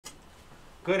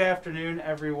Good afternoon,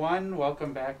 everyone.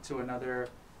 Welcome back to another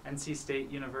NC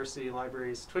State University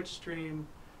Libraries Twitch stream.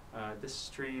 This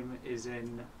stream is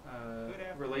in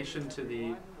relation to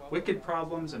the Wicked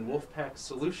Problems and Wolfpack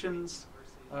Solutions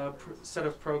set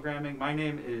of programming. My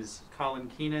name is Colin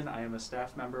Keenan. I am a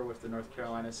staff member with the North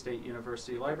Carolina State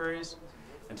University Libraries.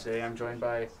 And today I'm joined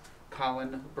by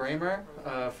Colin Bramer,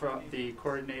 from the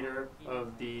coordinator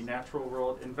of the Natural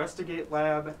World Investigate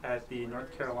Lab at the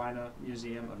North Carolina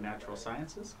Museum of Natural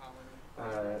Sciences.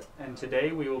 And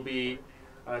today we will be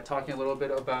talking a little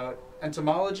bit about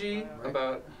entomology,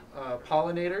 about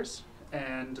pollinators,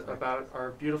 and about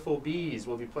our beautiful bees.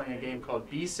 We'll be playing a game called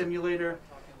Bee Simulator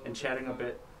and chatting a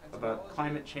bit about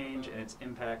climate change and its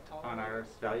impact on our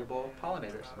valuable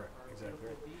pollinators. Right, exactly.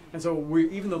 And so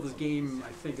even though this game,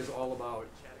 I think, is all about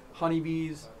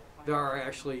honeybees, there are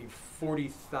actually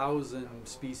 40,000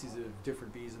 species of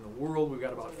different bees in the world. We've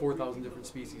got about 4,000 different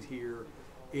species here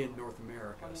in North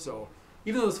America. So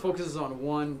even though this focuses on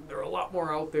one, there are a lot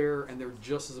more out there, and they're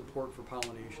just as important for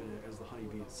pollination as the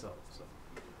honeybee itself. So,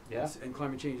 yeah. And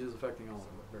climate change is affecting all of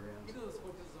them at the very end.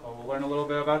 Well, we'll learn a little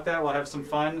bit about that. We'll have some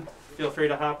fun. Feel free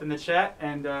to hop in the chat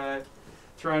and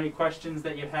throw any questions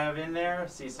that you have in there.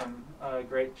 See some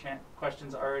great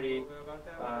questions already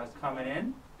coming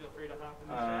in. Feel free to hop in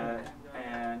the chat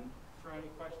and throw any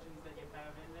questions that you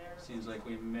have in there. Seems like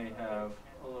we may have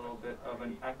a little bit of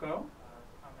an echo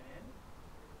coming in.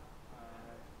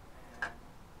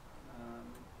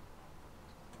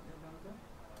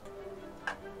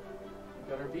 We've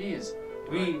got our bees.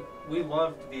 We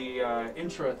loved the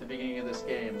intro at the beginning of this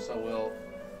game, so we'll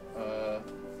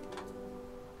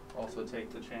also take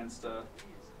the chance to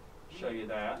show you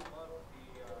that.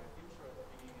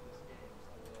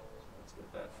 Let's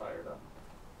get that fired up.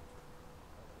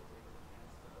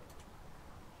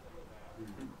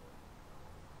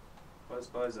 Buzz,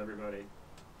 buzz, everybody.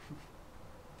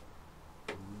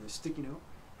 Sticky note.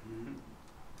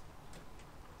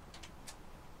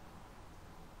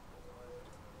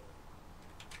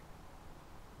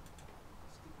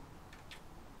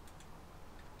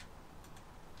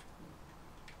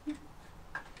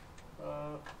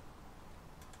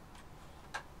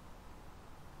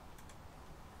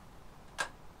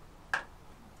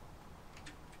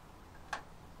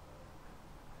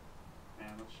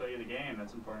 And let's show you the game.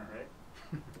 That's important, right?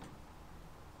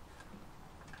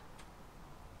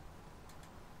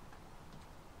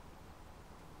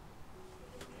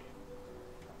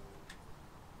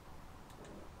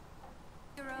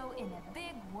 Hero in a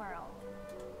big world.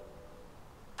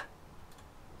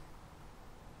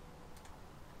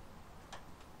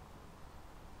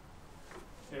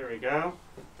 Here we go.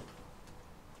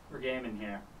 We're gaming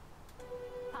here.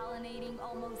 Pollinating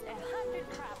almost 100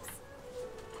 crops.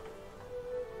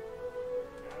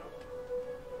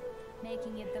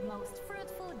 Making it the most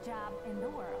fruitful job in the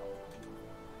world.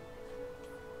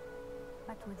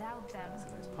 But without them,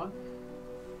 Nice pun.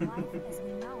 life as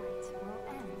we know it will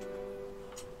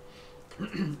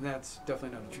end. That's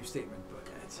definitely not a true statement, but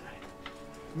it's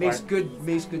makes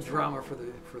good drama for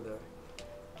the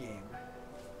game.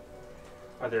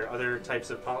 Are there other types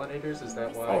of pollinators? Is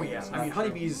that why? Oh yeah, I mean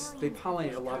honeybees, they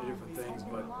pollinate a lot of different things,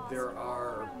 but there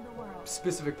are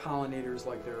specific pollinators,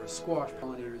 like there are squash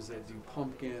pollinators that do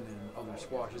pumpkin and other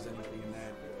squashes, anything in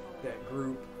that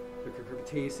group, the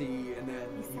cucurbitaceae, and then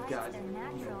you've got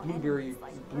blueberry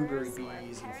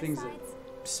bees and things that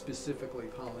specifically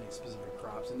pollinate specific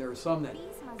crops. And there are some that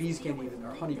bees can't even,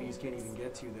 or honeybees can't even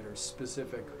get to, that are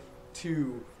specific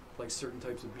to like certain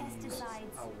types of bees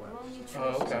out west.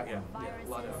 Oh, okay. Yeah, a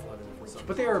lot of different stuff.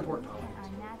 But they are important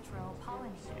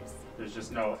pollinators. There's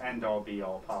just no end-all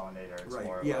be-all pollinator. It's Right.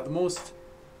 more Yeah. The most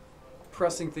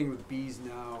pressing thing with bees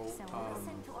now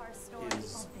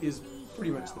is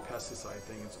pretty much the pesticide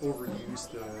thing. It's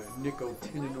overuse, the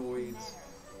nicotinoids,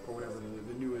 or whatever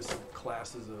the newest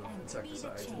classes of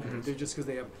insecticides. And they're just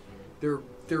because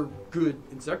they're good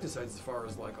insecticides as far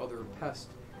as like other pests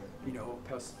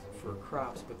for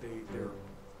crops, but they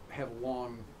have a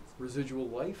long residual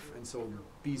life, and so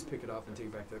bees pick it up and take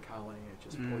it back to the colony, and it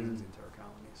just poisons the entire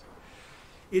colony. So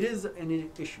it is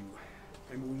an issue,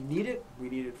 and we need it. We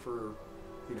need it for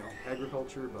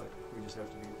agriculture, but we just have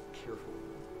to be careful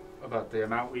about the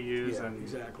amount we use and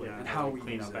exactly, and how we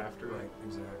clean use up it. after. Right,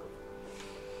 exactly.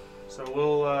 So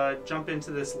we'll jump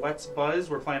into this Let's Buzz.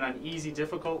 We're playing on easy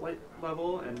difficult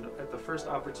level, and at the first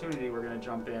opportunity we're going to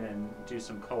jump in and do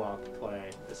some co-op play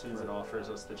as soon as it offers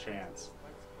us the chance.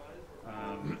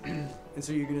 And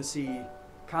so you're going to see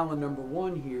Colin number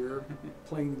 1 here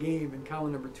playing the game, and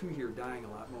Colin number 2 here dying a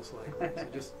lot, most likely.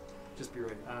 So just be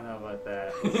ready. I don't know about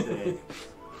that. Let's see.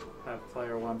 Have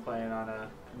player 1 playing on a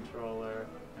controller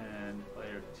and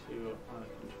player to on a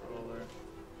controller.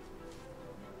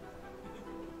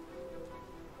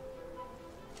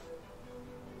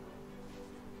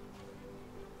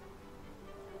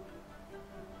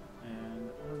 And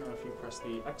I don't know if you press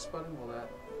the X button, will that?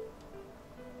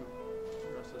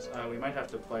 We might have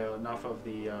to play enough of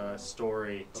the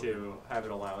story to have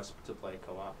it allow us to play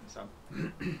co-op and stuff.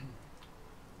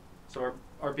 So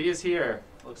our bee is here.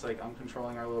 Looks like I'm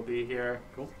controlling our little bee here.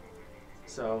 Cool.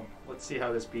 So let's see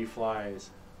how this bee flies.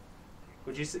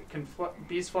 Would you can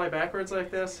bees fly backwards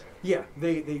like this? Yeah,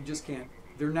 they just can't.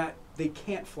 They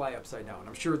can't fly upside down.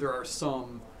 I'm sure there are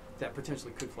some that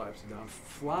potentially could fly upside down.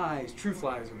 Flies, true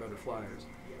flies are better flyers.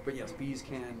 But yes, bees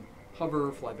can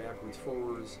hover, fly backwards,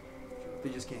 forwards. They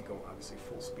just can't go, obviously,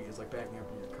 full speed. It's like backing up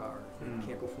in your car. You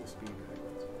can't go full speed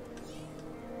backwards.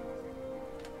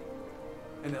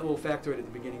 And that little factoid at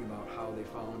the beginning about how they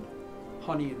found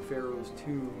honey in Pharaoh's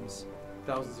tombs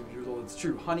thousands of years old. It's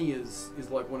true. Honey is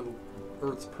like one of the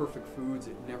Earth's perfect foods.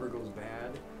 It never goes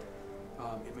bad.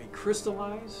 It may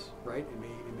crystallize, right? It may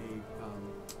you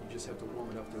just have to warm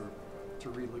it up to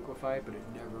reliquefy it, but it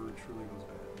never truly goes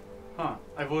bad. Huh.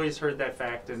 I've always heard that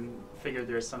fact and figured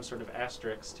there's some sort of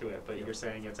asterisk to it, but you're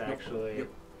saying it's actually... Yep.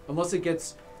 Unless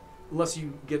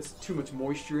you get too much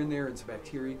moisture in there and some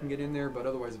bacteria can get in there, but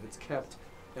otherwise if it's kept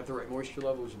at the right moisture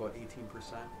level, which is about 18%,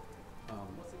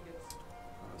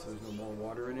 so there's no more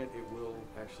water in it, it will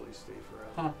actually stay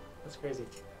forever. Huh. That's crazy.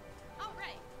 All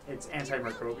right. It's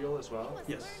antimicrobial as well?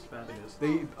 Yes, it is.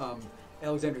 They,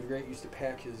 Alexander the Great used to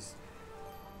pack his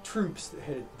troops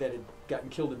that had gotten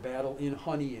killed in battle in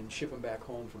honey and ship them back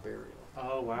home for burial.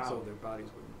 Oh, wow. So their bodies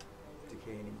wouldn't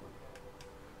decay anymore.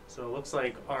 So it looks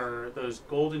like those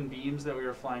golden beams that we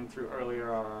were flying through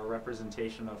earlier are a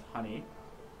representation of honey,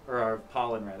 or of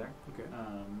pollen rather. Okay.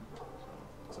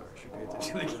 So sorry, I should pay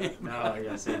attention to the game. No,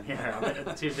 yeah, same here.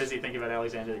 I'm too busy thinking about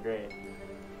Alexander the Great.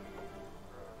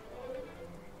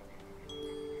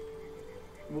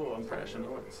 Whoa, I'm crashing.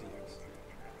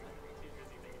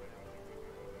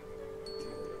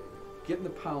 Getting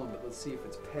the pollen, but let's see if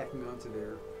it's packing onto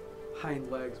their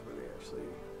hind legs where they actually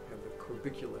have the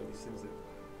corbicula, these things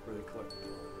where they collect the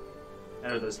pollen.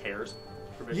 And are those hairs?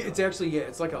 Yeah, it's actually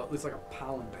it's like a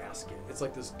pollen basket. It's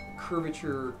like this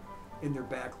curvature in their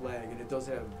back leg, and it does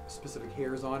have specific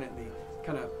hairs on it, and they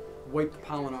kind of wipe the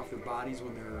pollen off their bodies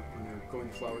when they're going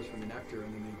to flowers for the nectar,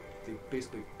 and then they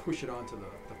basically push it onto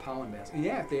the pollen basket. And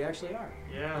yeah, they actually are.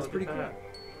 Yeah, that's pretty cool.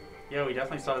 Yeah, we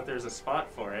definitely saw that there's a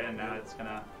spot for it, and now it's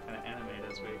gonna kind of animate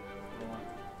as we go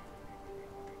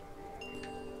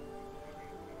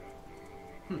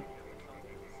on.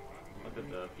 Look at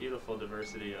the beautiful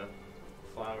diversity of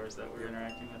flowers that we're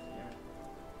interacting with here.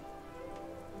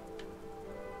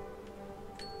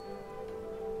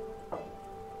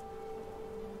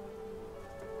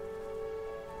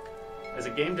 As a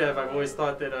game dev, I've always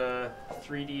thought that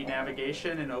 3D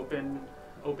navigation in open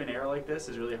air like this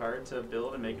is really hard to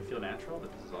build and make it feel natural,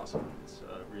 but this is awesome. It's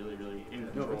really, really in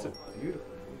control. No, it's beautiful.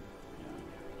 Yeah.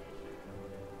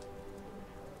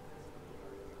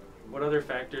 What other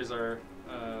factors are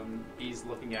bees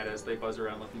looking at as they buzz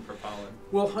around looking for pollen?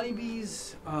 Well,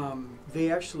 honeybees,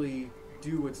 they actually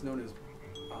do what's known as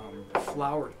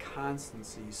flower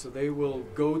constancy. So they will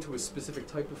go to a specific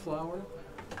type of flower,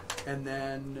 and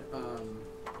then, a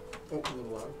little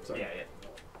loud, sorry. Yeah.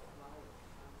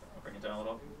 I'll bring it down a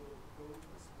little.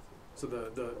 So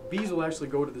the bees will actually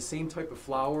go to the same type of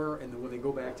flower, and then when they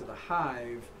go back to the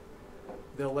hive,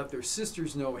 they'll let their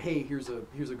sisters know, hey, here's a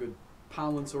good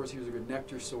pollen source, here's a good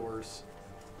nectar source,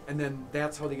 and then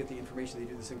that's how they get the information. They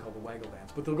do this thing called the waggle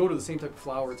dance. But they'll go to the same type of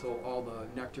flower until all the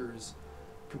nectar's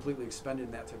completely expended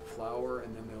in that type of flower,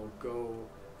 and then they'll go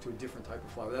to a different type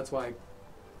of flower. That's why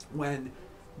when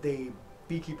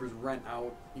beekeepers rent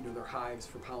out, their hives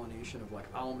for pollination of like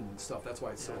almond and stuff, that's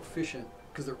why it's so efficient,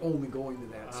 because they're only going to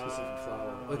that specific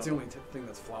flower. That's the only thing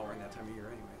that's flowering that time of year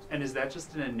anyways. And is that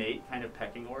just an innate kind of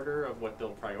pecking order of what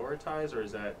they'll prioritize, or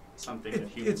is that something that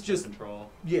humans can control?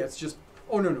 Yeah, it's just,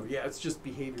 it's just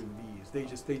behavior of the bees.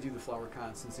 They do the flower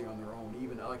constancy on their own.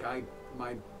 Even like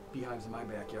my beehives in my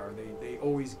backyard, they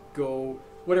always go,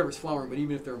 whatever's flowering, but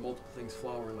even if there are multiple things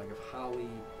flowering, like if holly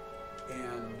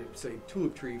and say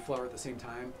tulip tree flower at the same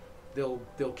time, they'll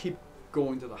keep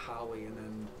going to the holly, and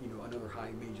then another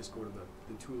hive may just go to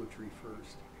the tulip tree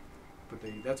first. But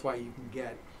that's why you can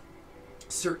get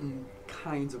certain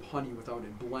kinds of honey without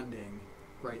it blending,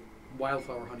 right?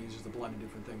 Wildflower honey is just a blend of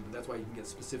different things, but that's why you can get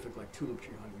specific like tulip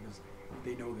tree honey, because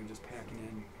they know they're just packing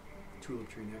in tulip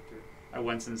tree nectar. I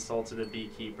once insulted a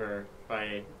beekeeper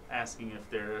by asking if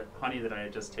their honey that I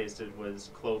had just tasted was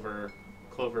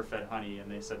clover-fed honey,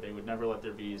 and they said they would never let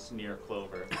their bees near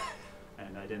clover. And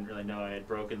and I didn't really know I had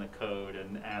broken the code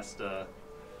and asked a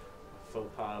faux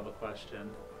pas of a question.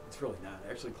 It's really not.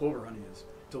 Actually, clover honey is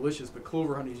delicious, but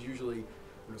clover honey is usually,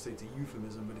 I'm going to say it's a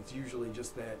euphemism, but it's usually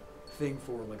just that thing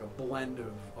for like a blend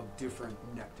of different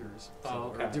nectars,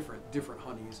 or different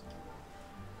honeys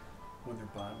when they're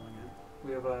bottling it.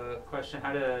 We have a question: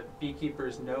 how do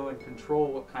beekeepers know and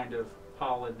control what kind of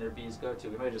pollen their bees go to?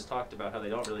 We might have just talked about how they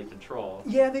don't really control.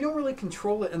 Yeah, they don't really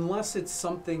control it unless it's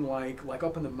something like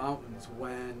up in the mountains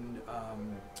when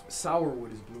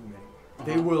sourwood is blooming.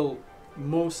 They will,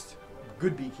 most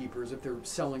good beekeepers, if they're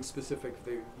selling specific,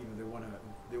 they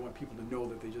want people to know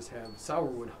that they just have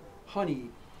sourwood honey.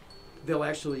 They'll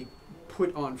actually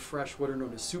put on fresh what are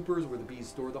known as supers, where the bees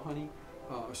store the honey,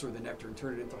 or store the nectar and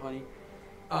turn it into honey.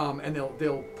 And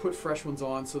they'll put fresh ones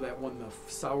on so that when the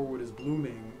sourwood is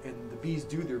blooming and the bees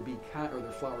do their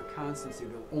their flower constancy,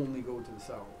 they'll only go to the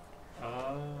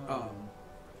sourwood.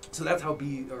 So that's how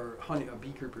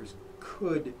beekeepers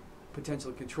could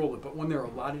potentially control it. But when there are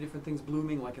a lot of different things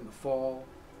blooming, like in the fall,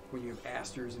 when you have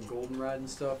asters and goldenrod and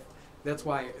stuff, that's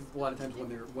why a lot of times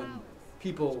when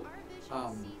people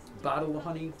bottle the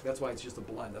honey, that's why it's just a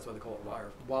blend. That's why they call it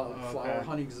wildflower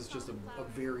honey, because it's just a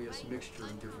various mixture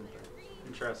of different things.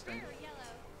 Interesting.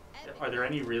 Are there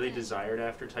any really desired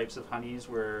after types of honeys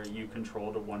where you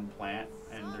control to one plant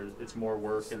and it's more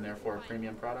work and therefore a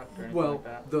premium product or anything like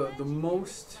that? The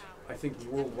most, I think,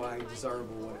 worldwide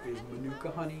desirable one is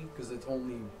Manuka honey, because it's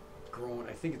only grown,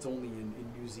 I think it's only in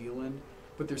New Zealand,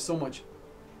 but there's so much,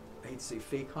 I hate to say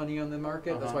fake honey on the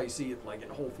market. That's why you see it like in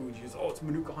Whole Foods, it's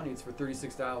Manuka honey, it's for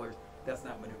 $36. That's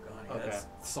not Manuka honey, that's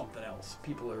something else.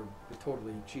 People are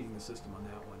totally cheating the system on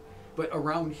that one. But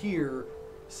around here,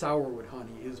 sourwood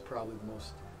honey is probably the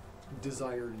most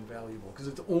desired and valuable, because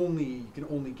you can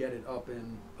only get it up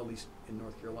in, at least in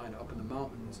North Carolina, up in the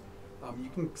mountains. You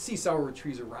can see sourwood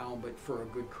trees around, but for a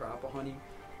good crop of honey,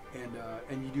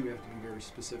 and you do have to be very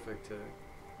specific to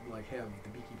like have the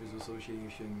Beekeepers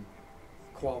Association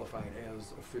qualified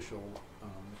as official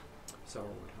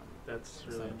sourwood honey. That's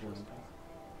really interesting.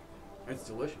 It's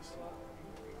delicious.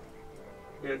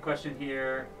 We had a question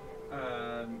here.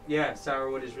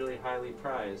 Sourwood is really highly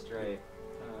prized, right?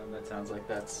 That sounds like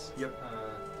that's the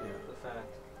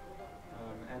fact.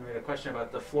 And we had a question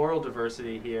about the floral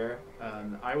diversity here.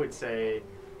 I would say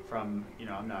I'm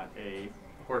not a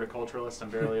horticulturalist, I'm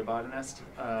barely a botanist.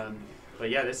 But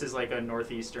yeah, this is like a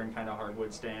northeastern kind of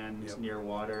hardwood stand near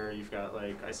water. You've got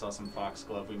I saw some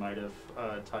foxglove we might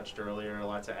have touched earlier,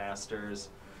 lots of asters,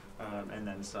 and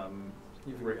then some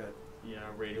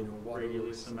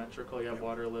radially symmetrical. You have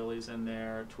water lilies in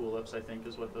there. Tulips, I think,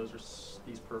 is what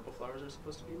these purple flowers are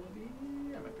supposed to be. Maybe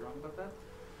I might be wrong about that.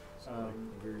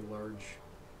 Very large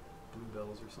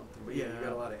bluebells or something. But you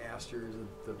got a lot of asters,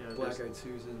 the black-eyed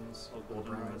Susans,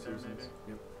 goldenrod there, maybe.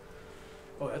 Yep.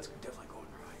 Oh, that's definitely goldenrod.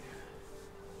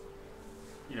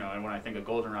 And when I think of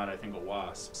goldenrod, I think of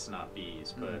wasps, not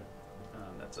bees. But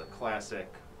that's a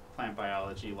classic plant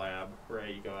biology lab,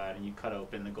 right? You go out and you cut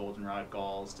open the goldenrod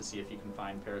galls to see if you can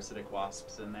find parasitic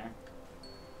wasps in there.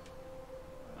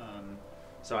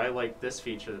 So I like this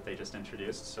feature that they just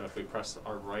introduced. So if we press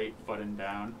our right button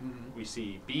down, we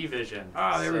see bee vision.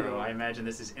 There we go. I imagine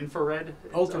this is infrared.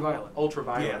 Ultraviolet.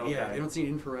 Ultraviolet. Yeah. I don't see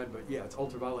infrared, but it's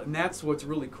ultraviolet, and that's what's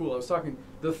really cool. I was talking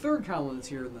the third colonist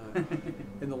here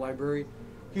in the library.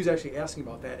 He was actually asking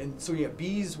about that, and so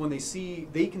bees, when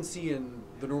they can see in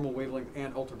the normal wavelength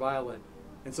and ultraviolet,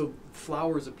 and so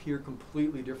flowers appear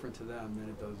completely different to them than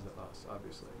it does to us,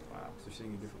 obviously. Wow. So they're seeing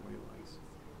in different wavelengths.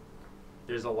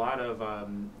 There's a lot of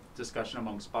discussion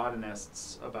amongst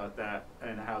botanists about that,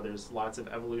 and how there's lots of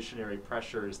evolutionary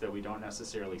pressures that we don't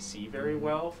necessarily see very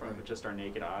well from just our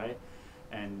naked eye.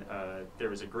 And there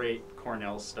was a great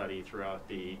Cornell study throughout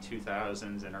the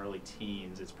 2000s and early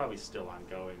teens. It's probably still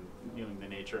ongoing, knowing the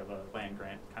nature of a land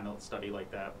grant kind of study like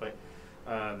that, but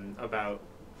about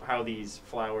how these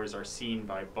flowers are seen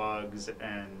by bugs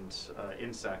and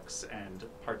insects, and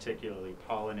particularly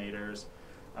pollinators,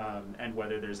 and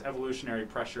whether there's evolutionary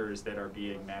pressures that are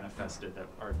being manifested that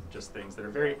are just things that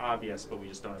are very obvious, but we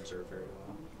just don't observe very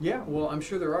well. Yeah, well, I'm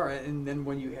sure there are. And then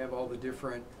when you have all the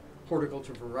different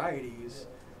horticulture varieties,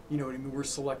 we're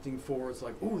selecting for, it's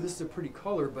like, oh, this is a pretty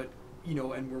color, but,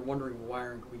 and we're wondering, why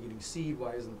aren't we getting seed?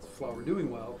 Why isn't the flower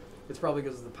doing well? It's probably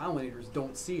because the pollinators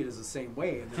don't see it as the same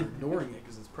way, and they're ignoring it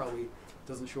because it's probably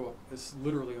doesn't show up. It's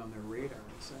literally on their radar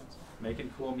in a sense.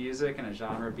 Making cool music in a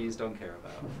genre bees don't care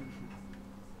about.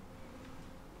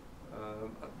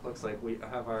 Looks like we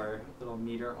have our little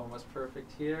meter almost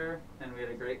perfect here, and we had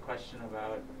a great question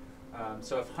about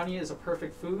so if honey is a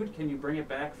perfect food, can you bring it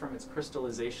back from its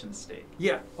crystallization state?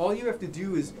 Yeah, all you have to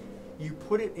do is you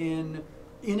put it in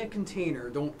in a container.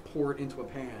 Don't pour it into a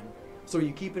pan. So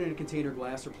you keep it in a container,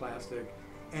 glass or plastic,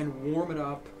 and warm it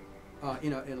up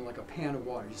in like a pan of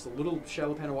water, just a little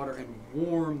shallow pan of water, and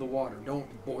warm the water. Don't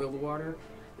boil the water.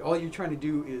 All you're trying to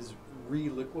do is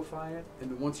reliquefy it,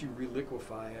 and then once you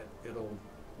reliquefy it, it'll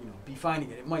be fine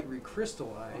again. It might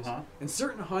recrystallize. And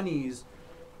certain honeys,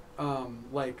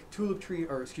 like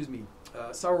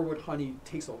sourwood honey,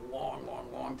 takes a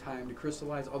long time to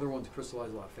crystallize. Other ones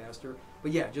crystallize a lot faster.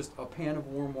 But yeah, just a pan of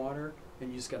warm water,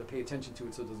 and you just got to pay attention to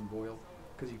it so it doesn't boil,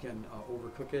 because you can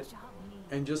overcook it.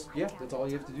 And just that's all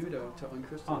you have to do to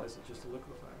uncrystallize it, just to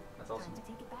liquefy it. That's awesome. Time to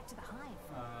take it back to the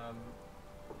hive.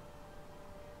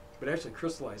 But actually,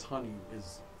 crystallized honey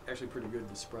is actually pretty good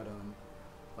to spread on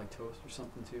like toast or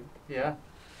something too. Yeah.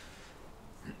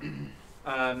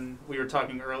 We were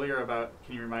talking earlier about,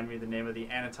 can you remind me the name of the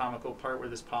anatomical part where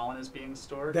this pollen is being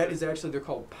stored? That is actually, they're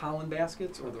called pollen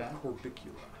baskets, or the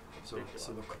corbicula. So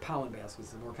the pollen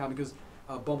baskets are more common, because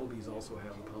bumblebees also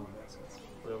have the pollen baskets.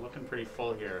 They're looking pretty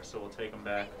full here, so we'll take them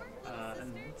back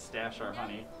and stash our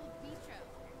honey.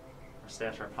 Or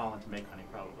stash our pollen to make honey,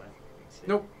 probably.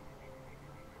 Nope.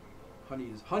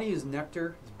 Honey is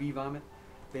nectar, it's bee vomit.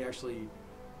 They actually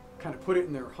kind of put it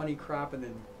in their honey crop and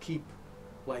then keep,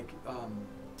 like, I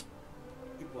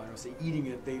don't say eating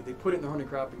it. They put it in their honey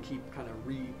crop and keep kind of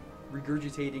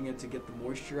regurgitating it to get the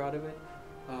moisture out of it.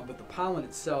 But the pollen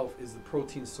itself is the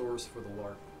protein source for the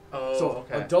larvae. Oh, so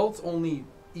okay. Adults only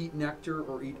eat nectar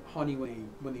or eat honey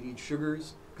when they need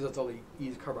sugars, because that's all they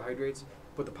eat is carbohydrates.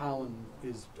 But the pollen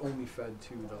is only fed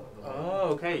to the larvae. Oh,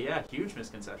 okay, yeah, huge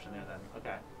misconception there then.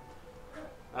 Okay.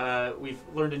 We've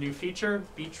learned a new feature.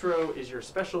 Vitro is your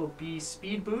special bee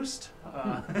speed boost.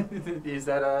 Is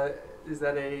that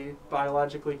a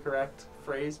biologically correct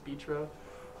phrase, vitro?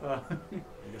 I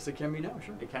guess it can be now,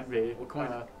 sure. It can be. What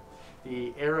kind?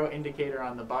 The arrow indicator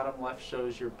on the bottom left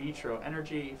shows your vitro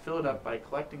energy. Fill it up by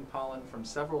collecting pollen from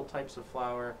several types of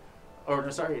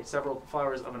several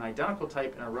flowers of an identical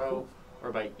type in a row,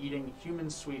 or by eating human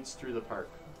sweets through the park.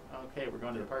 Okay, we're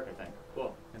going to the park, I think.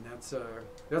 Cool. And that's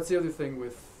the other thing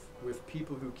with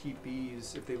people who keep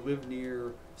bees. If they live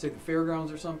near, say, the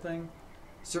fairgrounds or something,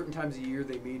 certain times of year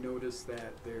they may notice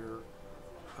that their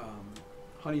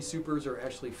honey supers are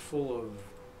actually full of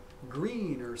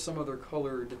green or some other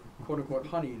colored quote-unquote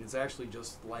honey, and it's actually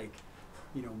just like,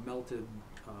 melted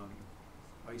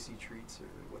icy treats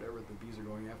or whatever the bees are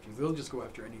going after. They'll just go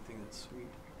after anything that's sweet.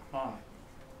 Huh.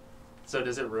 So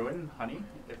does it ruin honey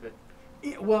if it...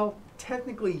 Well,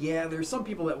 technically, yeah. There's some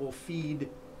people that will feed,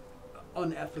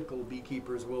 unethical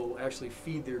beekeepers will actually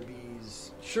feed their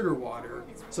bees sugar water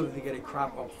so that they get a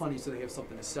crop of honey so they have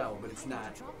something to sell, but it's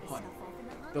not honey.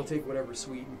 They'll take whatever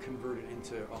sweet and convert it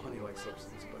into a honey-like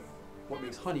substance, but what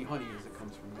makes honey is it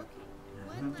comes from milk.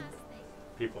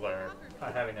 People are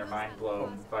having their mind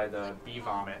blown by the bee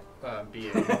vomit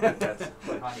being that's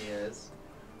what honey is.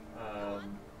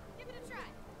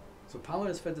 So pollen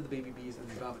is fed to the baby bees and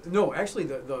they vomit. No, actually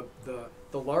the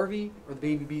larvae or the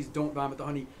baby bees don't vomit the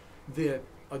honey. The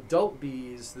adult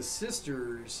bees, the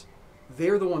sisters,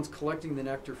 they're the ones collecting the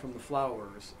nectar from the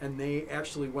flowers, and they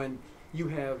actually, when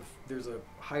there's a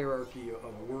hierarchy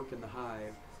of work in the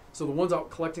hive. So the ones out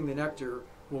collecting the nectar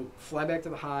will fly back to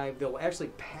the hive. They'll actually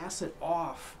pass it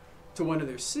off to one of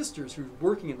their sisters who's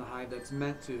working in the hive that's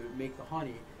meant to make the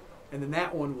honey, and then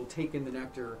that one will take in the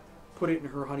nectar, put it in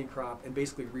her honey crop, and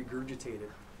basically regurgitate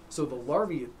it. So the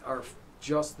larvae are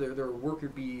just, they're worker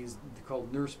bees, they're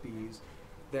called nurse bees,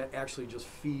 that actually just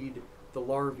feed the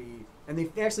larvae. And they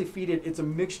actually feed it, it's a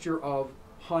mixture of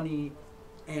honey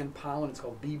and pollen. It's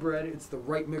called bee bread. It's the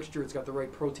right mixture. It's got the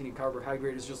right protein and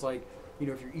carbohydrate. It's just like, if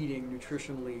you're eating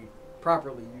nutritionally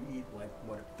properly, you eat like,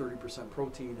 30%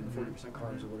 protein and 40%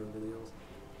 carbs or whatever the deal is.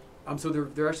 So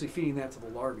they're actually feeding that to the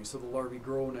larvae. So the larvae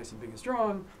grow nice and big and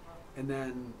strong, and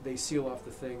then they seal off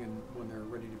the thing and when they're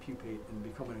ready to pupate and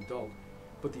become an adult.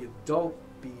 But the adult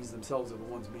bees themselves are the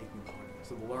ones making the honey.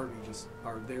 So the larvae just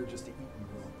are there just to eat and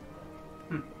grow.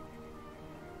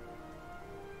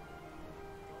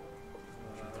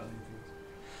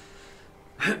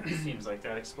 Seems like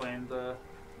that explained the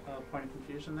point of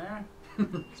confusion there.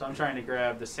 So I'm trying to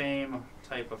grab the same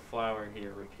type of flower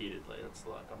here repeatedly. Let's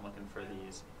look. I'm looking for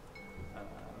these.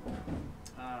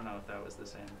 I don't know if that was the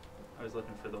same. I was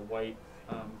looking for the white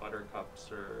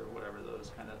buttercups or whatever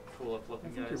those kind of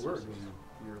tulip-looking guys. I think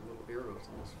your little arrows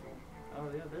almost full.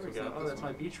 Oh yeah, there we go. Oh, that's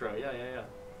my vitro. Yeah.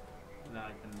 Now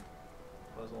I can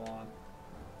buzz along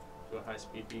to a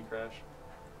high-speed bee crash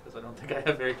because I don't think I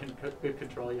have very good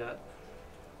control yet.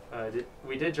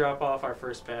 We did drop off our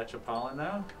first batch of pollen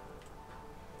though.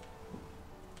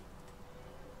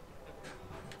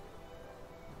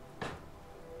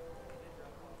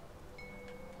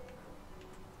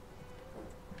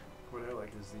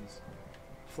 is these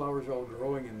flowers are all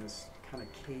growing in this kind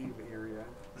of cave area.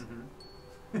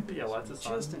 Mm-hmm. Yeah, lots of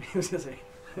sun. Just I was gonna say.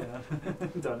 Yeah.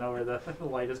 Don't know where the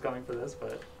light is coming for this,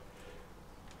 but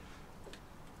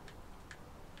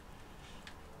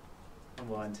I'm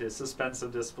willing to suspend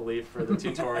some disbelief for the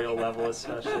tutorial level,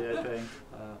 especially. I think.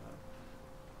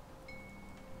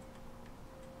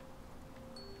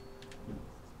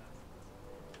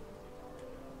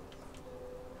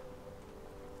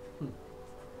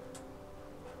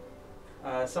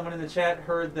 Someone in the chat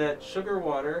heard that sugar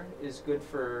water is good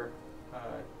for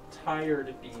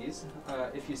tired bees.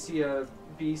 If you see a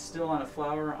bee still on a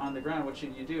flower on the ground, what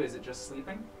should you do? Is it just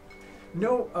sleeping?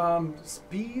 No,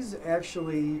 bees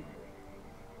actually,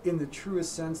 in the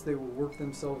truest sense, they will work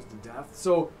themselves to death.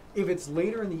 So if it's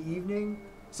later in the evening,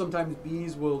 sometimes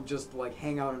bees will just like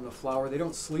hang out in the flower. They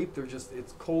don't sleep. They're just,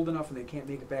 it's cold enough and they can't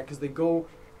make it back because they go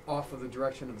off of the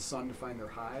direction of the sun to find their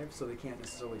hive, so they can't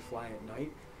necessarily fly at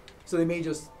night. So they may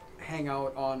just hang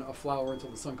out on a flower until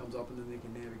the sun comes up and then they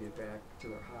can navigate back to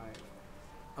their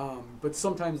hive. But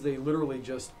sometimes they literally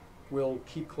just will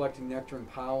keep collecting nectar and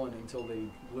pollen until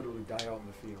they literally die out in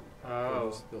the field.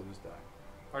 Oh. They'll just die.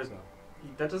 Or So.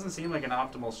 that doesn't seem like an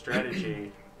optimal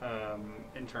strategy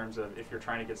in terms of if you're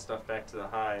trying to get stuff back to the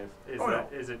hive.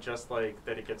 Is it just like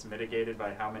that it gets mitigated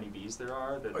by how many bees there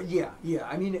are? Yeah.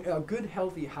 I mean, a good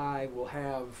healthy hive will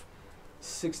have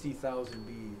 60,000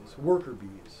 bees, worker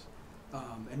bees.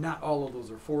 And not all of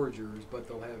those are foragers, but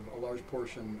they'll have a large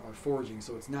portion are foraging,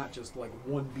 so it's not just like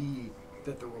one bee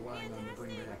that they're relying on to bring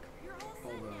back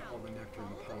all the nectar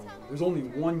and the pollen. There's only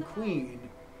one queen,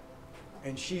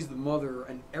 and she's the mother,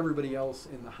 and everybody else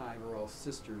in the hive are all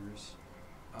sisters,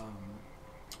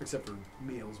 except for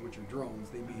males, which are drones.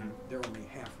 They're only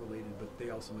half related, but they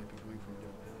also might be coming from a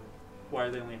different hive. Why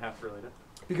are they only half related?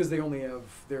 Because they only have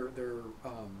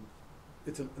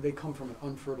they come from an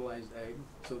unfertilized egg,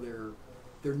 so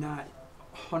they're not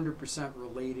 100%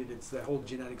 related. It's that whole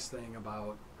genetics thing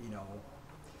about, you know,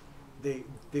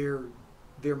 they're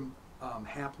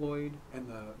haploid, and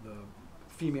the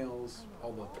females,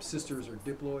 all the sisters are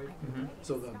diploid. Mm-hmm.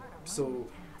 So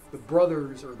the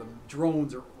brothers or the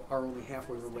drones are only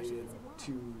halfway related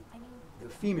to the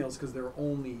females because they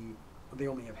only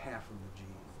have half of the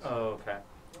genes. Oh, okay.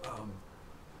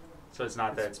 So it's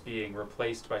not that it's being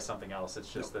replaced by something else.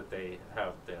 It's just that they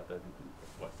have the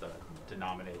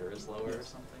denominator is lower or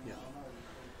something.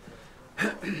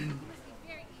 Yeah.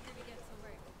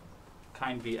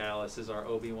 Kind Bee Alice is our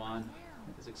Obi-Wan,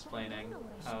 is explaining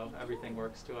how everything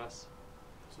works to us.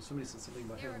 So somebody said something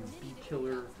about having a bee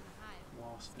killer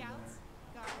wasp in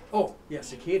there. Oh, yeah,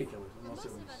 cicada killers. Unless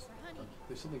it was,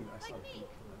 there's something I saw. Bee killer.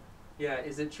 Yeah,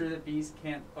 is it true that bees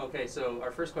can't? Okay, so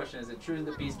our first question is it true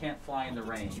that bees can't fly in the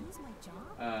rain?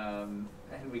 And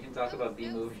we can talk about bee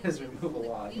moving as we move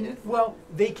along. Well,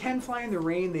 they can fly in the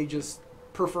rain. They just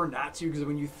prefer not to, because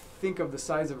when you think of the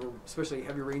size of especially a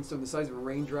heavy rainstorm, the size of a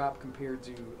raindrop compared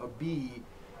to a bee,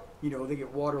 you know, they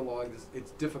get waterlogged.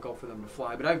 It's difficult for them to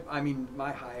fly. But I mean,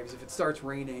 my hives, if it starts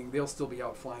raining, they'll still be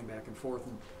out flying back and forth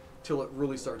until it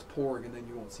really starts pouring, and then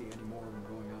you won't see any more of them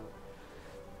going out.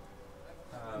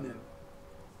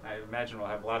 I imagine we'll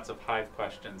have lots of hive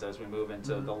questions as we move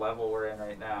into the level we're in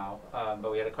right now.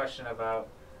 But we had a question about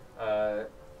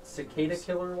cicada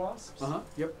killer wasps.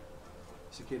 Yep.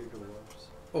 Cicada killer wasps.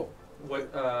 Oh.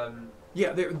 What?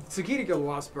 Yeah, cicada killer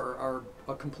wasps are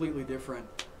a completely different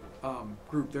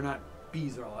group. They're not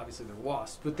bees at all. Obviously, they're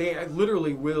wasps. But they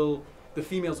literally the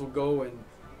females will go and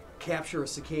capture a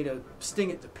cicada, sting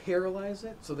it to paralyze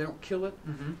it, so they don't kill it,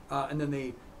 and then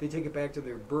they take it back to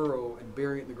their burrow and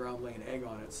bury it in the ground, lay an egg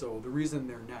on it. So the reason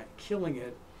they're not killing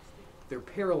it, they're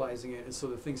paralyzing it, is so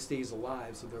the thing stays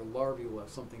alive, so their larvae will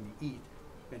have something to eat,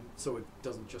 and so it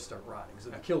doesn't just start rotting. Because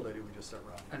if it killed it, it would just start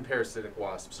rotting. And parasitic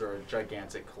wasps are a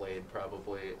gigantic clade,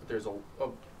 probably. There's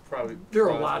probably there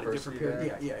are a lot of different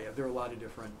there are a lot of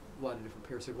different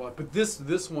parasitic wasps, but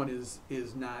this one is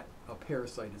not a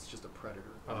parasite. It's just a predator.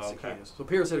 Okay. So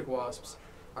parasitic wasps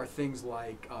are things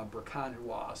like braconid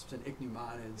wasps and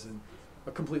ichneumonids, and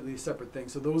a completely separate thing.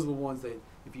 So those are the ones that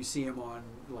if you see them on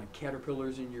like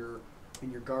caterpillars in your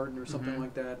garden or something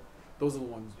like that, those are the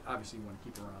ones obviously you want to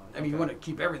keep around. I mean, you want to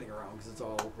keep everything around because it's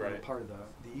all you know, part of the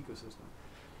ecosystem.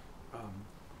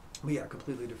 But yeah,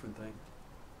 completely different thing.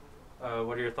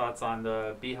 What are your thoughts on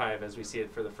the beehive as we see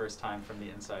it for the first time from the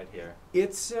inside here?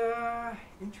 It's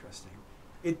interesting.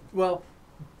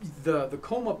 The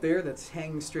comb up there that's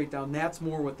hanging straight down, that's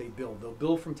more what they build. They'll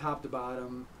build from top to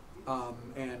bottom,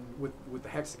 and with the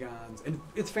hexagons. And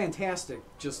it's fantastic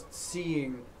just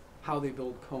seeing how they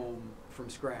build comb from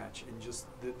scratch and just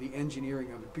the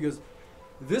engineering of it. Because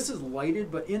this is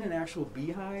lighted, but in an actual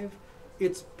beehive,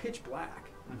 it's pitch black.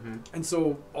 Mm-hmm. And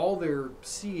so all they're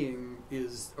seeing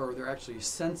is, or they're actually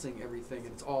sensing everything, and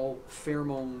it's all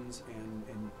pheromones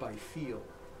and by feel.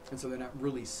 And so they're not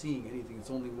really seeing anything.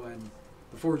 It's only when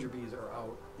the forager bees are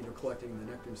out, collecting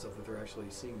the nectar and stuff that they're actually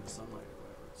seeing the sunlight or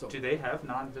whatever. So do they have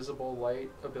non-visible light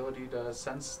ability to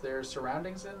sense their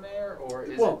surroundings in there, or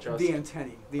is well, it just the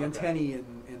antennae, Okay.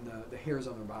 and the hairs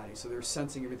on their body, so they're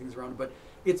sensing everything's around them. But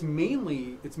it's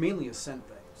mainly a scent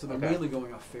thing. So they're Okay. mainly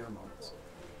going off pheromones.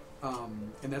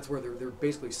 And that's where they're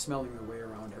basically smelling their way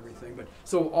around everything. But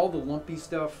so all the lumpy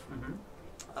stuff, Mhm.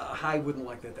 hive wouldn't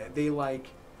like that. They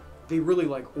really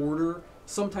like order.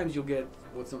 Sometimes you'll get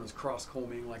what's known as cross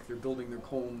combing, like they're building their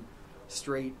comb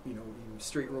straight,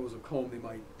 straight rows of comb.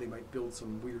 They might build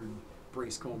some weird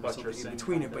brace comb or something in Buttressing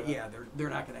between it. kinda. But yeah, they're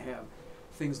not going to have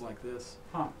things like this.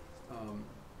 Huh. Um,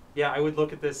 Yeah, I would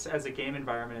look at this as a game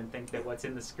environment and think that what's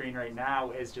in the screen right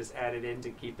now is just added in to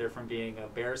keep there from being a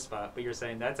bare spot. But you're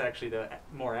saying that's actually the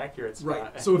more accurate spot.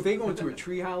 Right. So if they go into a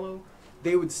tree hollow,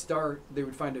 they would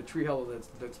find a tree hollow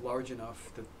that's large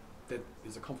enough that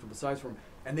is a comfortable size for them,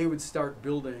 and they would start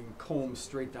building combs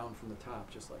straight down from the top,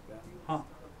 just like that. Huh.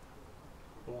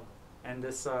 Cool. And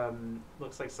this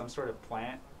looks like some sort of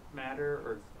plant matter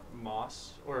or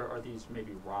moss, or are these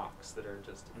maybe rocks that are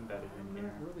just embedded in I'm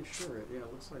here? not really sure. Yeah,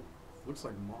 it looks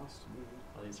like moss to me.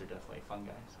 Well, these are definitely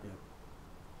fungi. So. Yeah.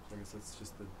 So I guess that's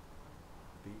just the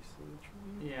base of the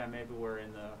tree. Yeah, maybe we're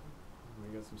in the.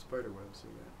 We got some spider webs, so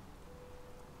we got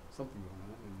something going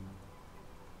on. And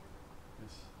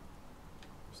yes,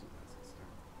 that's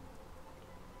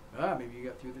start. Maybe you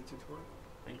got through the tutorial.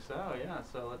 I think so. Yeah.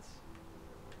 So let's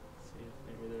see if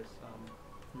maybe there's some.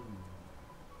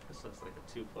 This looks like a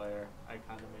two-player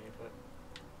icon to me, but.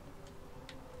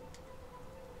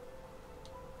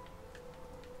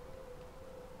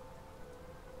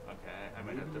 Okay, I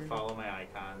might have to follow my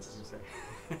icons.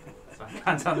 It's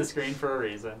icons on the screen for a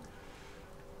reason.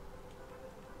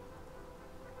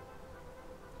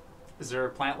 Is there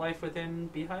plant life within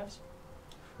beehives?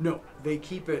 No, they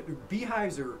keep it.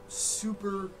 Beehives are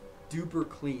super duper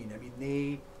clean. I mean,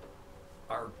 they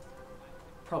are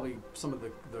probably some of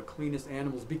the cleanest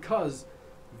animals because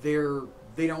they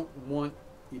don't want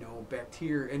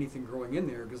bacteria, anything growing in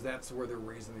there, because that's where they're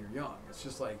raising their young. It's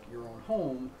just like your own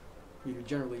home.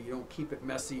 Generally you don't keep it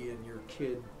messy and your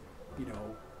kid,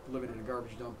 living in a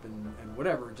garbage dump and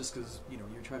whatever, just because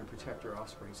you're trying to protect your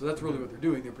offspring. So that's really what they're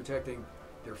doing. They're protecting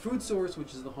their food source,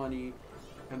 which is the honey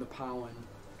and the pollen,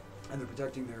 and they're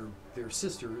protecting their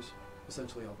sisters,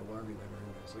 essentially all the larvae that are in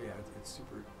there. So yeah, it's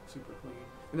super super clean.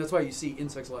 And that's why you see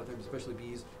insects a lot of times, especially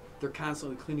bees, they're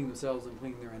constantly cleaning themselves and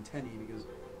cleaning their antennae because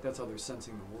that's how they're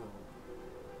sensing the world.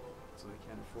 So they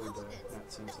can't afford to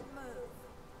not sense it.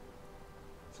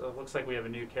 So it looks like we have a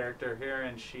new character here,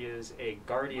 and she is a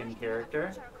guardian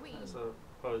character, as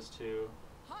opposed to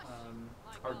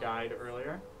our guide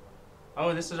earlier.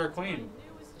 Oh, this is our queen.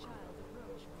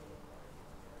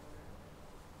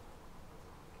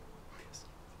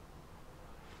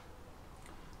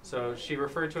 So she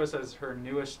referred to us as her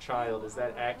newest child. Is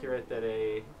that accurate that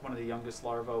one of the youngest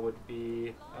larvae would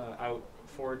be out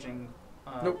foraging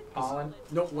Nope. pollen?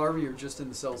 Nope, larvae are just in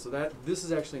the cell. So this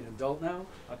is actually an adult now.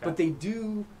 Okay. But they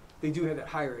do have that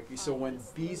hierarchy. So when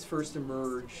bees first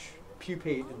emerge,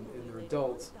 pupate, and they're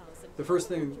adults, the first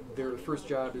thing, their first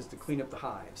job is to clean up the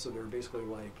hive. So they're basically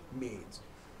like maids.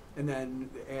 And then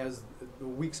as the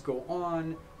weeks go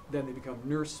on, then they become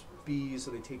nurse bees,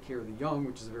 so they take care of the young,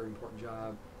 which is a very important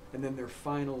job. And then their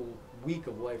final week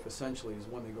of life, essentially, is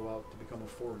when they go out to become a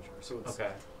forager. So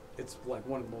it's like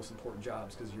one of the most important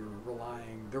jobs because they're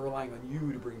relying on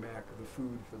you to bring back the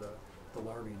food for the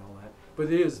larvae and all that. But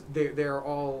they are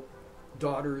all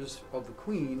daughters of the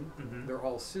queen. Mm-hmm. They're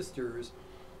all sisters,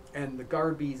 and the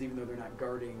guard bees, even though they're not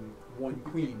guarding one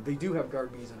queen, they do have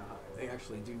guard bees in a hive. They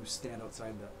actually do stand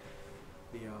outside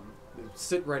they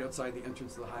sit right outside the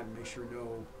entrance of the hive and make sure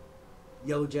no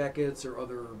yellow jackets or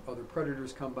other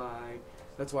predators come by.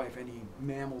 That's why if any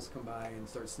mammals come by and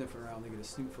start sniffing around, they get a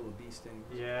snoot full of bee stings.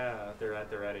 Yeah, they're at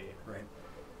the ready.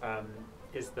 Right.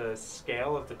 Is the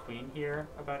scale of the queen here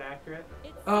about accurate?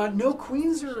 No,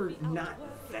 queens are not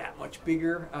that much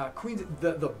bigger. Queens,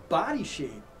 the body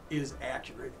shape is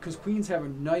accurate because queens have a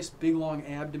nice big long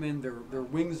abdomen. Their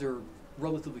wings are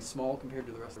relatively small compared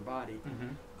to the rest of their body.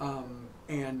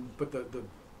 Mm-hmm. But the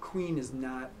queen is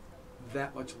not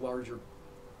that much larger,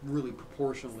 really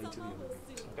proportionally to the other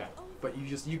bees. Okay. But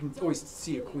you can always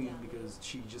see a queen because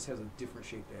she just has a different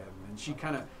shaped abdomen. She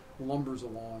kind of lumbers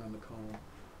along on the comb.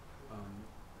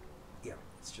 Yeah,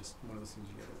 it's just one of those things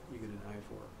you get an eye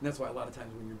for. And that's why a lot of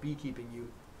times when you're beekeeping,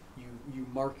 you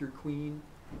mark your queen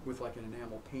with like an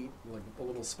enamel paint, like a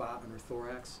little spot on her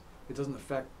thorax. It doesn't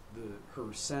affect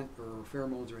her scent or her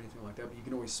pheromones or anything like that, but you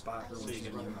can always spot her So when you she's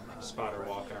can running around. spot her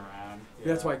walking around. Yeah.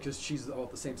 That's why, because she's all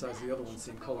the same size as the other one,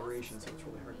 same coloration, so it's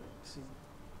really hard to see.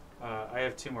 I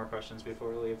have 2 more questions before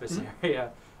we leave this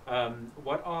area.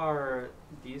 What are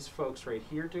these folks right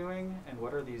here doing, and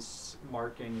what are these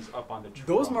markings up on the tree?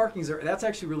 Those markings that's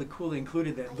actually really cool. They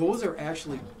included that. Those are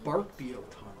actually bark beetle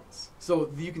tunnels.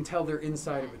 So you can tell they're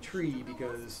inside of a tree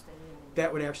because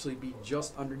that would actually be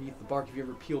just underneath the bark. If you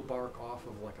ever peel bark off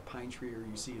of like a pine tree or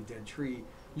you see a dead tree,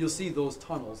 you'll see those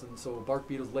tunnels. And so bark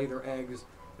beetles lay their eggs,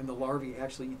 and the larvae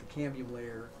actually eat the cambium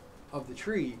layer of the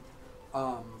tree.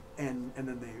 And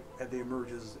then they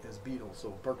emerge as beetles.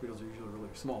 So bark beetles are usually really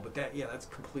small, but that's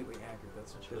completely accurate.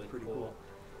 That's really pretty cool. cool.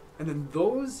 And then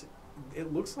those,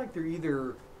 it looks like they're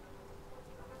either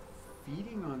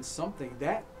feeding on something.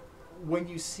 That when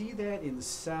you see that in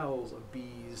cells of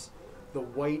bees, the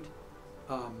white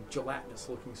gelatinous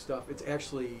looking stuff, it's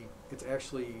actually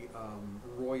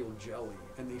royal jelly,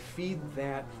 and they feed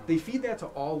that to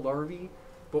all larvae.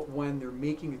 But when they're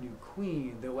making a new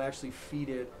queen, they'll actually feed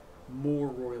it more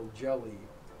royal jelly,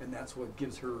 and that's what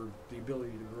gives her the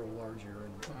ability to grow larger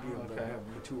and be able to have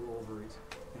mature ovaries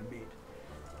and mate.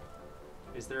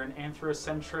 Is there an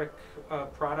anthrocentric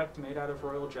product made out of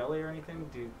royal jelly or anything?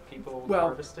 Do people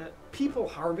harvest it? People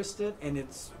harvest it, and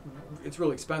it's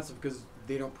really expensive because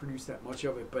they don't produce that much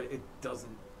of it, but it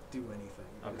doesn't do anything.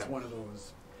 Okay. It's one of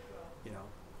those,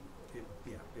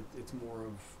 it's more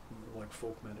of like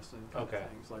folk medicine kind of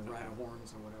things, like rhino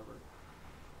horns or whatever.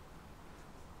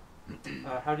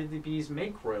 How did the bees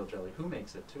make royal jelly? Who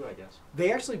makes it too, I guess?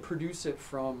 They actually produce it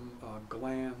from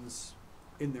glands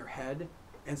in their head.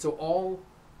 And so all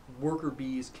worker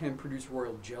bees can produce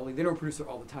royal jelly. They don't produce it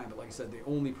all the time, but like I said, they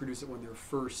only produce it when they're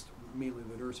first, mainly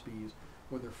the nurse bees,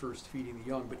 when they're first feeding the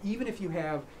young. But even if you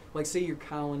have, like say your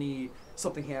colony,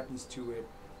 something happens to it,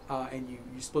 and you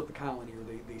split the colony, or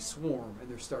they swarm and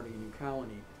they're starting a new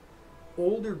colony,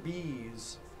 older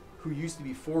bees who used to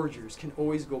be foragers can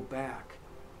always go back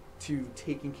to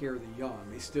taking care of the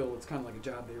young. It's kind of like a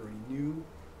job they already knew,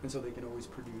 and so they can always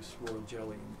produce royal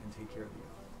jelly and take care of the young.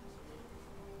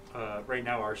 Right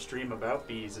now our stream about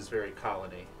bees is very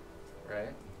colony,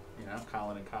 right?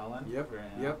 Colin and Colin. Yep.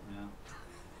 Yeah.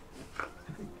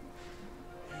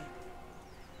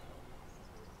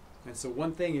 And so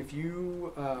one thing, if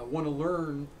you want to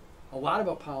learn a lot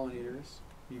about pollinators,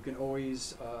 you can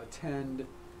always attend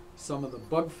some of the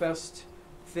bug fest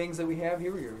things that we have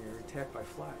here. You're attacked by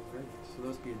flies, right? So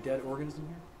those be a dead organism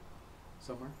here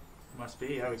somewhere. Must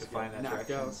be. Yeah, we can find that knocked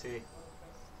direction out. and see.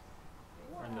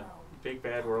 We're in the big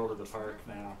bad world of the park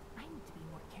now. I need to be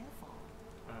more careful.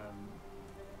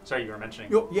 Sorry, you were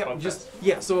mentioning.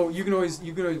 Yeah, so you can always.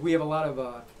 We have a lot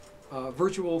of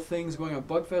virtual things going on.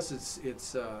 Bugfest.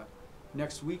 It's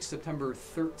next week, September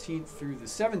 13th through the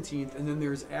 17th, and then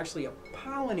there's actually a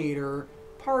pollinator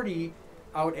party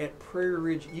out at Prairie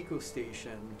Ridge Eco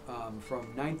Station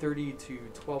from 9:30 to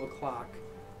 12 o'clock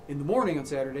in the morning on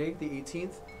Saturday, the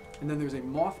 18th, and then there's a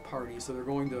moth party. So they're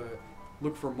going to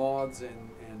look for moths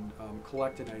and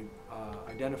collect and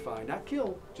identify, not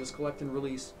kill, just collect and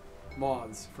release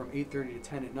moths from 8:30 to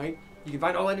 10 at night. You can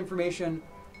find all that information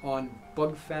on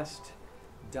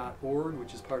bugfest.org,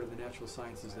 which is part of the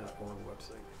naturalsciences.org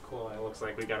website. Cool. It looks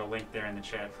like we got a link there in the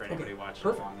chat for anybody watching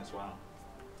along as well.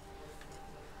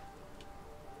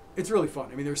 It's really fun.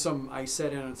 I mean, I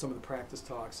sat in on some of the practice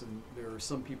talks, and there are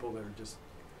some people that are just,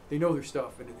 they know their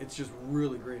stuff, and it's just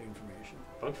really great information.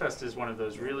 Bugfest is one of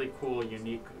those really cool,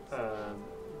 unique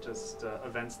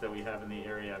events that we have in the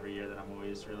area every year that I'm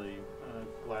always really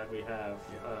glad we have.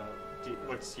 Yeah.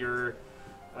 What's your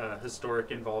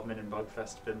historic involvement in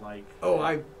Bugfest been like? Oh,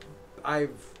 I'm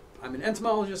an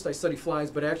entomologist. I study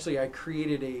flies, but actually I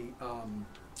created a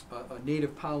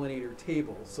native pollinator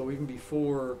table. So even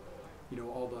before,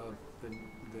 all the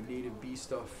native bee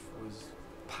stuff was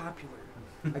popular,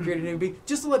 I created a native bee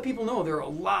just to let people know there are a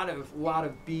lot of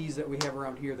bees that we have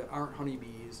around here that aren't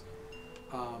honeybees,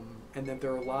 and that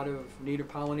there are a lot of native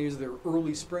pollinators. They're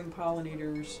early spring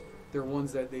pollinators. They're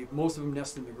ones that most of them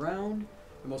nest in the ground,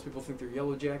 and most people think they're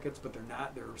yellow jackets, but they're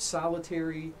not. They're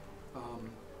solitary,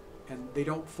 and they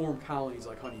don't form colonies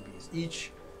like honeybees.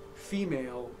 Each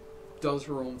female does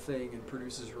her own thing and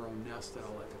produces her own nest and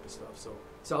all that type of stuff. So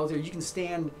solitary, you can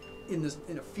stand in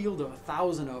a field of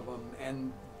 1,000 of them,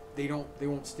 and they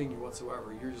won't sting you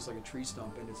whatsoever. You're just like a tree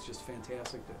stump, and it's just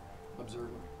fantastic to observe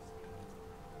them.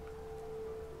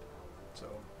 So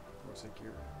looks like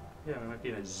you're. Yeah, we might be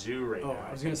in a zoo right now.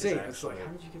 I was going to say, it's like, how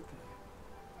did you get that?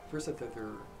 First I thought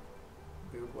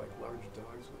they look like large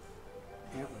dogs with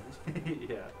antlers.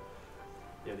 Yeah.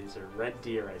 Yeah, these are red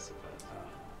deer, I suppose.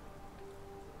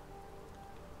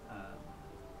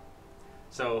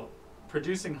 So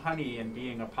producing honey and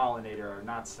being a pollinator are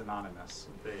not synonymous.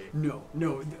 No.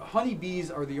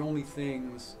 Honeybees are the only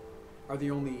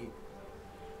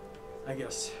I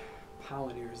guess,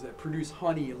 pollinators that produce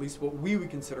honey, at least what we would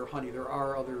consider honey. There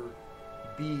are other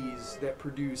bees that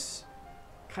produce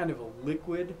kind of a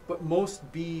liquid, but most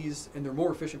bees, and they're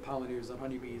more efficient pollinators than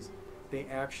honeybees, they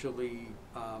actually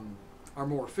are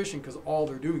more efficient because all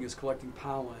they're doing is collecting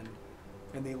pollen,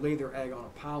 and they lay their egg on a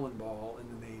pollen ball, and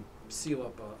then they seal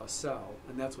up a cell,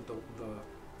 and that's what the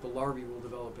larvae will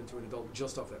develop into an adult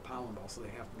just off that pollen ball, so they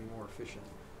have to be more efficient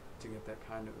to get that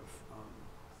kind of,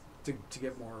 to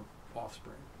get more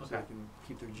offspring, so they can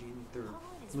keep their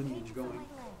lineage going.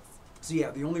 So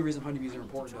yeah, the only reason honeybees are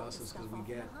important to us is because we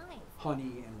get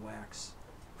honey and wax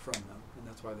from them, and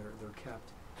that's why they're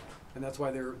kept. And that's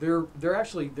why they're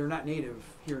actually not native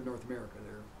here in North America.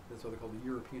 That's why they're called the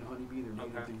European honeybee. They're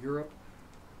native to Europe,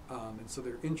 and so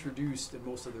they're introduced in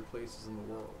most other places in the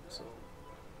world. So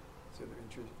they're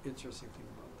interesting thing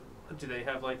about them. Do they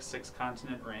have like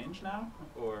 6-continent range now,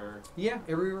 or? Yeah,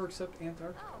 everywhere except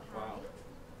Antarctica. Wow.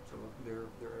 So they're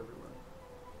everywhere.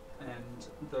 And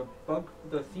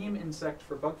the theme insect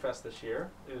for Bugfest this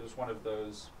year is one of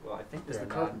those. Well, I think they're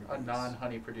a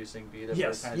non-honey producing bee that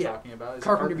we're kind of talking about.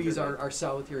 Carpenter bees are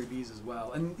solitary bees as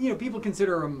well, and people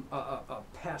consider them a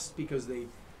pest because they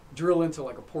drill into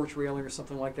like a porch railing or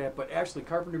something like that. But actually,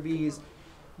 carpenter bees,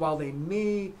 while they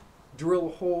may drill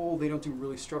a hole, they don't do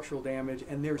really structural damage,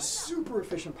 and they're super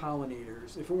efficient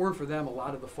pollinators. If it weren't for them, a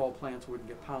lot of the fall plants wouldn't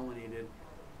get pollinated,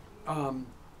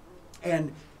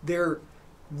 and they're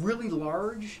really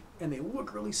large and they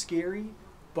look really scary,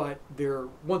 but they're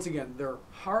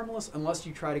harmless unless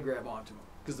you try to grab onto them,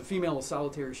 because the female is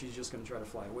solitary. She's just going to try to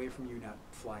fly away from you, not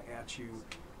fly at you,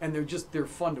 and they're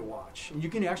fun to watch. And you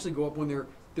can actually go up when they're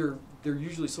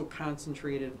usually so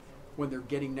concentrated when they're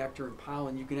getting nectar and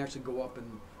pollen. You can actually go up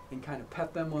and kind of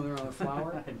pet them when they're on a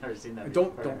flower. I've never seen that.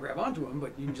 Don't grab onto them,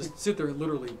 but you can just sit there and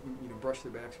literally brush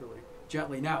their backs really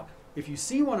gently. Now, if you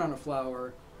see one on a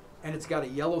flower and it's got a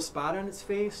yellow spot on its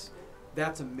face,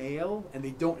 that's a male, and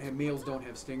males don't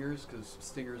have stingers because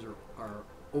stingers are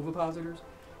ovipositors.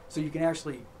 So you can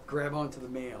actually grab onto the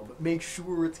male, but make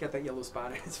sure it's got that yellow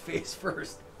spot on its face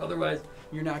first. Otherwise,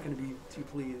 you're not going to be too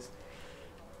pleased.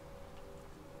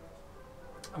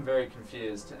 I'm very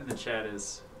confused, and the chat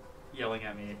is yelling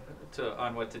at me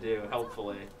on what to do,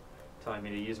 helpfully telling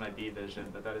me to use my bee vision,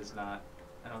 but that is not,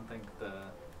 I don't think, the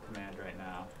command right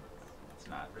now. It's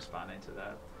not responding to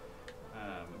that.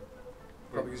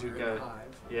 Probably because you're in the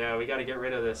hive. Yeah, we got to get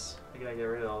rid of this. We got to get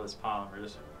rid of all this pollen. We're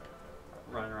just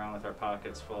running around with our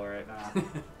pockets full right now.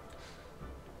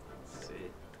 Let's see.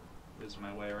 Losing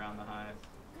my way around the hive.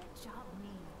 Good job, me.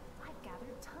 I've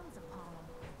gathered tons of pollen.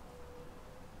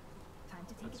 Time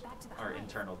to take it back to the our hive.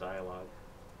 internal dialogue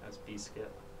as bee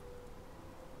skip.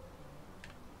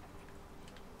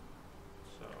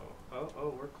 So,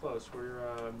 oh, we're close. We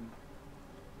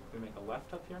make a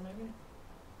left up here, maybe?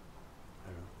 I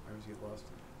don't know. I always get lost.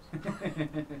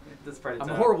 That's part of I'm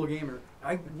a horrible gamer.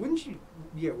 Would you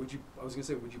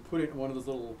put it in one of those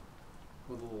little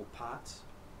pots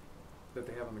that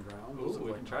they have on the ground? Ooh,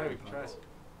 we can try. You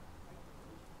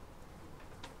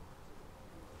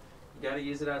gotta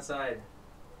use it outside.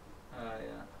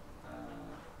 Yeah.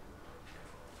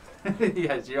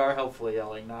 Yes, you are helpfully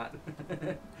yelling. Not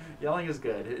yelling is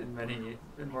good in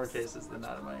more cases than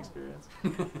not, in my experience.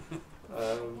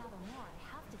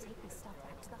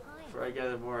 Before I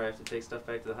gather more, I have to take stuff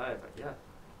back to the hive. Yeah,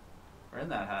 we're in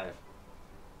that hive.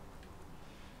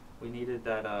 We needed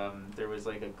that. There was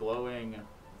like a glowing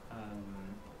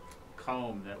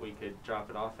comb that we could drop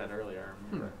it off at earlier,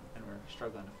 and we're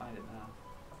struggling to find it now.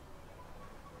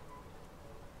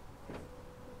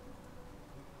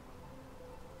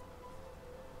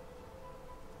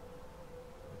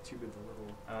 Too good the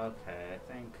little Okay, I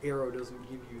think arrow doesn't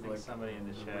give you like. Somebody in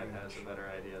the chat range. has a better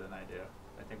idea than I do.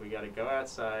 I think we got to go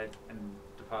outside and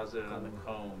deposit it on the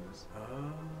combs.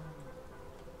 I'm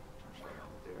struggling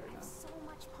to do right now. So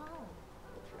much pollen.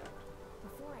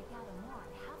 Before I gather more,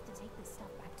 I have to take this stuff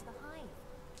back to the hive.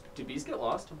 Do bees get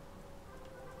lost?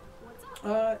 What's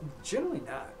up? Generally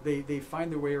not. They find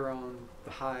their way around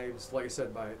the hives, like I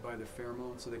said, by the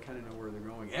pheromones, so they kind of know where they're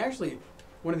going. Actually,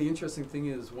 one of the interesting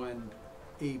things is when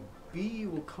a bee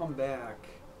will come back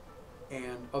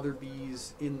and other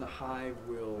bees in the hive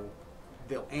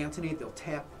they'll antenate, they'll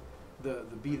tap the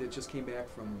bee that just came back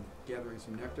from gathering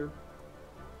some nectar,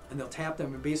 and they'll tap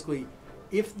them, and basically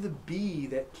if the bee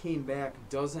that came back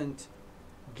doesn't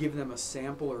give them a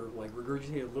sample or like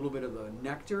regurgitate a little bit of the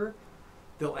nectar,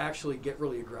 they'll actually get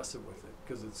really aggressive with it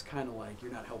because it's kind of like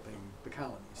you're not helping the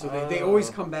colony. So they always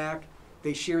come back,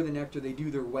 they share the nectar, they do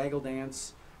their waggle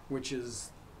dance, which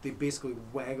is they basically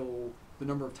waggle the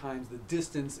number of times, the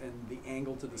distance and the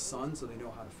angle to the sun so they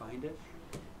know how to find it.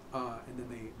 And then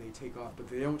they take off. But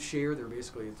they don't share, they're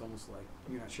basically, it's almost like,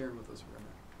 you're not sharing with us,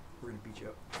 we're gonna beat you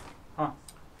up. Huh.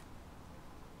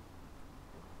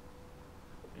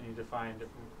 We need to find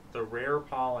the rare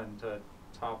pollen to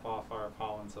top off our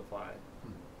pollen supply.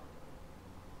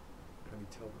 How do you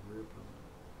tell the rear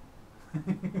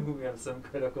pollen? We have some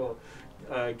critical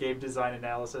game design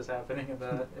analysis happening in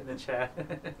the chat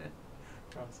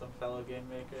from some fellow game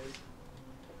makers.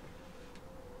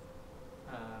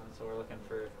 So we're looking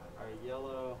for our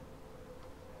yellow.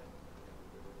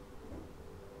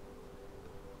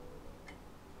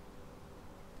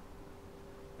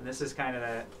 And this is kind of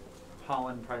that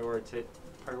pollen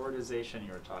prioritization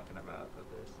you were talking about, that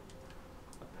there's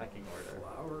a pecking order.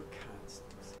 Flower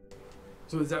constancy.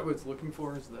 So is that what it's looking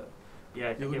for? Is the Yeah,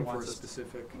 I think it wants for a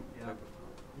specific type of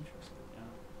pollen? Interesting. Yeah.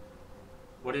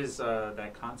 What is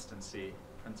that constancy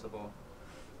principle?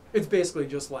 It's basically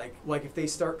just like if they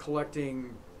start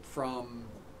collecting from,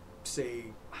 say,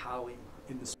 holly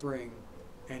in the spring,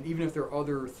 and even if there are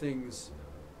other things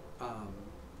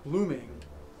blooming,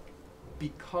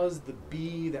 because the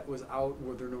bee that was out,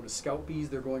 where they're known as scout bees,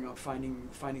 they're going out finding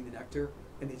the nectar,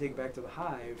 and they take it back to the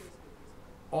hive.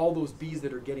 All those bees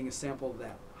that are getting a sample of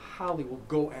that holly will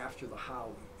go after the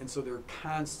holly, and so they're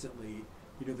constantly,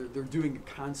 they're doing a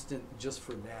constant just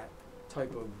for that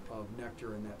type of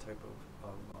nectar and that type of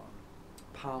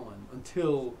pollen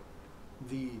until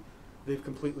they've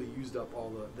completely used up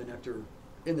all the nectar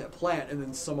in that plant, and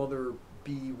then some other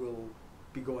bee will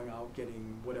be going out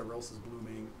getting whatever else is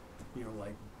blooming,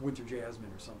 like winter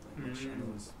jasmine or something, which I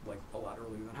know is like a lot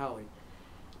earlier than holly.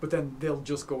 But then they'll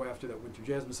just go after that winter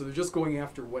jasmine. So they're just going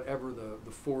after whatever the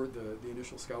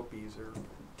initial scout bees are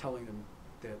telling them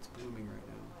that's blooming right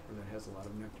now, or that has a lot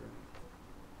of nectar in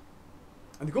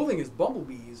it. And the cool thing is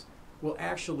bumblebees will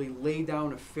actually lay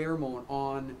down a pheromone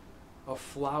on a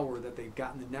flower that they've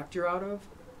gotten the nectar out of,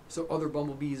 so other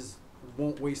bumblebees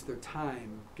won't waste their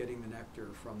time getting the nectar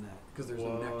from that, because there's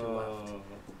no nectar left.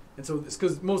 And so it's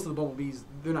because most of the bumblebees,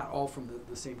 they're not all from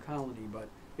the same colony, but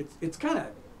it's kind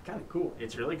of cool.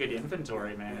 It's really good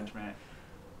inventory management.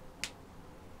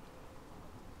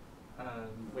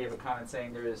 We have a comment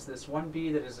saying there is this one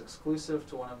bee that is exclusive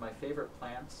to one of my favorite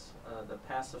plants, the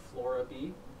passiflora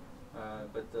bee,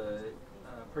 but the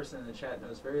person in the chat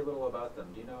knows very little about them.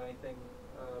 Do you know anything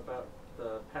about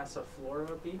the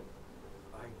passiflora bee?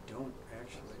 I don't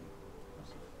actually.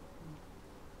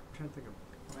 I'm trying to think of.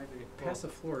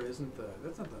 Passiflora isn't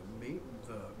that's not the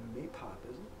maypop,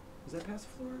 is it? Is that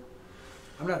passiflora?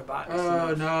 I'm not a botanist.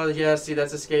 Oh no, yeah. See,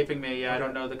 that's escaping me. Yeah, Okay. I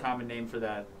don't know the common name for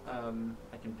that.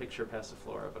 I can picture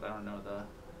passiflora, but I don't know the.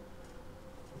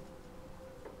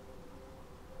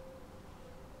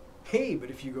 Hey, but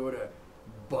if you go to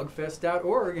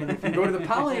bugfest.org and if you go to the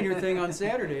pollinator thing on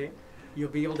Saturday, you'll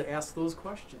be able to ask those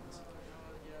questions.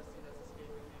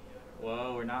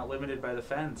 Whoa, we're not limited by the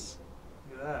fence.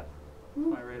 Look at that.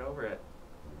 Went right over it.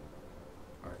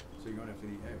 All right, so you're going after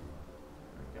the egg. There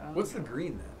we go. What's the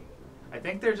green then? I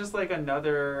think they're just like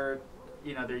another,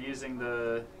 they're using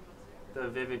the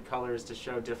vivid colors to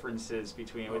show differences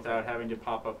between without having to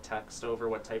pop up text over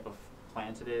what type of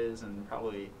plant it is, and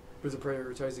probably. Was it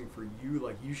prioritizing for you?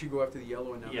 Like you should go after the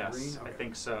yellow and not the green? Yes, Okay. I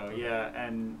think so. Yeah,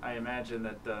 and I imagine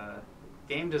that the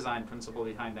game design principle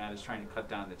behind that is trying to cut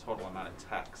down the total amount of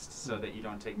text so that you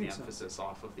don't take Makes the emphasis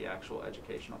off of the actual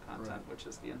educational content, which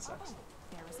is the insects.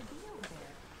 There is a bee over there.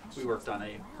 We worked on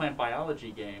a plant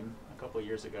biology game a couple of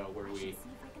years ago where we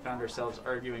found ourselves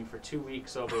arguing for 2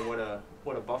 weeks over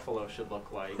what a buffalo should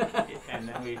look like, and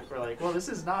then we were like, well, this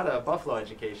is not a buffalo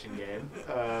education game.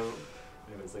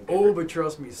 It was like but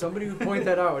trust me, somebody would point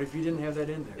that out if you didn't have that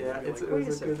in there. yeah, They'd be it like,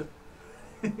 was a "Wait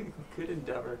good, good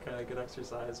endeavor, kind of good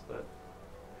exercise, but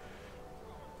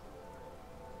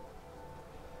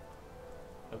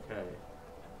okay.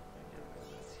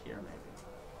 It's here maybe.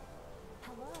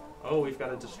 Hello? Oh, we've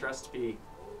got a distressed bee.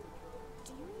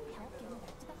 Do you need help getting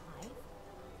back to the hive?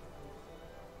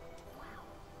 Wow,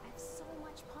 I have so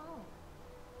much pollen.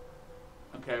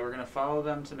 Okay, we're gonna follow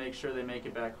them to make sure they make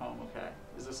it back home. Okay,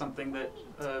 is this something that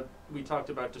we talked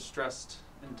about distressed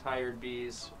and tired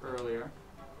bees earlier?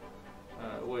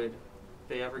 Would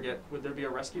there be a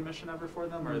rescue mission ever for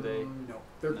them, or are they? No,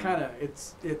 they're kind of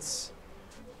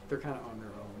they're kind of on their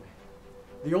own.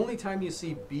 The only time you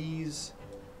see bees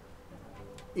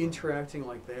interacting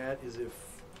like that is if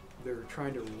they're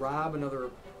trying to rob another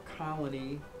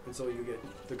colony, and so you get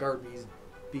the guard bees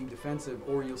being defensive,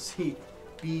 or you'll see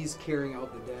bees carrying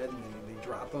out the dead, and they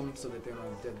drop them so that they don't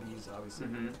have dead bees, obviously,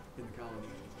 Mm-hmm. in the colony,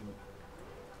 and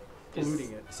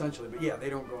polluting it, essentially. But yeah, they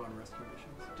don't go on rescue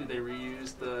missions. Do they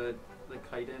reuse the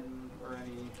chitin or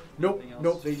any? Nope, anything else?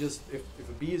 nope. They just, if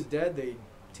a bee is dead, they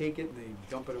take it and they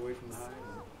dump it away from the hive.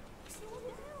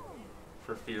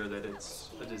 For fear that it's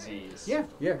a disease. Yeah,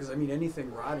 because I mean,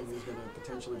 anything rotting is going to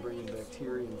potentially bring in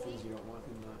bacteria and things you don't want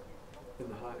in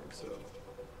the hive. So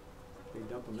they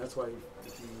dump them. That's why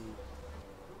if you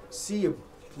see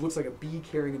looks like a bee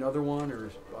carrying another one, or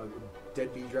a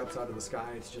dead bee drops out of the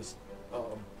sky, it's just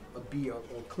a bee, a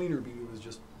cleaner bee was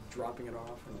just dropping it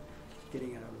off and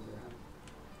getting it out of their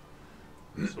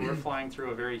hive. So we're flying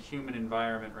through a very human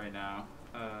environment right now.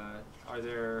 Are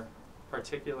there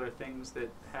particular things that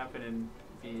happen in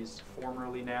these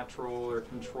formerly natural or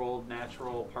controlled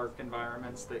natural park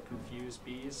environments that confuse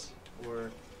bees? Or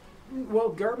Well,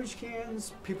 garbage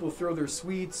cans, people throw their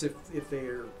sweets if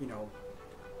they're,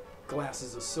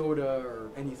 glasses of soda or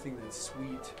anything that's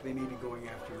sweet, they may be going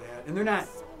after that. And they're not,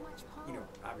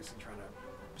 obviously trying to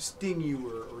sting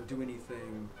you or do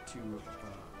anything to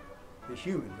the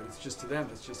human, but it's just to them,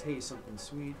 it's just, hey, something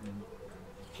sweet, and,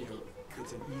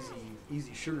 it's an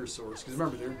easy sugar source. Because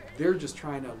remember, they're just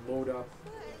trying to load up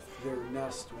their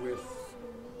nest with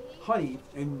honey,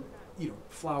 and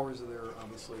flowers are their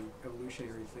obviously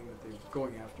evolutionary thing that they're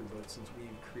going after. But since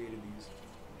we've created these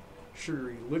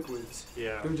sugary liquids,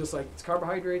 yeah, they're just like, it's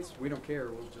carbohydrates. We don't care.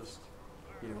 We'll just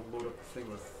load up the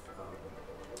thing with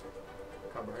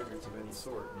carbohydrates of any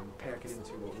sort and pack it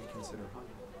into what we consider honey.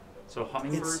 So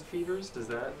hummingbird fevers, does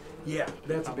that? Yeah,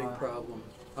 that's a big problem.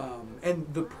 And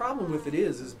the problem with it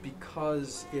is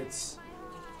because it's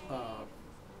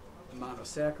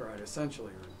monosaccharide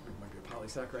essentially, or it might be a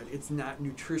polysaccharide. It's not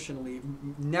nutritionally.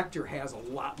 Nectar has a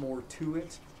lot more to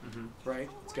it, right?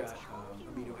 It's got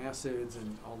amino acids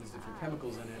and all these different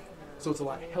chemicals in it, so it's a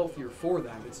lot healthier for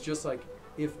them. It's just like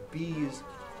if bees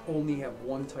only have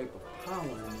one type of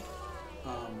pollen.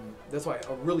 That's why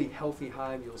a really healthy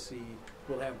hive you'll see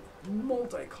will have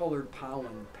multicolored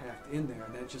pollen packed in there,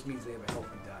 and that just means they have a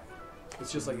healthy diet.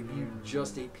 It's just like if you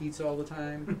just ate pizza all the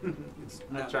time, it's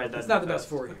not, tried that it's not the best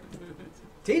for you.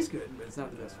 Tastes good, but it's not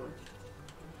the best for you.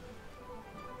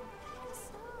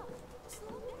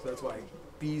 So that's why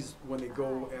bees, when they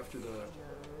go after the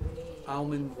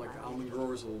almond, like the almond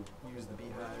growers will use the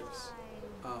beehives.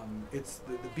 It's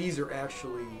the bees are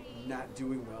actually not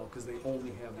doing well because they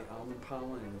only have the almond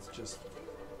pollen, and it's just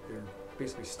they're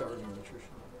basically starving nutrition.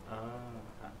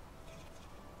 Okay.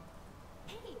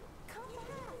 Hey, come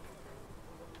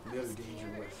back. The other danger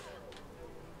with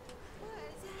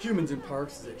humans in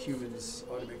parks is that humans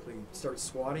automatically start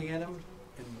swatting at them,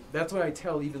 and that's what I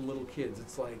tell even little kids.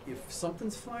 It's like, if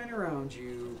something's flying around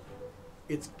you,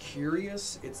 it's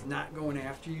curious, it's not going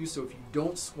after you, so if you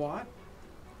don't swat,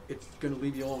 it's going to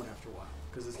leave you alone after a while,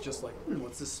 because it's just like,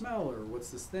 what's this smell, or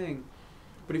what's this thing?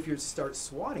 But if you start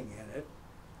swatting at it,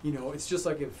 it's just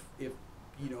like if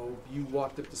you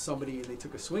walked up to somebody and they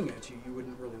took a swing at you, you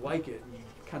wouldn't really like it, and you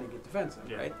kind of get defensive,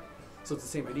 right? So it's the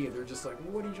same idea. They're just like,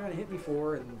 well, what are you trying to hit me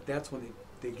for? And that's when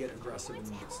they get aggressive and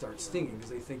start stinging, because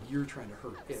they think you're trying to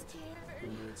hurt it,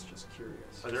 and it's just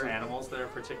curious. Are there animals that are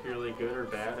particularly good or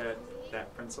bad at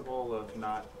that principle of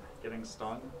not getting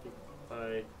stung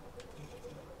by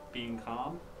being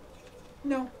calm?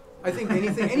 No. I think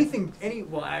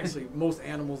well, actually, most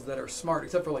animals that are smart,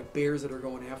 except for like bears that are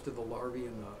going after the larvae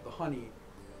and the honey,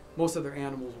 most other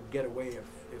animals will get away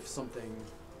if something,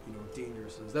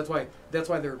 dangerous is. That's why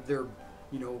they're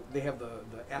they have the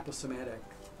aposematic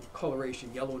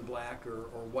coloration, yellow and black or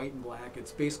white and black.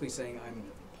 It's basically saying I'm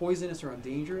poisonous or I'm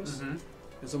dangerous. And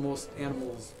so most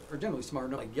animals are generally smart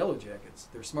enough, like yellow jackets.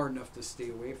 They're smart enough to stay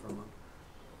away from them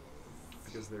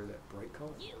because they're that bright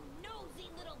color. You nosy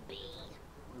little bee.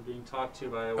 I'm being talked to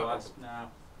by a wasp now.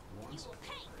 Wasp? You will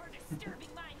pay for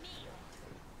disturbing my meal.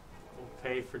 We'll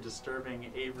pay for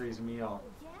disturbing Avery's meal.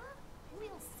 Yeah?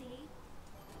 We'll see.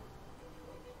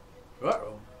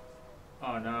 Uh-oh.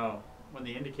 Oh no. When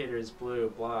the indicator is blue,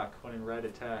 block. When in red,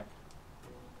 attack.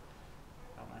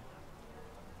 Got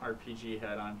my RPG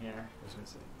hat on here. I was going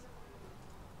to say.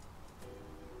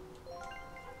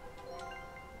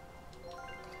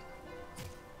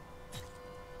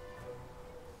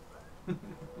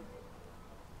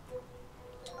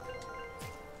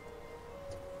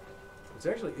 What's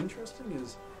actually interesting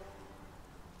is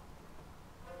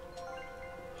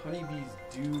honeybees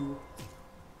do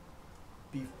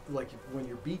like when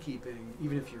you're beekeeping,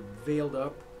 even if you're veiled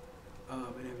up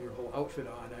and have your whole outfit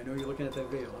on. I know you're looking at that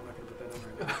veil. I'm not going to put that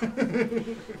on right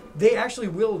now. They actually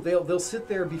will. They'll sit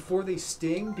there before they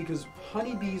sting, because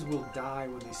honeybees will die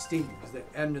when they sting you because the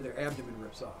end of their abdomen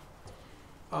rips off.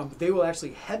 They will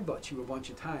actually headbutt you a bunch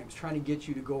of times, trying to get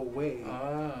you to go away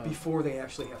before they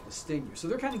actually have to sting you. So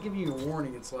they're kind of giving you a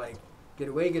warning. It's like, get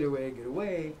away, get away, get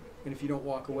away. And if you don't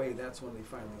walk away, that's when they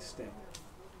finally sting.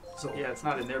 So yeah, it's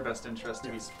not in their best interest to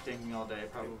be stinging all day,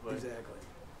 probably. Exactly.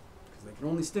 Because they can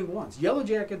only sting once. Yellow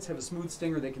jackets have a smooth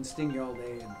stinger. They can sting you all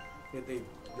day, and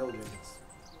yellow jackets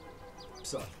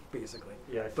suck, basically.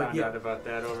 Yeah, I found out about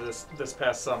that over this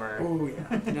past summer. Oh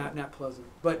yeah, not pleasant.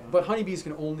 But honeybees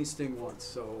can only sting once,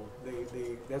 so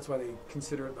they that's why they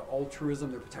consider it the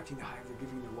altruism. They're protecting the hive. They're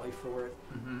giving their life for it.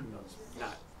 It's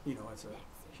not, it's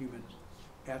a human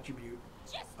attribute.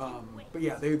 But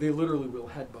yeah, they literally will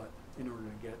headbutt in order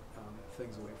to get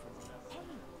things away from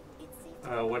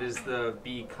them. What is the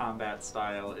bee combat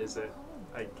style? Is it?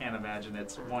 I can't imagine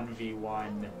it's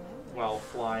 1v1 while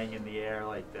flying in the air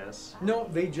like this. No,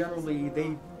 they generally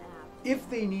if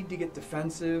they need to get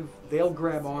defensive, they'll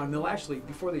grab on. They'll actually,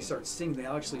 before they start stinging,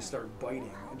 they'll actually start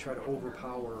biting and try to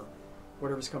overpower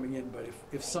whatever's coming in. But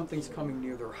if something's coming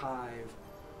near their hive,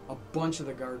 a bunch of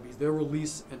the guard bees, they'll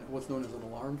release what's known as an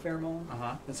alarm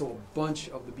pheromone. And so a bunch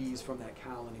of the bees from that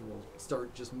colony will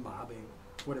start just mobbing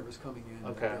whatever's coming in.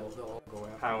 Okay. They'll all go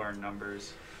after power in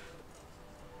numbers.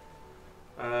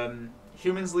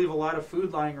 Humans leave a lot of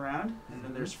food lying around, and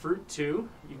then there's fruit too.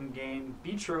 You can gain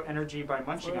beetroot energy by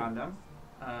munching on them.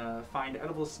 Find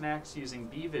edible snacks using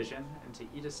bee vision, and to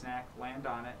eat a snack, land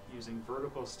on it using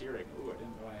vertical steering. Ooh, I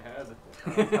didn't know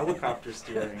I had helicopter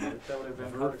steering. That would have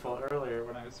been helpful earlier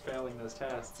when I was failing those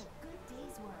tests. Good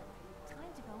day's work.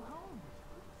 Time to go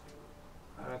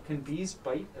home. Can bees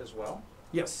bite as well?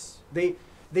 Yes, they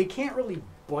can't really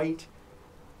bite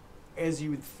as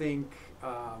you would think.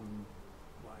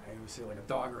 I would say like a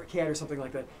dog or a cat or something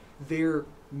like that. Their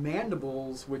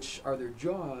mandibles, which are their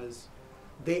jaws,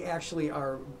 they're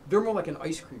more like an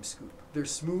ice cream scoop. They're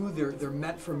smooth. They're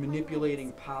meant for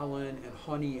manipulating pollen and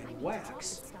honey and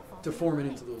wax to form it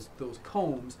into those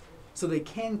combs. So they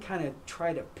can kind of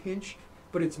try to pinch,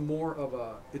 but it's more of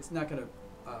it's not going to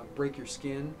break your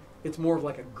skin. It's more of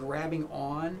like a grabbing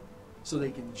on, so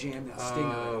they can jam that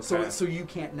stinger in. So you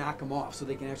can't knock them off, so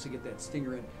they can actually get that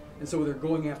stinger in. And so they're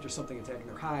going after something attacking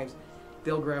their hives,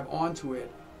 they'll grab onto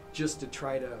it just to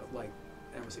try to, like,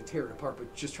 I don't want to say tear it apart,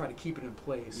 but just try to keep it in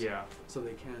place so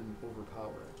they can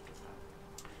overpower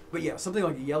it. But yeah, something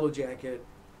like a yellow jacket,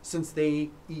 since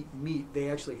they eat meat, they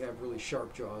actually have really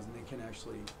sharp jaws, and they can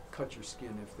actually cut your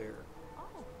skin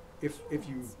if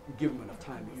you give them enough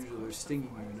time. But usually they're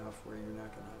stinging you enough where you're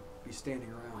not going to be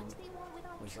standing around,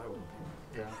 which I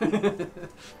wouldn't. Yeah.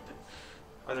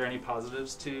 Are there any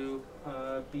positives to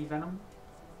bee venom?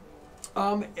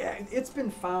 It's been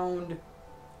found.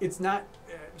 It's not.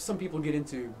 Some people get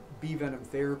into bee venom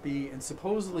therapy, and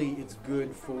supposedly it's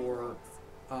good for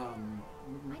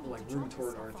like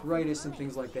rheumatoid arthritis and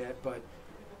things like that. But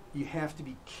you have to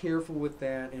be careful with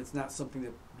that, and it's not something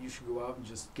that you should go out and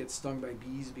just get stung by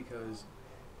bees, because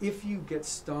if you get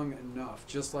stung enough,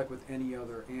 just like with any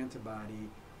other antibody,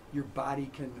 your body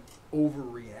can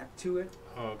overreact to it.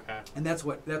 Oh, okay. And that's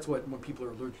what when people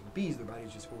are allergic to bees, their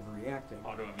body's just overreacting.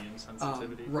 Autoimmune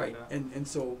sensitivity. Right. And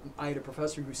so I had a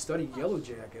professor who studied yellow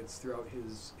jackets throughout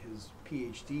his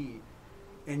PhD,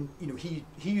 and he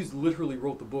literally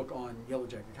wrote the book on yellow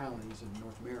jacket colonies in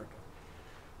North America.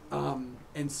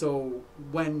 And so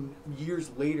when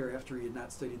years later, after he had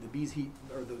not studied the bees,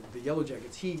 the yellow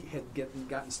jackets, he had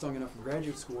gotten stung enough in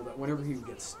graduate school that whenever he would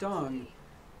get stung,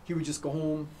 he would just go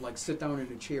home, like sit down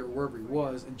in a chair wherever he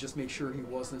was, and just make sure he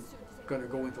wasn't going to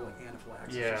go into like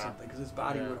anaphylaxis or something, because his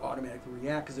body would automatically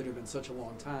react, because it had been such a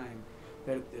long time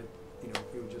that it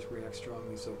would just react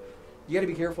strongly. So you got to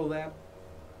be careful of that.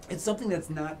 It's something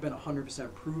that's not been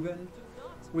 100% proven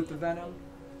with the venom,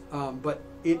 but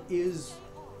it is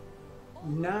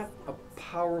not a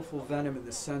powerful venom in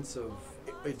the sense of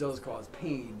it does cause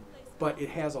pain, but it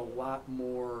has a lot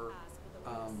more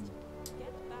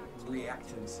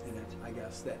reactants in it, I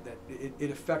guess, that it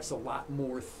affects a lot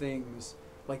more things.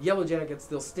 Like yellow jackets,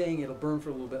 they'll sting, it'll burn for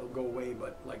a little bit, it'll go away,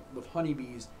 but like with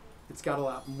honeybees, it's got a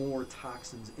lot more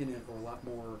toxins in it, or a lot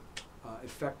more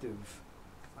effective,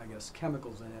 I guess,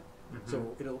 chemicals in it.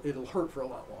 So it'll hurt for a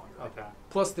lot longer. Okay.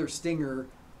 Plus their stinger,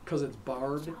 because it's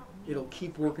barbed, it'll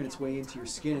keep working its way into your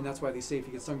skin, and that's why they say if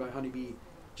you get stung by a honeybee,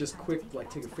 just quick, like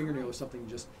take a fingernail or something,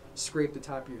 just scrape the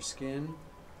top of your skin,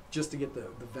 just to get the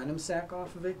venom sac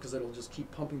off of it, because it'll just keep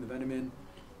pumping the venom in,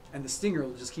 and the stinger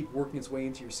will just keep working its way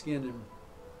into your skin. And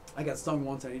I got stung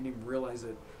once, I didn't even realize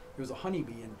it was a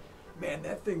honeybee, and man,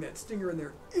 that stinger in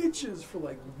there itches for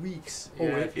like weeks.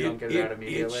 Yeah, if you don't get it out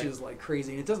immediately. It itches like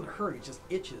crazy, and it doesn't hurt, it just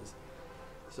itches.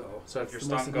 So if you're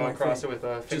stung, go across it with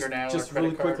a fingernail just or credit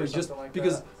really card quickly, or something like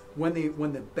because that? when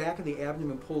the back of the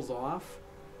abdomen pulls off,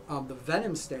 the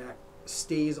venom stack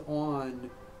stays on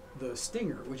the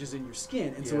stinger, which is in your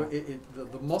skin, and so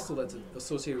the muscle that's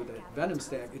associated with that venom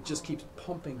stack, it just keeps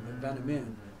pumping the venom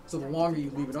in. So the longer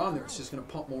you leave it on there, it's just going to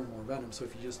pump more and more venom. So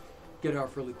if you just get it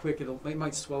off really quick, it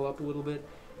might swell up a little bit,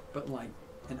 but in like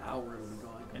an hour it'll be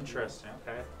gone. Interesting.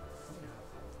 Okay.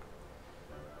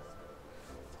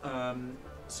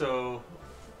 So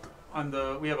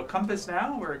we have a compass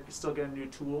now. We're still getting new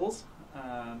tools.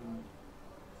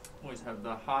 Always have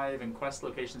the hive and quest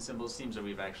location symbols. Seems that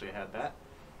we've actually had that,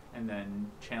 and then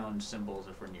challenge symbols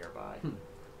if we're nearby.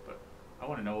 But I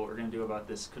want to know what we're going to do about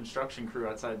this construction crew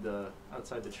outside the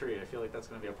tree. I feel like that's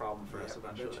going to be a problem for us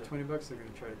eventually. I bet you $20 they're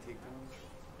going to try to take down.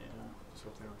 Yeah. Just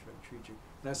hope they don't try to treat you.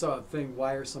 And I saw a thing.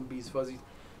 Why are some bees fuzzy?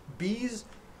 Bees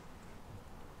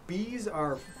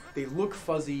they look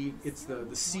fuzzy. It's the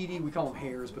seedy. We call them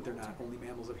hares, but they're not. Only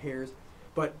mammals have hairs.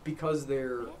 But because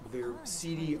their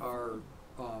seedy are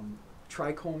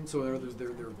trichomed, so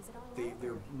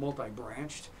they're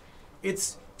multi-branched.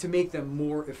 It's to make them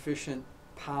more efficient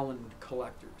pollen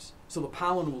collectors. So the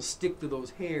pollen will stick to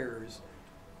those hairs,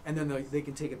 and then they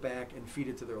can take it back and feed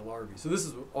it to their larvae. So this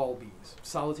is all bees,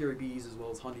 solitary bees as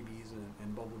well as honeybees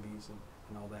and bumblebees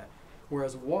and all that.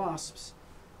 Whereas wasps,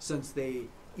 since they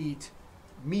eat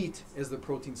meat as the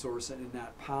protein source and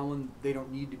not pollen, they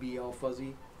don't need to be all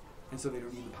fuzzy, and so they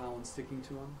don't need the pollen sticking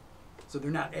to them. So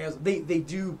they're not as they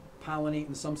do pollinate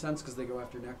in some sense because they go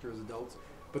after nectar as adults,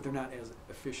 but they're not as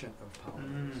efficient of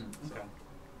pollinators. Okay.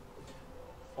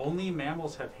 Only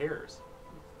mammals have hairs.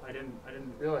 I didn't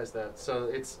realize that. So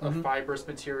it's a fibrous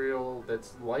material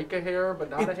that's like a hair, but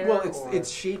not a hair. Well, it's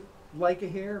shaped like a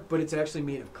hair, but it's actually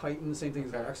made of chitin, same thing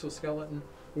as our exoskeleton.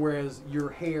 Whereas your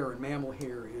hair and mammal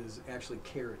hair is actually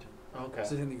keratin. Okay.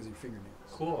 Same thing as your fingernails.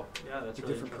 Cool. Yeah, that's a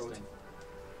really different interesting. protein.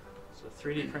 So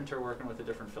 3D printer working with a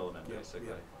different filament, basically.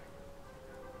 Yeah.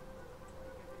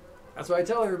 That's why I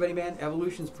tell everybody, man,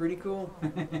 evolution's pretty cool.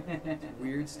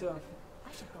 Weird stuff.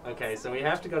 Okay, so we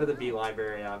have to go to the bee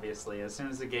library, obviously. As soon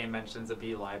as the game mentions a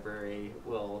bee library,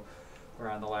 we're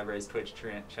on the library's Twitch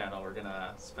channel. We're going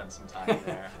to spend some time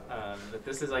there. But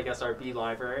this is, I guess, our bee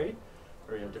library,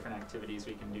 where we have different activities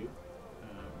we can do.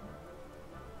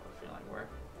 I feel like we're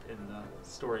in the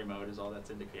story mode is all that's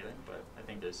indicating. But I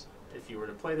think if you were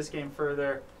to play this game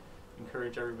further,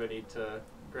 encourage everybody to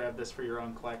grab this for your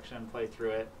own collection, play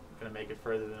through it. Going to make it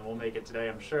further than we'll make it today,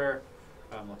 I'm sure.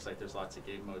 Looks like there's lots of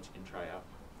game modes you can try out.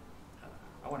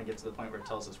 I want to get to the point where it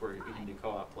tells us where we can do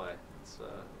co-op play. It's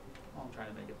all I'm trying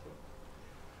to make it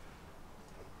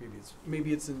to.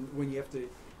 Maybe it's in when you have to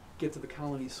get to the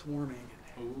colony swarming.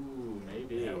 Ooh,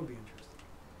 maybe. That would be interesting.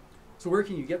 So where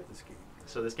can you get this game?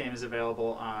 So this game is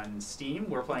available on Steam.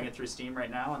 We're playing it through Steam right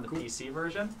now on the PC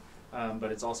version.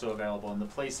 But it's also available in the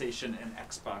PlayStation and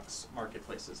Xbox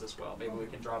marketplaces as well. Maybe we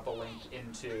can drop a link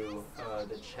into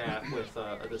the chat with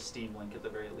the Steam link at the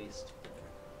very least.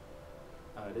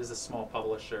 It is a small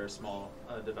publisher, small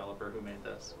developer who made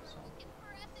this. So.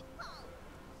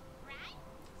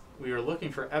 We were looking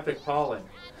for Epic Pollen.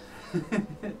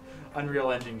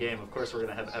 Unreal Engine game, of course we're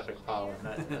going to have Epic Pollen.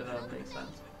 That makes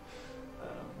sense.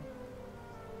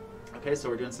 Okay, so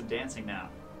we're doing some dancing now.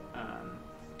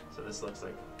 So this looks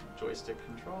like joystick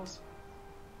controls.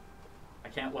 I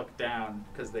can't look down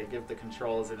because they give the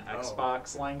controls in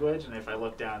Xbox language, and if I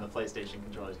look down, the PlayStation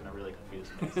controller is going to really confuse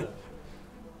me. So.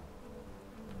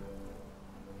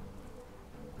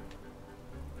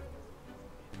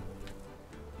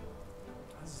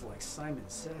 This is like Simon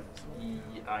Says.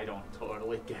 I don't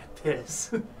totally get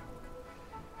this.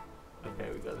 Okay,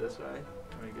 we go this way.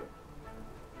 There we go.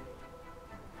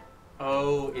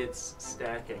 Oh, it's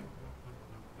stacking.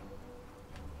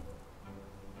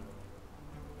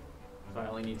 So I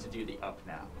only need to do the up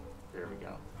now. There we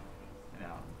go.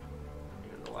 Now,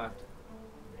 go to the left.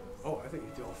 Oh, I think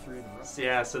you do all three in a row. So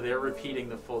yeah, so they're repeating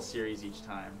the full series each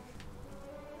time.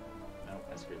 Nope,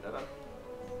 I screwed that up.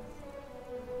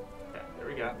 Okay, there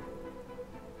we go.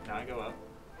 Now I go up.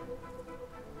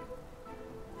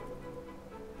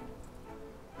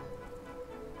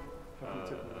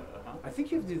 I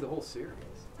think you have to do the whole series,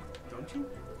 don't you?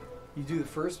 You do the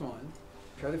first one.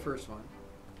 Try the first one.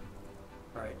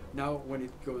 All right. Now when it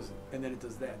goes and then it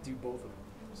does that, do both of them.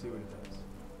 See what it does.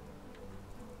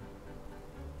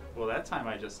 Well, that time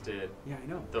I just did. Yeah, I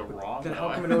know. The wrong. Then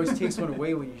how come it always takes one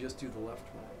away when you just do the left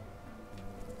one?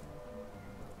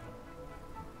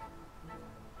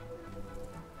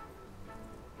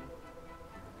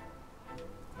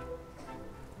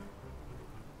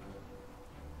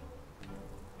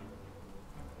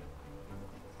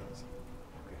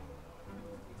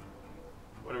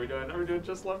 What are we doing? Are we doing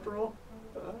just left roll?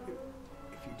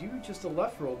 If you do just a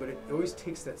left roll, but it always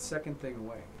takes that second thing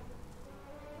away.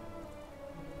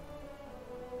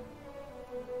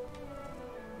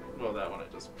 Well, that one I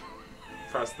just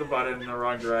pressed the button in the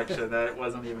wrong direction. That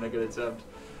wasn't even a good attempt.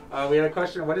 We had a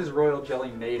question, what is royal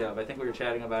jelly made of? I think we were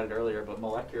chatting about it earlier, but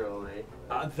molecularly.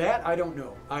 That I don't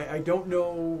know. I don't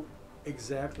know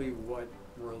exactly what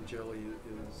royal jelly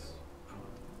is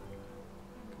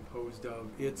composed of.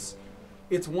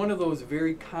 It's one of those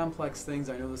very complex things.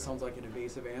 I know this sounds like an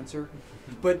evasive answer,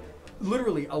 but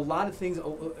literally a lot of things,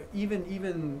 even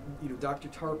you know, Dr.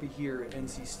 Tarpe here at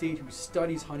NC State who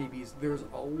studies honeybees, there's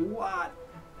a lot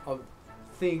of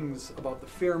things about the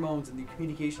pheromones and the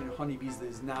communication of honeybees that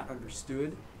is not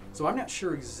understood. So I'm not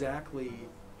sure exactly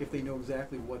if they know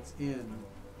exactly what's in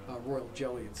royal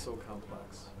jelly. It's so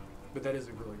complex. But that is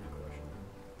a really good question.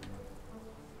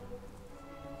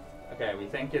 Okay, we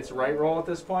think it's right roll at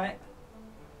this point.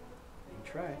 You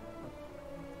can try it.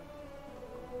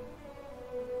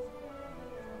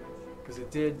 Because it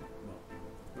did.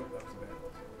 Well, nope, that was bad.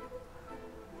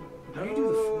 How do you do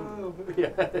the front? Yeah.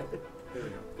 There we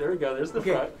go. There we go. There's the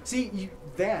Okay, front. see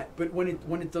that, but when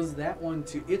it does that one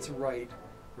to its right,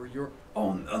 or your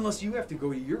unless you have to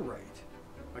go to your right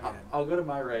again. I'll go to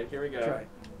my right. Here we go. Try.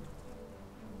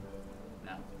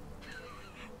 No.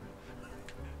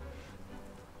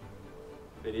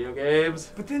 Video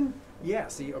games. But then, yeah.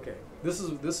 See, okay, this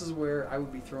is where I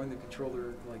would be throwing the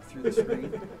controller like through the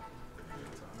screen.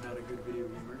 So I'm not a good video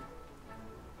gamer.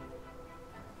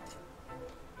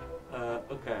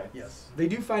 Okay. Yes. They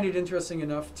do find it interesting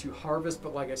enough to harvest,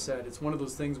 but like I said, it's one of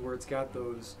those things where it's got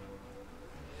those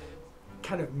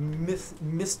kind of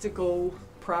mystical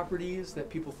properties that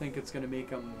people think it's going to make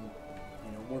them,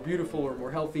 you know, more beautiful or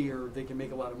more healthy, or they can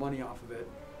make a lot of money off of it.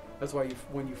 That's why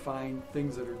when you find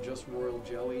things that are just royal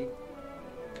jelly,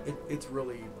 it's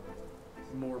really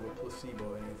more of a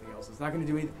placebo than anything else. It's not going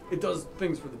to do anything. It does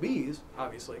things for the bees,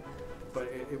 obviously, but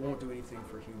it won't do anything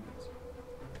for humans.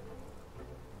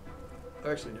 I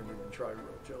actually never even tried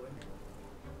royal jelly.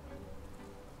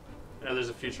 You know, there's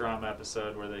a Futurama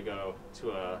episode where they go to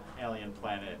a alien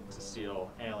planet to steal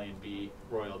alien bee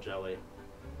royal jelly,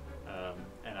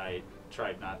 and I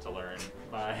tried not to learn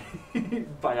my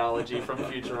biology from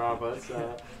Futurama,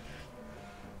 so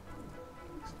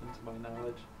extend to my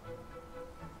knowledge.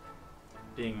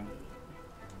 Being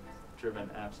driven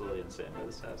absolutely insane by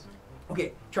this test.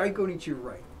 Okay, try going to your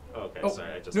right. Okay, Oh,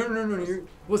 sorry, I just... No.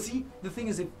 Well, see, the thing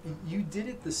is, if you did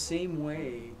it the same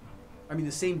way, I mean,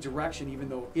 the same direction, even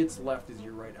though its left is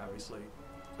your right, obviously.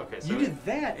 Okay, so... You did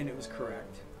that, and it was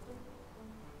correct.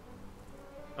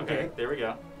 Okay, there we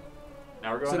go.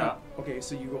 Now we're going so up. Okay,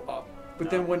 so you go up. But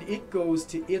No. then when it goes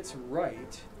to its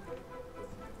right...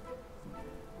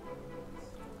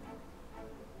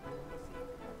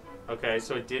 Okay,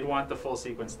 so it did want the full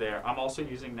sequence there. I'm also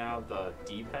using now the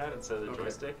D-pad instead of the Okay.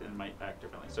 joystick, and it might act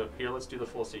differently. So here, let's do the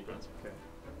full sequence. Okay.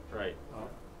 Right.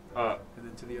 Up, and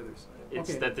then to the other side. It's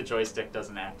okay. that the joystick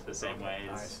doesn't act the same Okay, way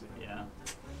I as, see. yeah.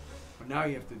 But now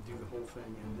you have to do the whole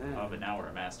thing, and then... Oh, but now we're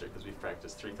a master because we've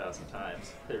practiced 3,000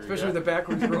 times. There we Especially go. with the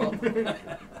backwards roll.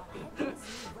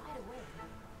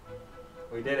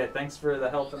 We did it. Thanks for the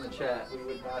help in the chat. We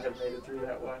would not have made it through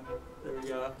that one. There we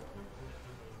go.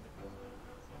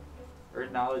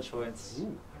 Earn knowledge points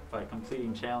Ooh. by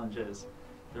completing challenges.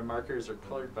 Their markers are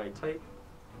colored by type.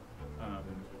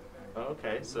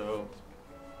 Okay, so...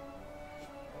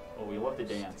 Well, we love to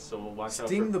dance, so we'll watch out for...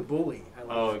 Sting the bully. I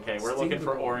like Oh, it. okay. We're Sting looking the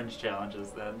for bully. orange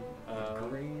challenges then.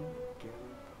 Green, Gary.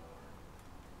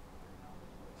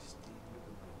 Sting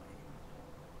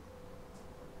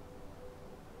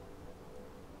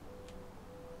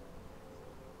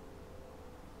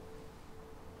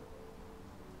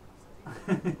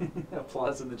the bully.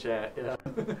 Applause in the chat, yeah.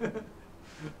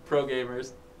 Pro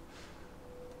gamers.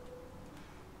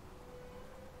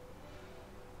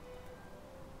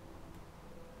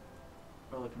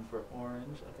 We're looking for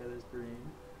orange. Okay, there's green.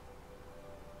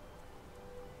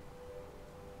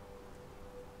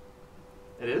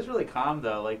 It is really calm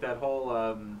though, like that whole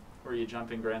where you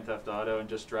jump in Grand Theft Auto and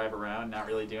just drive around, not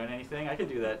really doing anything. I could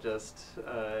do that just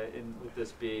with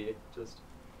this bee, just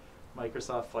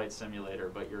Microsoft Flight Simulator,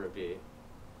 but you're a bee.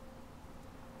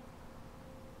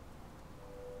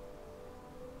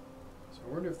 So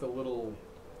I wonder if the little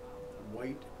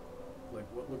white, like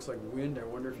what looks like wind, I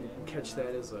wonder if you can catch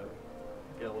that as a...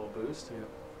 Get a little boost. Yeah.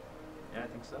 Yeah, I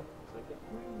think so. Looks like it.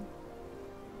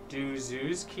 Do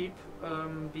zoos keep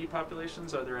bee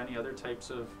populations? Are there any other types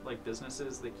of like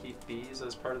businesses that keep bees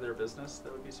as part of their business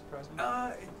that would be surprising?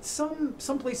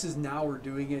 Some places now are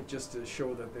doing it just to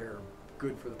show that they're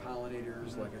good for the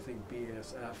pollinators. Mm-hmm. Like I think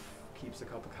BASF keeps a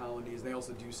couple colonies. They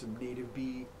also do some native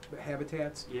bee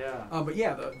habitats. Yeah. But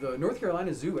yeah, the North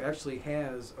Carolina Zoo actually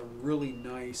has a really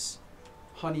nice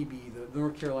honeybee. The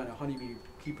North Carolina Honeybee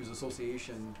Keepers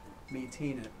Association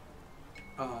maintain it.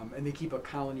 And they keep a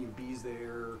colony of bees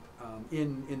there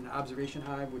in an observation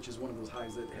hive, which is one of those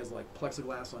hives that has like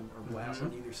plexiglass on or glass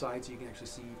on either side, so you can actually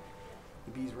see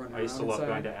the bees running around. I used to love inside.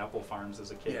 going to apple farms as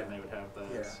a kid, and they would have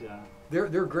those. Yeah.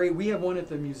 They're great. We have one at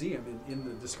the museum in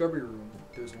the Discovery Room.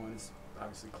 There's one. It's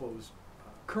obviously closed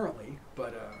currently,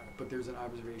 but there's an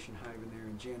observation hive in there,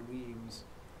 and Jan Weems,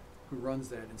 who runs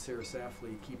that, and Sarah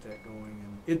Safley keep that going,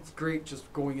 and it's great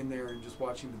just going in there and just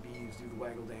watching the bees do the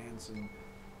waggle dance and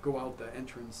go out the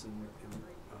entrance and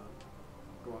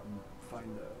go out and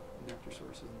find the nectar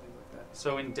sources and things like that.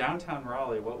 So in downtown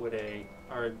Raleigh,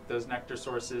 are those nectar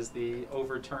sources the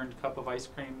overturned cup of ice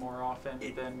cream more often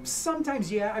than?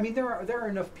 Sometimes, yeah. I mean, there are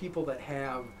enough people that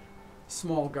have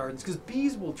small gardens because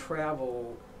bees will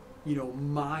travel,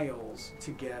 miles to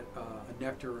get a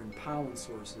nectar and pollen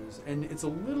sources, and it's a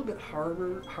little bit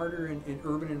harder in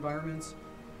urban environments.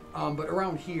 But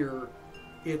around here,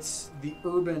 it's the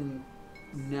urban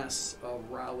ness of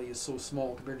Raleigh is so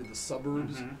small compared to the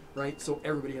suburbs, right? So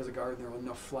everybody has a garden. There are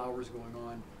enough flowers going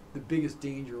on. The biggest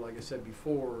danger, like I said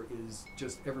before, is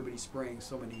just everybody spraying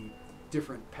so many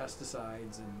different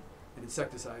pesticides and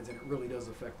insecticides, and it really does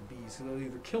affect the bees. So they'll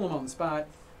either kill them on the spot,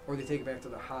 or they take it back to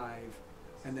the hive,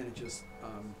 and then it just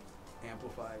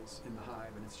amplifies in the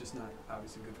hive, and it's just not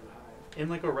obviously good for the hive. In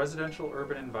like a residential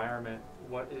urban environment,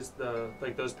 what is those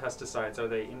pesticides? Are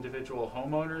they individual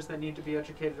homeowners that need to be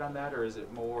educated on that, or is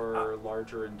it more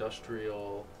larger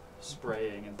industrial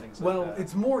spraying and things like that? Well,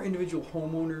 it's more individual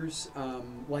homeowners.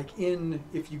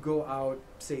 If you go out,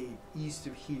 say, east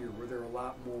of here, where there are a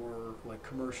lot more like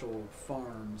commercial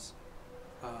farms,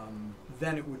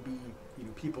 then it would be,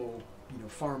 people,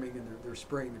 farming, and they're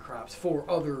spraying the crops for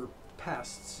other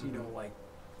pests, like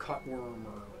cutworm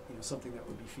or something that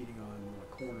would be feeding on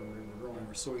corn or whatever they're growing,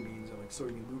 or soybeans, or like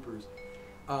soybean loopers,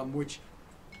 which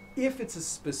if it's a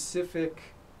specific,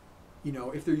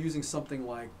 if they're using something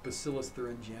like Bacillus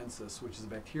thuringiensis, which is a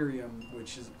bacterium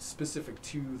which is specific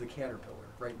to the caterpillar,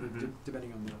 right,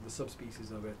 depending on the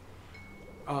subspecies of it,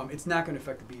 it's not going to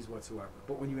affect the bees whatsoever.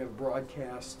 But when you have a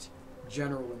broadcast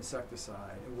general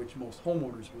insecticide, which most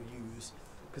homeowners will use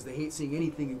because they hate seeing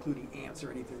anything, including ants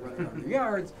or anything running around their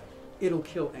yards, it'll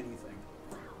kill anything.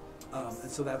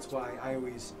 And so that's why I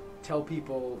always tell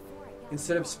people,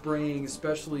 instead of spraying,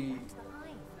 especially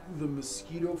the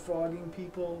mosquito fogging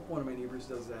people, one of my neighbors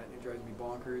does that, and it drives me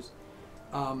bonkers.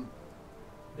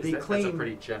 They claim that's a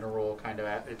pretty general kind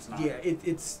of. It's not. Yeah,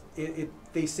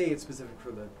 they say it's specific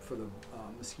for the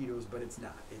mosquitoes, but it's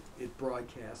not. It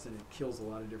broadcasts and it kills a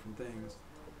lot of different things,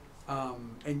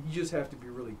 and you just have to be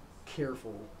really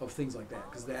careful of things like that,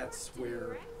 because that's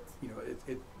where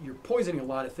you're poisoning a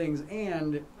lot of things,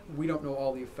 and we don't know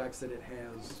all the effects that it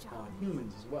has on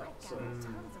humans as well. So,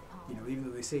 even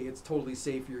though they say it's totally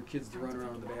safe for your kids to run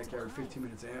around in the backyard 15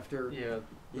 minutes after. Yeah,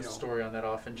 the story on that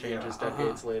often changes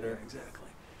decades later. Yeah, exactly.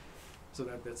 So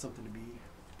that's something to be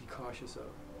cautious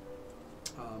of.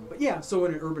 But yeah, so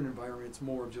in an urban environment, it's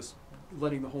more of just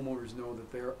letting the homeowners know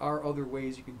that there are other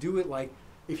ways you can do it. Like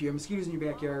if you have mosquitoes in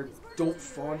your backyard, don't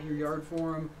fog your yard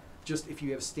for them. Just if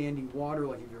you have standing water,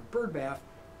 like if you're a bird bath,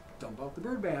 dump out the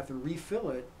bird bath and refill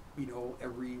it,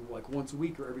 every once a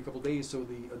week or every couple of days, so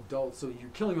you're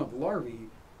killing off the larvae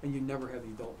and you never have the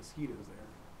adult mosquitoes there.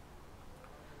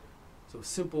 So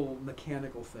simple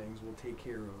mechanical things will take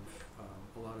care of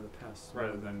a lot of the pests.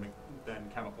 Rather than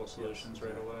chemical solutions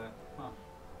right away.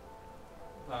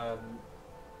 Huh.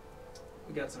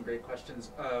 We got some great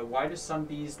questions. Why do some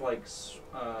bees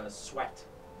sweat?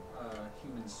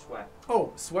 Human sweat.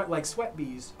 Oh, sweat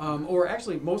bees, or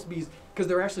actually most bees, because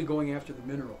they're actually going after the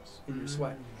minerals in your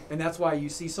sweat, and that's why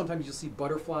sometimes you'll see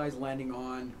butterflies landing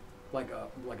on like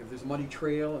if there's a muddy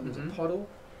trail and there's a puddle,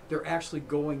 they're actually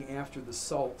going after the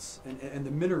salts and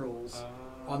the minerals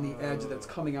on the edge that's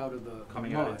coming out of the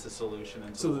mud. Out into solution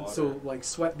into the water. So like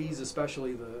sweat bees,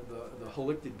 especially the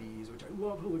halictid bees, which I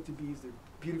love halictid bees. They're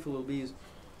beautiful little bees.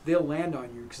 They'll land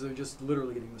on you because they're just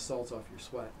literally getting the salts off your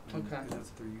sweat. And that's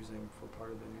what they're using for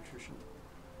part of the nutrition.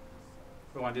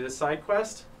 We want to do the side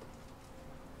quest?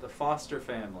 The foster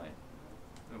family.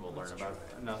 And we'll learn about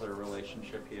another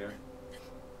relationship here.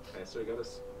 Okay, so we got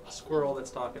a squirrel that's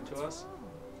talking to us.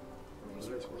 Was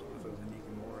there a squirrel? I thought it was a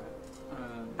Nicky Morat.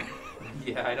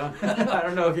 Yeah, I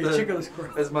don't know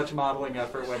if as much modeling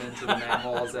effort went into the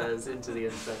mammals as into the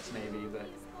insects, maybe, but.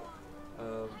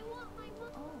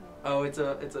 Oh, it's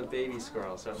a baby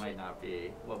squirrel, so it might not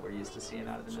be what we're used to seeing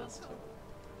out of the nest.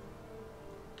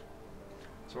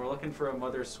 So we're looking for a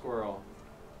mother squirrel.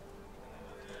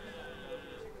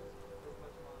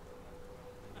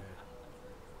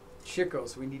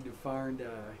 Chicos, we need to find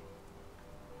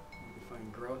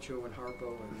Groucho and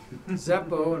Harpo and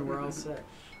Zeppo, and we're all set.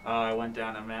 I went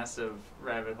down a massive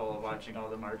rabbit hole watching all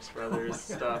the Marx Brothers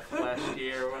stuff last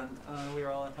year when we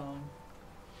were all at home.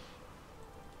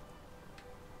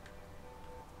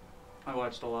 I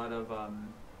watched a lot of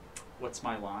What's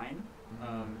My Line,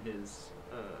 his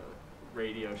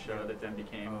radio show that then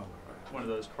became one of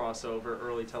those crossover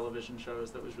early television shows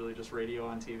that was really just radio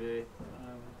on TV.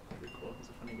 Pretty cool. He's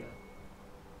a funny guy.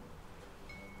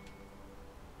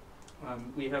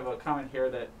 We have a comment here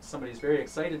that somebody's very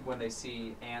excited when they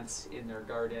see ants in their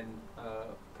garden,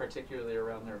 particularly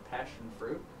around their passion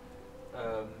fruit.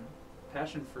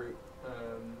 Passion fruit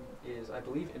is, I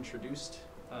believe, introduced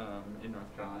in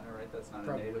North Carolina, right? That's not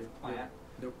Probably. a native plant.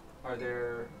 Nope. Are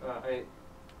there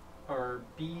are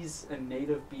bees and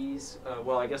native bees?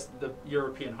 Well, I guess the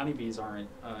European honeybees aren't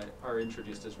are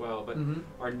introduced as well, but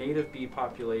are native bee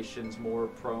populations more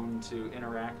prone to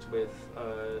interact with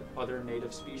other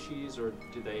native species, or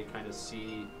do they kind of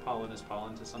see pollen as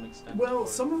pollen to some extent? Well,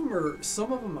 some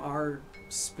of them are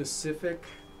specific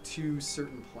to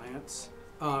certain plants,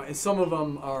 and some of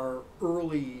them are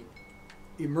early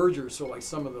emergers. So, like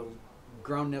some of the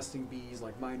ground nesting bees,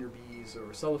 like miner bees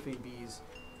or cellophane bees,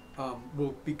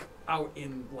 will be out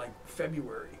in like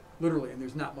February, literally, and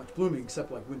there's not much blooming except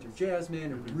like winter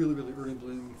jasmine and really, really early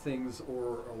blooming things,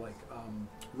 or like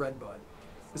redbud.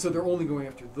 And so they're only going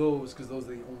after those because those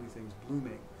are the only things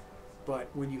blooming. But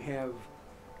when you have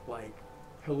like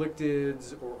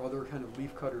halictids or other kind of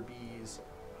leafcutter bees,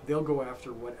 they'll go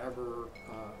after whatever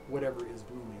is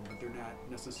blooming, but they're not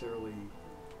necessarily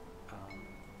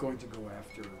going to go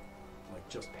after like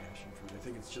just passion fruit. I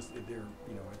think it's just they're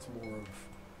it's more of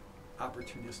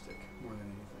opportunistic more than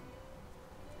anything.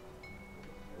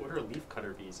 What are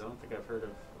leafcutter bees? I don't think I've heard of.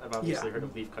 I've obviously heard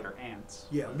of leafcutter ants.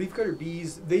 Yeah, leafcutter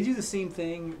bees, they do the same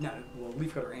thing.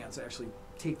 Leafcutter ants actually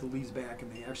take the leaves back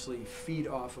and they actually feed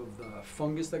off of the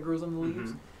fungus that grows on the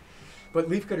leaves. But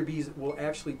leafcutter bees will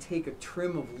actually take a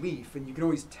trim of leaf, and you can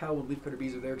always tell when leafcutter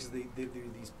bees are there because they're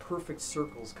these perfect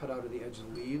circles cut out of the edge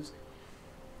of the leaves.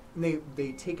 And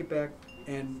they take it back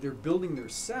and they're building their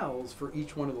cells for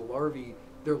each one of the larvae.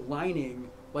 They're lining,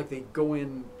 like they go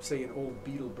in, say, an old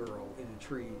beetle burrow in a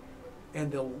tree,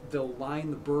 and they'll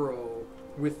line the burrow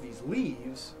with these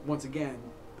leaves. Once again,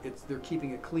 they're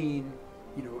keeping it clean.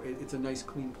 It's a nice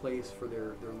clean place for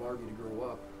their larvae to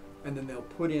grow up. And then they'll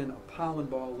put in a pollen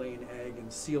ball, lay an egg,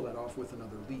 and seal that off with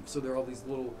another leaf. So there are all these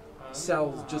little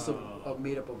cells just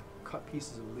made up of cut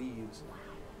pieces of leaves.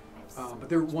 But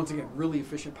they're, once again, really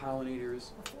efficient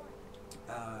pollinators.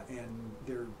 And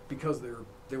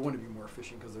they want to be more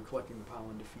efficient because they're collecting the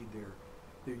pollen to feed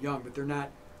their young, but they're not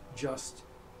just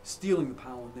stealing the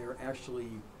pollen, they're actually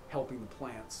helping the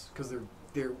plants because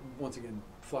they're once again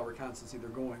flower constancy, they're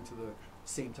going to the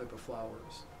same type of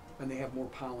flowers, and they have more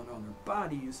pollen on their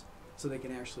bodies so they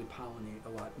can actually pollinate a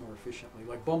lot more efficiently.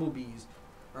 Like bumblebees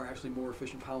are actually more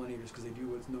efficient pollinators because they do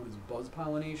what's known as buzz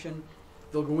pollination.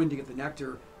 They'll go in to get the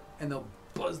nectar and they'll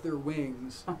buzz their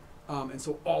wings. And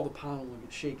so all the pollen will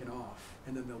get shaken off,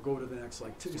 and then they'll go to the next,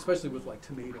 especially with like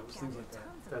tomatoes, things like that.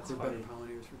 That's They're funny. better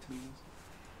pollinators for tomatoes.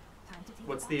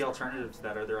 What's the alternative to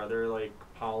that? Are there other like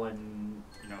pollen,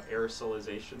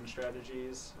 aerosolization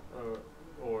strategies,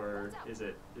 or is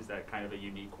that kind of a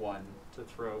unique one to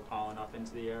throw pollen up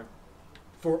into the air?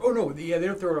 They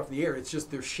don't throw it off the air. It's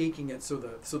just they're shaking it so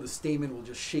the stamen will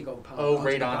just shake all the pollen. Oh,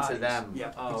 right onto bodies. them.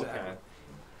 Yeah, oh, exactly. Okay.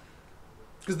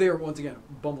 Because they are, once again,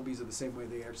 bumblebees are the same way.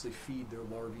 They actually feed their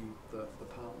larvae the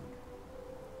pollen.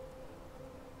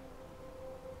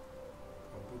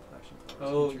 Blue passion flowers.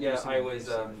 Oh yeah,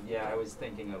 Introducing I was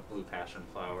thinking of blue passion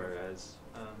flower as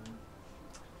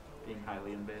being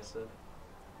highly invasive.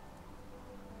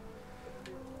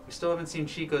 We still haven't seen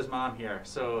Chico's mom here,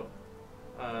 so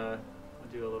we'll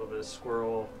do a little bit of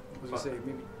squirrel. I was gonna say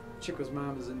maybe Chico's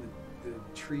mom is in the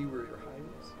tree where your hive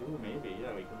is. Ooh, maybe.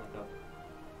 Yeah, we can look up.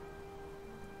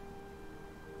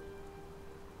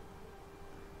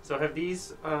 So have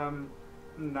these,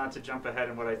 not to jump ahead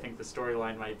in what I think the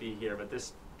storyline might be here, but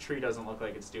this tree doesn't look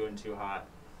like it's doing too hot.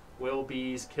 Will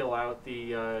bees kill out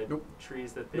the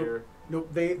trees that they're...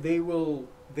 Nope. They will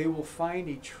find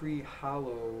a tree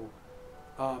hollow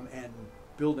and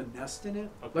build a nest in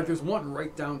it. Okay. Like there's one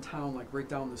right downtown, like right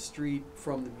down the street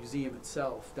from the museum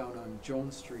itself, down on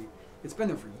Jones Street. It's been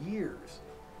there for years.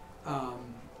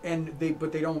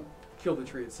 But they don't kill the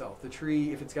tree itself. The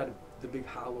tree, if it's got the big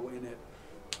hollow in it,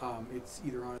 it's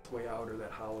either on its way out or that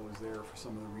hollow is there for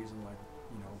some other reason, like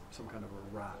some kind of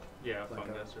a rot. Yeah, like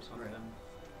fungus or something. Right.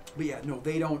 But yeah, no,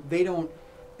 they don't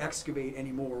excavate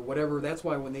anymore. Whatever. That's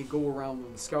why when they go around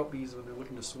when the scout bees, when they're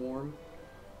looking to swarm,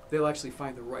 they'll actually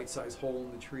find the right size hole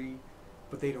in the tree,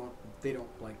 but they don't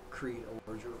like create a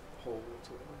larger hole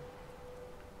whatsoever.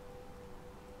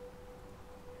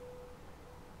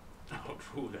 Oh,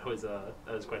 true. That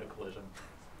was quite a collision.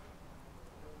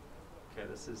 Okay,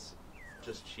 this is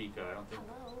just Chica. I don't think.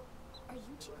 Hello, are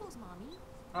you Chico's mommy?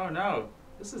 Oh no,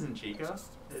 this isn't Chica.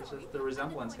 It's just the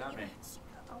resemblance got me.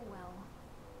 Oh well.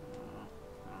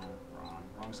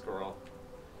 Wrong squirrel.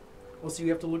 Well, so you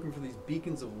have to look for these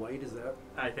beacons of light. Is that?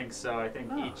 I think so. I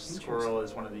think each squirrel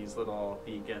is one of these little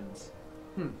beacons.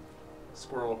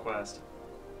 Squirrel quest.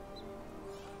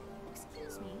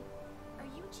 Excuse me, are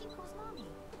you Chico's mommy?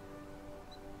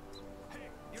 Hey,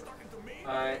 you're talking to me?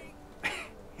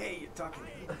 Hey, you're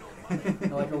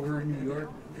talking. Like over in New York.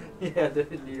 Yeah, the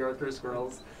New Yorker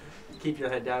squirrels. Keep your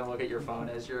head down and look at your phone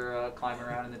as you're climbing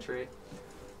around in the tree.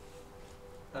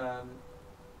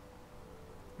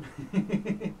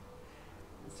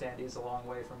 Sandy's a long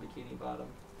way from Bikini Bottom.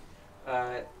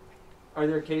 Are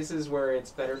there cases where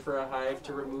it's better for a hive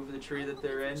to remove the tree that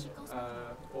they're in,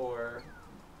 or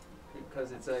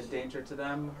because it's a danger to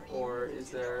them, or is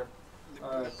there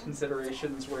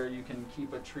considerations where you can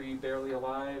keep a tree barely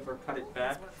alive or cut it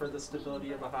back for the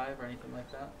stability of a hive or anything like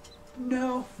that?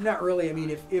 No, not really. I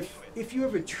mean, if you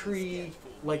have a tree,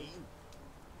 like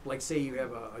say you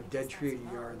have a dead tree in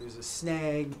your yard, there's a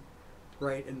snag,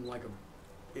 right, and like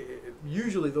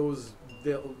usually those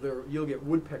you'll get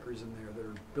woodpeckers in there that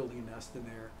are building a nest in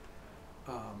there,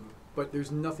 but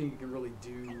there's nothing you can really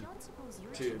do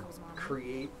to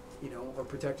create, or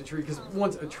protect a tree, because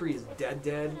once a tree is dead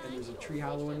and there's a tree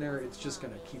hollow in there, it's just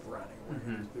going to keep rotting away.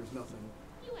 Mm-hmm. There's nothing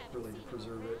really to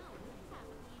preserve it.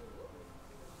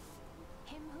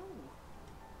 Him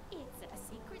who? It's a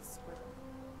secret squirrel.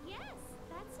 Yes,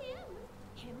 that's him.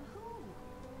 Him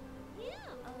who?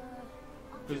 Yeah.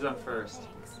 Who's up first?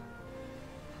 Thanks.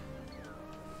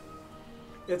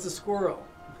 It's a squirrel.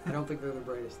 I don't think they're the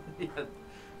brightest. Yeah.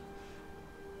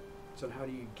 So how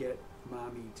do you get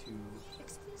mommy to...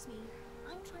 Excuse me,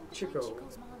 I'm trying to Chico. find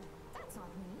Chico's mommy. That's on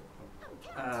me. I'm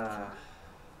cat.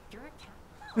 You're a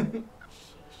cat.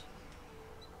 Sheesh.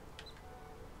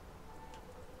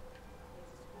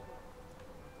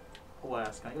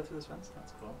 Alas, can I go through this fence?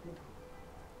 That's cool.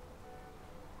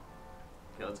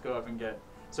 Okay, let's go up and get...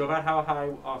 So about how high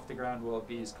off the ground will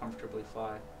bees comfortably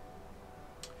fly?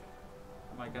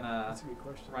 Am I gonna That's a good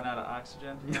question. run out of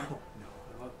oxygen? No.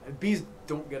 Bees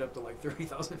don't get up to like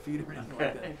 30,000 feet or anything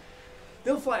like that. Okay.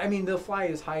 They'll fly. I mean, they'll fly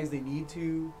as high as they need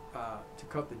to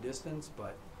cut the distance,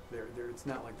 but they're it's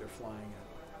not like they're flying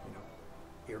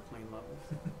at airplane level.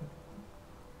 Is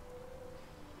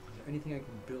there anything I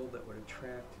can build that would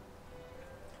attract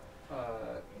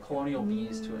Colonial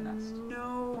bees to a nest.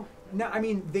 No. I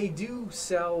mean, they do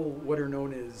sell what are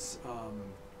known as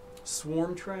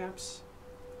swarm traps,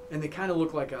 and they kind of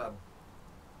look like a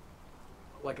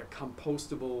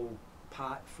compostable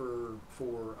pot for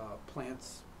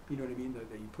plants. You know what I mean?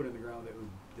 That you put in the ground that would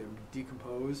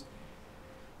decompose.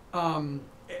 And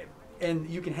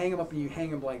you can hang them up, and you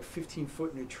hang them like 15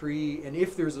 foot in a tree. And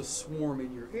if there's a swarm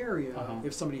in your area,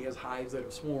 if somebody has hives that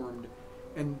have swarmed,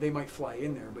 and they might fly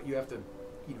in there, but you have to,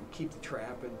 keep the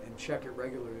trap and check it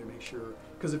regularly to make sure.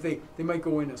 Because if they might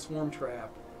go in a swarm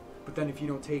trap, but then if you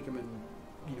don't take them and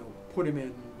put them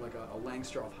in like a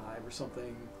Langstroth hive or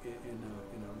something in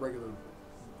a regular,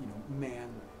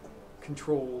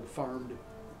 man-controlled farmed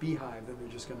beehive, then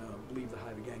they're just going to leave the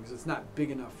hive again because it's not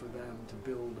big enough for them to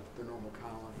build their normal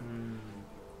colony.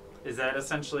 Is that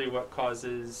essentially what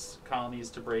causes colonies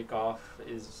to break off?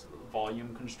 Is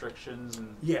volume constrictions?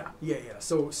 And Yeah.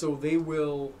 So they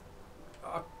will,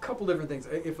 a couple different things.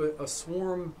 If a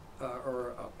swarm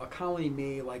or a colony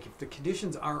may, like if the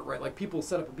conditions aren't right, like people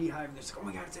set up a beehive and they're just like, oh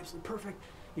my God, it's absolutely perfect.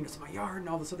 It's my yard and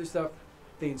all this other stuff.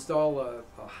 They install a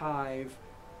hive.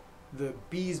 The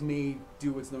bees may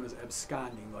do what's known as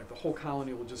absconding. Like the whole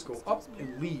colony will just go up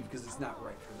and leave because it's not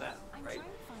right for them, right?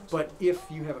 But if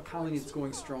you have a colony that's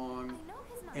going strong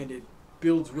and it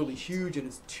builds really huge and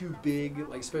it's too big,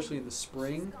 like especially in the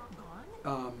spring,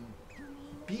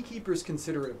 beekeepers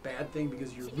consider it a bad thing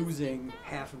because you're losing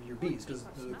half of your bees because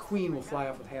the queen will fly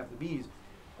off with half the bees.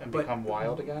 and become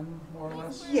wild again, more or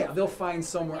less? Yeah, they'll find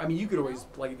somewhere. I mean, you could always,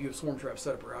 like if you have swarm traps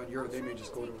set up around your, they may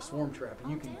just go to a swarm trap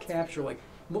and you can capture, like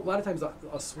a lot of times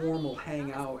a swarm will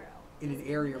hang out in an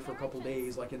area for a couple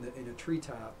days, like in a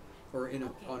treetop or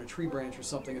on a tree branch or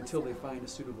something until they find a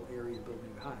suitable area to build a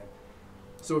new hive.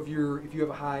 So if you have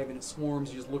a hive and it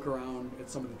swarms, you just look around at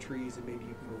some of the trees and maybe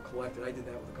you can go collect it. I did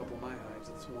that with a couple of my hives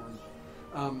that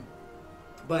swarmed.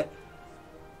 But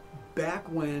back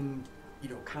when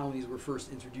colonies were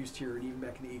first introduced here, and even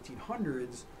back in the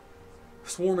 1800s,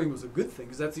 swarming was a good thing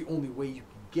because that's the only way you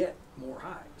could get more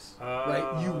hives.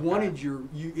 Right? You wanted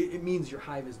it means your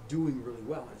hive is doing really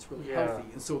well and it's really healthy,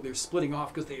 and so they're splitting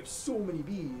off because they have so many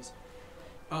bees.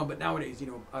 But nowadays,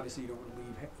 obviously you don't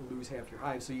want to lose half your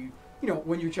hives, so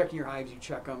when you're checking your hives, you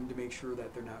check them to make sure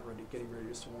that they're not getting ready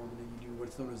to swarm, and then you do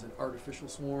what's known as an artificial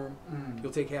swarm.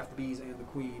 You'll take half the bees and the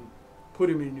queen, put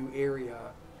them in a new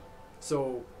area,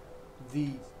 so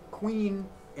the queen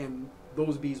and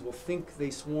those bees will think they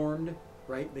swarmed,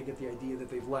 right? They get the idea that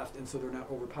they've left, and so they're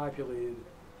not overpopulated.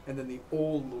 And then the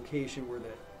old location where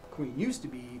that queen used to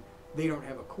be, they don't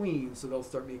have a queen, so they'll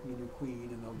start making a new queen,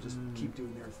 and they'll just keep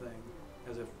doing their thing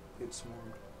as if it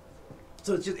swarmed.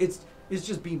 So it's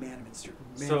just bee management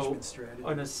strategy.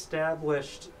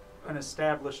 An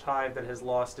established hive that has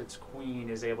lost its queen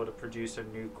is able to produce a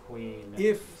new queen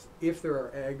if there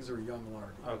are eggs or young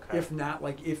larvae. Okay. If not,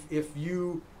 if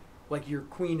you your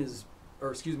queen is,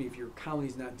 or excuse me, if your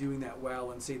colony's not doing that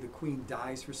well, and say the queen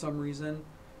dies for some reason,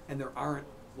 and there aren't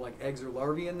eggs or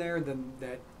larvae in there, then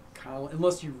that colony,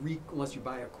 unless you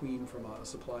buy a queen from a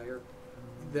supplier,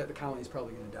 that the colony is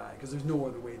probably going to die because there's no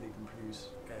other way they can produce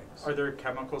eggs. Are there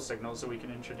chemical signals that we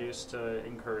can introduce to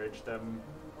encourage them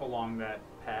along that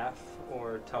path,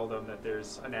 or tell them that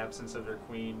there's an absence of their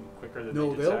queen quicker than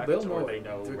they detect? They'll know. Or they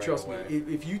know right Trust away?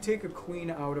 me, if you take a queen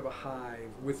out of a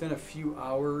hive, within a few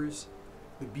hours,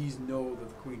 the bees know that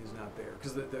the queen is not there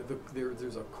because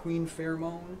there's a queen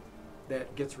pheromone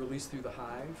that gets released through the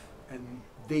hive, and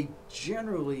they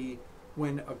generally,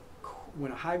 when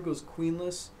a hive goes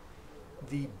queenless,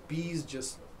 the bees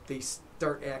they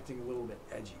start acting a little bit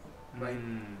edgy, right?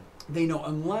 They know,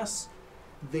 unless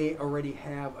they already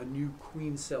have a new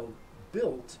queen cell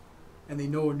built and they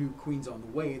know a new queen's on the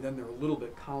way, then they're a little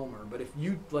bit calmer. But if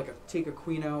you take a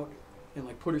queen out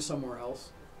and put her somewhere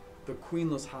else, the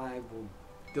queenless hive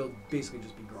they'll basically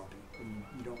just be grumpy, and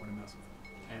you don't want to mess with them.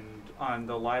 And on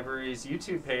the library's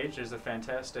YouTube page, there's a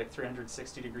fantastic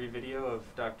 360-degree video of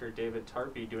Dr. David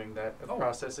Tarpey doing that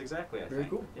process exactly, I Very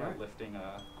think. cool. Yeah, right. Lifting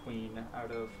a queen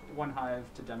out of one hive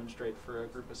to demonstrate for a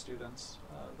group of students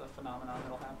the phenomenon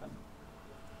that'll happen.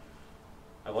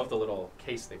 I love the little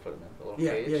case they put them in, the little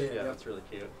cage. Yeah, that's really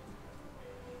cute.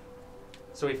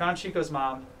 So we found Chico's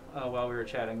mom while we were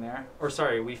chatting there. Or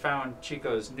sorry, we found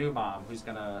Chico's new mom, who's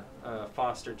going to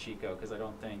foster Chico, because I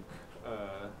don't think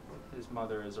his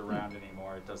mother is around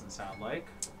anymore, it doesn't sound like.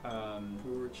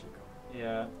 Poor Chico.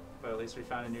 Yeah, but at least we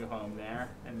found a new home there,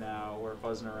 and now we're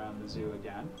buzzing around the zoo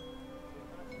again.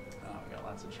 We got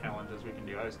lots of challenges we can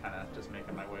do. I was kind of just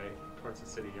making my way towards the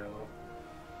city here a little.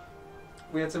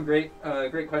 We had some great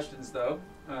questions, though.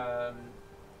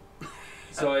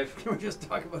 So can we just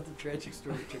talk about the tragic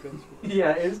story of chickens?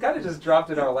 Yeah, it's kind of just dropped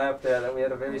in our lap there that we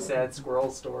had a very sad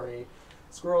squirrel story,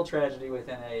 squirrel tragedy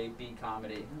within a bee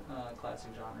comedy,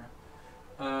 classic genre.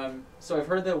 So I've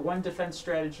heard that one defense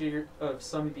strategy of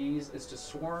some bees is to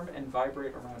swarm and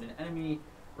vibrate around an enemy,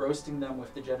 roasting them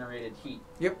with the generated heat.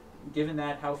 Yep. Given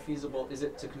that, how feasible is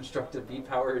it to construct a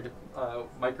bee-powered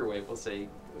microwave, we'll say,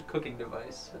 cooking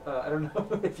device? I don't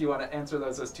know if you want to answer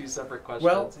those as two separate questions.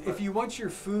 Well, if you want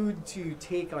your food to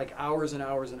take hours and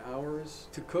hours and hours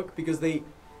to cook, because they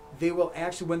will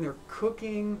actually, when they're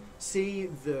cooking, say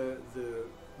the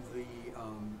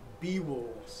bee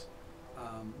wolves,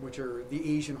 which are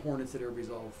the Asian hornets that everybody's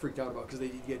all freaked out about because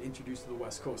they get introduced to the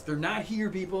West Coast. They're not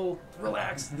here, people.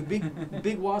 Relax. The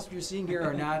big wasps you're seeing here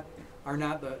are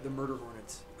not the murder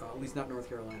hornets, at least not North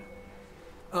Carolina.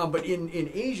 But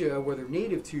in Asia, where they're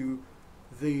native to,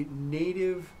 the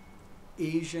native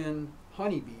Asian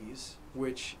honeybees,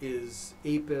 which is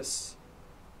Apis,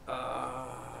 I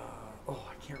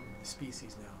can't remember the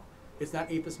species now. It's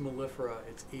not Apis mellifera,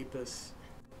 it's Apis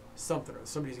something.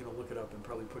 Somebody's going to look it up and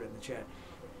probably put it in the chat.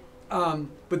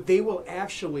 But they will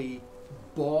actually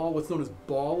what's known as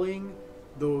balling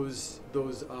those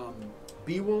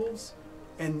bee wolves,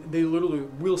 and they literally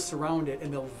will surround it,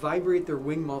 and they'll vibrate their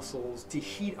wing muscles to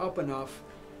heat up enough.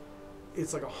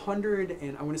 It's like 100,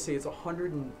 and I want to say it's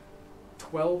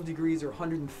 112 degrees or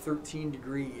 113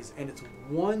 degrees, and it's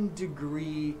 1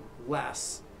 degree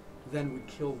less than would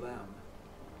kill them.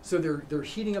 So they're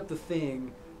heating up the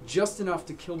thing just enough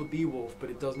to kill the bee wolf, but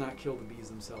it does not kill the bees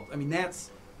themselves. I mean,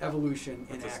 that's evolution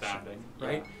in action, astounding,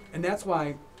 right? Yeah. And that's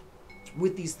why,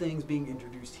 with these things being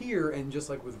introduced here, and just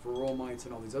like with varroa mites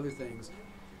and all these other things,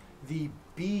 the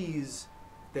bees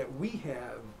that we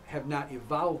have not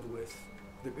evolved with,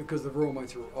 because the varroa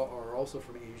mites are also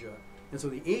from Asia, and so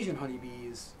the Asian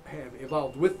honeybees have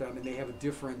evolved with them, and they have a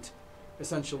different,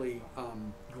 essentially,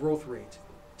 growth rate.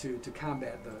 to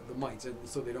combat the mites, and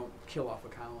so they don't kill off a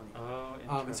colony. Oh,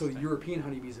 And so the interesting. European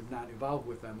honeybees have not evolved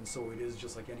with them, and so it is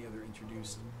just like any other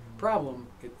introduced problem.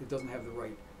 It doesn't have the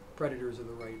right predators or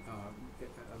the right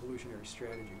evolutionary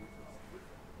strategy with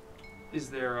it. Is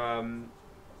there,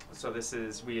 so this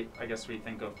is, I guess we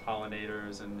think of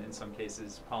pollinators, and in some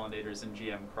cases pollinators and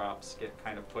GM crops get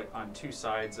kind of put on two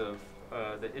sides of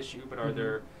the issue, but are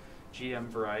there GM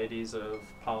varieties of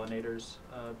pollinators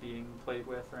being played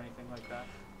with or anything like that?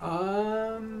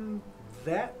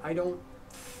 That I don't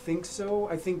think so.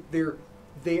 I think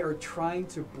they are trying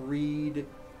to breed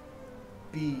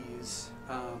bees,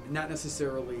 not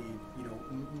necessarily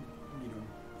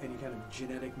any kind of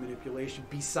genetic manipulation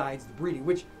besides the breeding.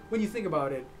 Which, when you think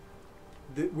about it,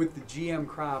 with the GM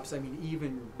crops, I mean,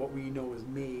 even what we know as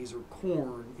maize or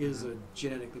corn is a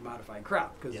genetically modified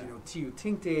crop because Tio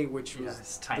Tincte, which was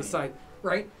it's tiny. the size,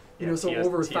 right? Yeah, So Tia-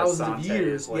 over Tia thousands of Sante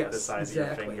years, is like yes, the size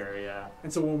exactly. of your finger, yeah.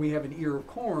 And so when we have an ear of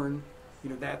corn,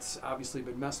 that's obviously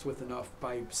been messed with enough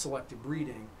by selective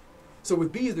breeding. So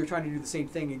with bees, they're trying to do the same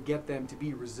thing and get them to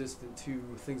be resistant to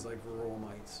things like varroa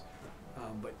mites,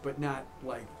 but not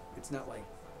like it's not like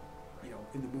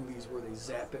in the movies where they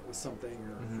zap it with something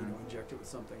or inject it with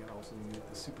something and all of a sudden you get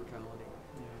the super colony.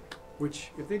 Yeah.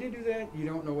 Which, if they did do that, you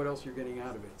don't know what else you're getting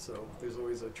out of it. So there's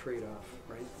always a trade-off,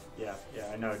 right? Yeah,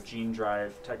 I know gene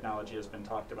drive technology has been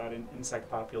talked about in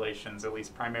insect populations, at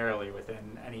least primarily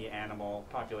within any animal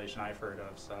population I've heard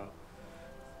of. So,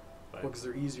 but Well, because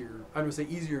they're easier. I don't say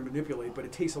easier to manipulate, but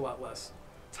it takes a lot less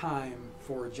time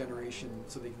for a generation,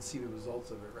 so they can see the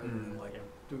results of it, rather than like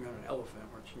doing it on an elephant,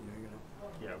 which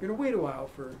you're gonna wait a while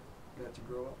for that to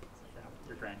grow up. Yeah,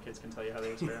 your grandkids can tell you how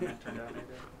the experiment turned out, maybe.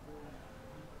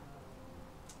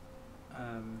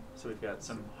 So we've got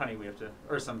some honey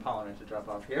or some pollen to drop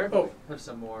off here. Oh, there's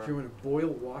some more. If you want to boil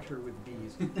water with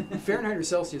bees, Fahrenheit or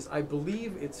Celsius? I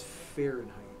believe it's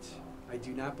Fahrenheit. I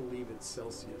do not believe it's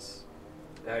Celsius.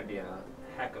 That would be a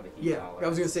heck of a heat Yeah, tolerance. I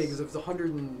was gonna say because if it's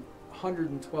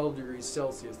 112 degrees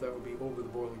Celsius, that would be over the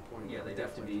boiling point. Yeah, they'd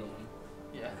have to Definitely be kill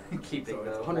them. keeping So the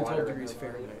it's 112 water in degrees the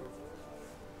Fahrenheit.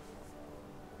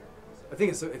 I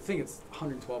think it's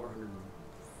 112 or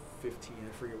 115.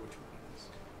 I forget which one it is.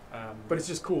 But it's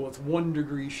just cool. It's 1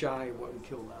 degree shy of what we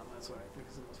killed them. That's why I think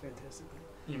it's the most fantastic thing.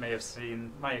 You may have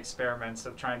seen my experiments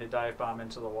of trying to dive bomb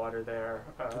into the water there.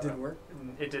 It didn't work?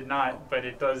 It did not, but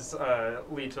it does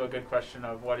lead to a good question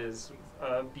of what is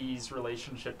bees'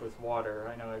 relationship with water.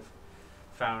 I know I've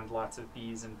found lots of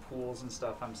bees in pools and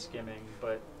stuff I'm skimming,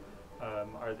 but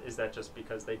is that just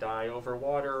because they die over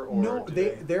water? Or No,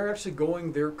 they're actually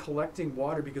they're collecting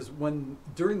water because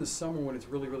during the summer when it's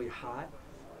really, really hot,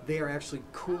 they are actually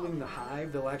cooling the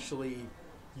hive. They'll actually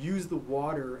use the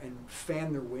water and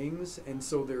fan their wings, and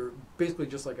so they're basically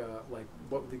just like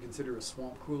what they consider a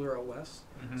swamp cooler out west.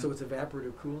 So it's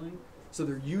evaporative cooling. So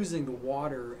they're using the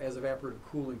water as evaporative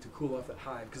cooling to cool off that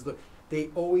hive because they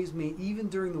always even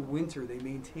during the winter they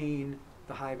maintain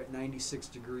the hive at 96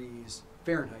 degrees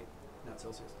Fahrenheit, not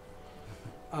Celsius.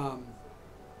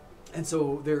 And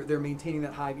so they're maintaining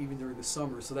that hive even during the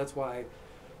summer. So that's why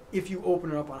if you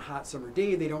open it up on a hot summer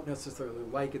day, they don't necessarily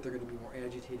like it. They're going to be more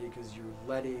agitated because you're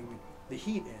letting the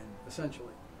heat in,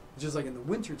 essentially. Just like in the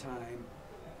wintertime,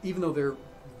 even though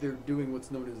they're doing what's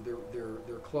known as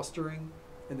they're clustering,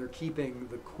 and they're keeping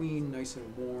the queen nice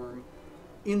and warm.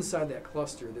 Inside that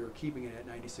cluster, they're keeping it at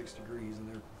 96 degrees,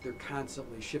 and they're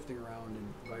constantly shifting around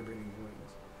and vibrating the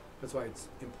wings. That's why it's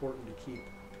important to keep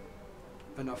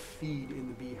enough feed in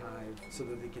the beehive so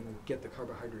that they can get the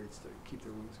carbohydrates to keep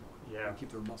their wings going, and keep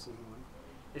their muscles going.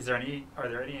 Are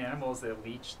there any animals that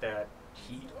leech that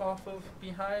heat off of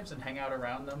beehives and hang out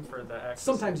around them for the access?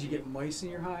 Sometimes you get mice in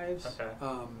your hives.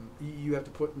 Okay. You have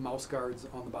to put mouse guards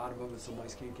on the bottom of it so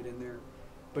mice can't get in there.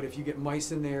 But if you get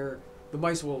mice in there, the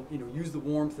mice will use the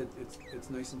warmth. It's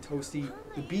nice and toasty.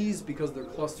 The bees, because they're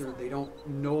clustered, they don't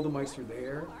know the mice are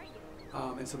there.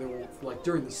 And so they will, like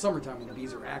during the summertime when the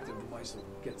bees are active, the mice will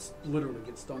literally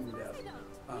get stung to death,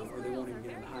 or they won't even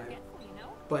get in the hive.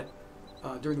 But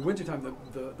during the wintertime,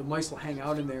 the mice will hang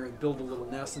out in there and build a little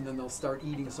nest, and then they'll start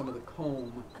eating some of the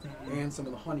comb and some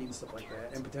of the honey and stuff like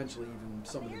that, and potentially even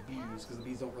some of the bees, because the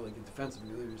bees don't really get defensive,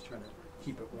 they're just trying to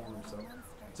keep it warm.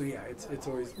 So yeah, it's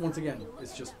always, once again,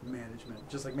 it's just management,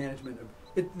 just like management of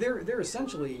it. They're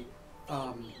essentially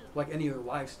like any other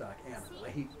livestock animal.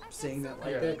 I hate saying that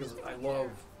like that because I love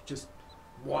just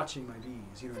watching my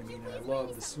bees, you know what I mean? And I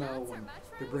love the smell when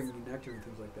they're bringing you nectar and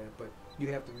things like that. But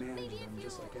you have to manage them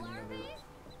just like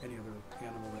any other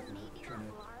animal that you're trying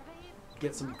to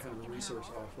get some kind of a resource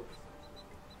off of,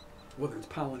 whether it's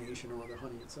pollination or the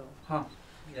honey itself. Huh.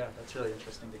 Yeah, that's really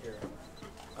interesting to hear.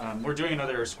 We're doing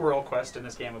another squirrel quest in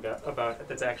this game about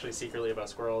that's actually secretly about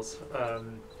squirrels.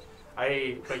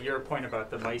 But your point about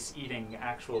the mice eating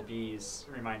actual bees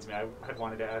reminds me. I had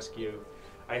wanted to ask you.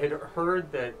 I had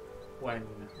heard that when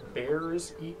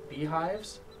bears eat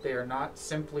beehives, they are not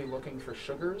simply looking for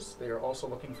sugars; they are also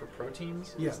looking for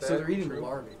proteins. Yeah, Is so that they're eating true? the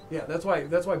larvae. Yeah, that's why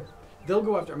they'll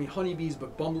go after. I mean, honeybees,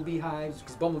 but bumblebee hives,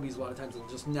 because bumblebees a lot of times will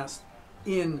just nest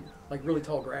in like really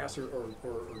tall grass or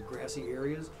grassy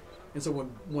areas. And so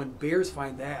when bears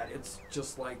find that, it's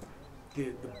just like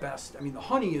the best. I mean, the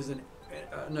honey is a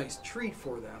nice treat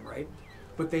for them, right?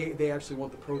 But they actually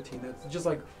want the protein. That's just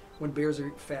like when bears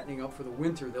are fattening up for the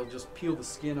winter, they'll just peel the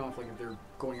skin off, like if they're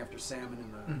going after salmon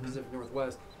in the Pacific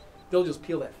Northwest. They'll just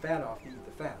peel that fat off and eat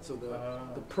the fat. So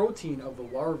the protein of the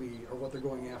larvae are what they're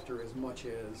going after as much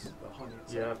as the honey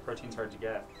itself. Yeah, protein's hard to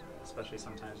get, especially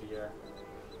sometimes a year.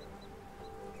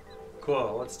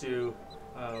 Cool, let's do,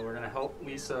 we're going to help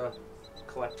Lisa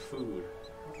collect food.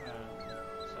 So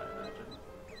I imagine,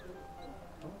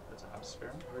 that's a house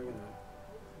sparrow. Are you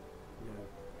gonna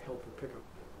help her pick up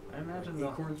I imagine they'll-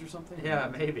 acorns or something? Yeah,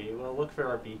 maybe. We'll look for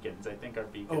our beacons. I think our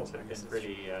beacons I have guess been that's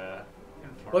pretty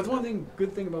informative. Well, that's one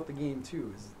good thing about the game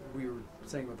too, is we were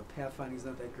saying about the pathfinding's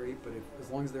not that great, but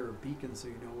as long as there are beacons so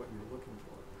you know what you're looking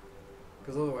for.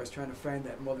 Because otherwise trying to find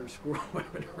that mother squirrel would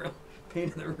have been a real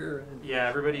pain in the rear end. Yeah,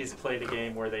 everybody's played a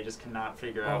game where they just cannot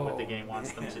figure out what the Oh, game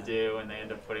wants them to man. do, and they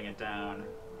end up putting it down.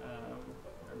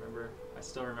 I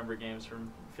still remember games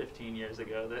from 15 years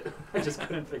ago that I just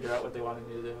couldn't figure out what they wanted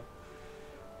me to do.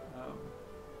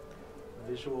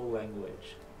 Visual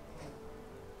language.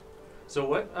 So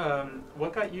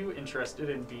what got you interested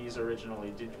in bees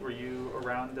originally? Were you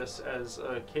around this as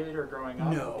a kid or growing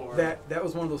up? No, or? that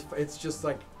was one of those. It's just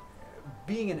like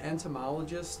being an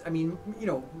entomologist. I mean, you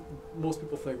know, most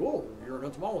people think, "Oh, you're an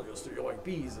entomologist, so you like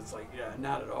bees." It's like, yeah,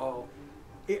 not at all.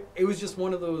 It was just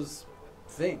one of those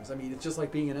things. I mean, it's just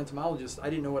like being an entomologist. I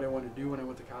didn't know what I wanted to do when I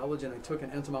went to college, and I took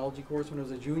an entomology course when I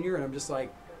was a junior, and I'm just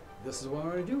like, this is what I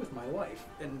want to do with my life.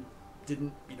 And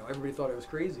didn't, you know, everybody thought I was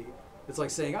crazy. It's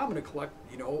like saying, I'm going to collect,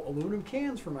 you know, aluminum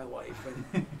cans for my life,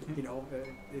 and, you know,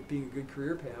 it being a good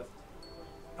career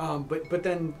path. But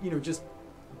then, you know, just,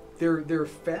 they're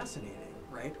fascinating,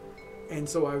 right? And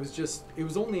so I was just, it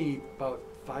was only about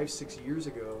 5-6 years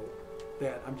ago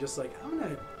that I'm just like, I'm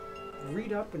going to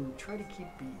read up and try to keep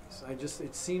bees.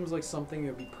 It seems like something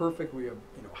that would be perfect. We have,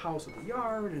 you know, a house with a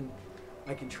yard, and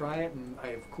I can try it, and I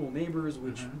have cool neighbors,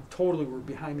 which totally were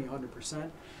behind me 100%.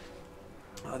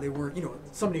 They weren't, you know,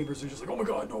 some neighbors are just like, oh my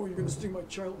God, no, you're going to sting my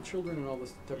children and all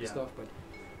this type of stuff. But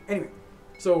anyway,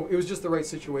 so it was just the right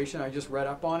situation. I just read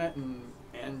up on it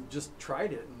and just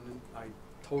tried it, and I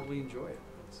totally enjoy it.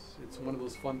 It's one of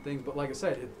those fun things. But like I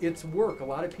said, it's work. A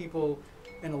lot of people,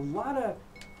 and a lot of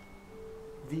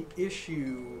the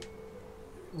issue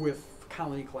with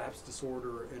colony collapse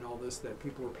disorder and all this that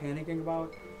people were panicking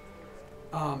about,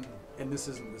 and this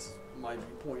is my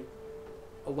viewpoint.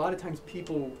 A lot of times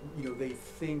people, you know, they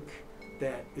think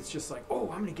that it's just like, oh,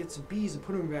 I'm going to get some bees and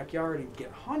put them in my backyard and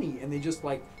get honey. And they just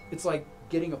like, it's like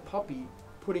getting a puppy,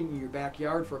 putting it in your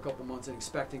backyard for a couple months and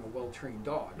expecting a well-trained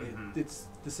dog. It's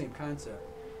the same concept.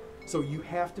 So you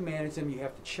have to manage them. You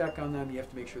have to check on them. You have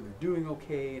to make sure they're doing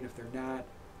okay. And if they're not,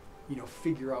 you know,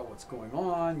 figure out what's going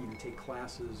on. You can take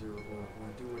classes or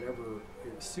do whatever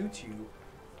it suits you.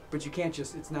 But you can't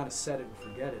just, it's not a set it and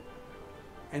forget it.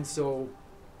 And so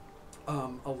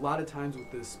a lot of times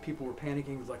with this, people were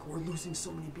panicking. It was like, we're losing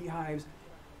so many beehives.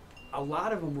 A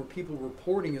lot of them were people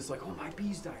reporting, it's like, oh, my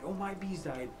bees died. Oh, my bees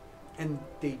died. And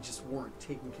they just weren't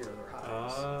taking care of their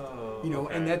hives. Oh, you know,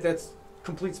 okay. and that's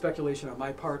complete speculation on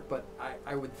my part, but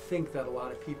I would think that a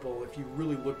lot of people, if you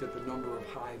really looked at the number of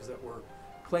hives that were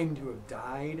claimed to have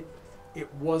died,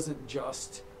 it wasn't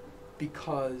just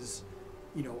because,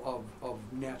 you know, of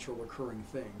natural occurring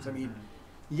things. I mean,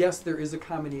 yes, there is a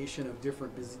combination of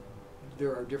different,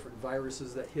 there are different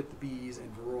viruses that hit the bees,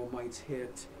 and varroa mites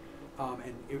hit,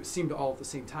 and it seemed to all at the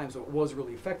same time, so it was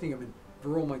really affecting them. And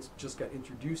varroa mites just got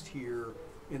introduced here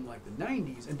in like the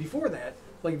 90s, and before that,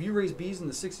 like if you raised bees in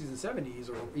the 60s and 70s,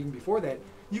 or even before that,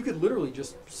 you could literally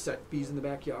just set bees in the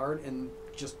backyard and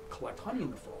just collect honey in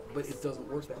the fall. But it doesn't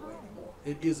work that way anymore.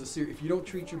 It is a serious. If you don't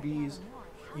treat your bees,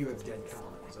 you have dead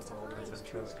colonies. That's all there is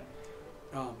to it.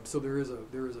 So there is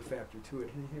a factor to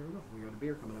it. And here we go. We got a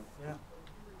beer coming up. Yeah.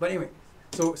 But anyway,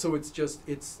 so it's just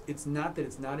it's not that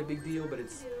it's not a big deal, but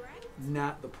it's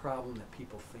not the problem that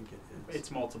people think it is.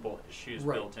 It's multiple issues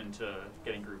Right. built into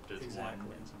getting grouped as Exactly.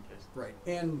 one in some cases. Right,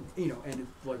 and you know, and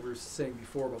like we were saying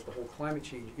before about the whole climate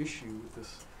change issue with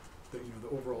this, the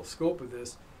overall scope of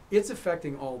this, it's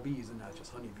affecting all bees and not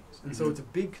just honeybees. And so it's a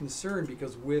big concern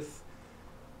because with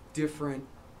different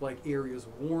like areas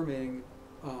warming,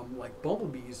 like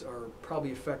bumblebees are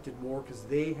probably affected more because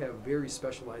they have very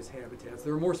specialized habitats.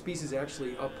 There are more species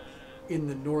actually up in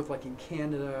the north, like in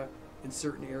Canada, in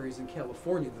certain areas in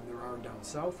California than there are down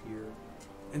south here.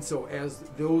 And so as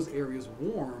those areas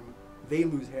warm, they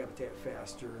lose habitat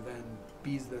faster than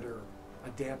bees that are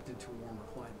adapted to warmer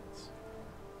climates.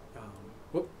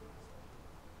 Whoop.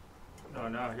 Oh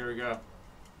no, here we go.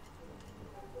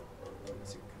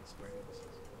 Let's see what kind of spider this is.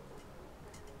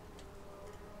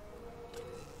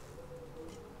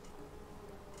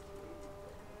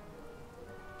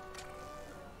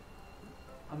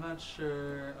 I'm not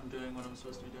sure I'm doing what I'm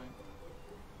supposed to be doing.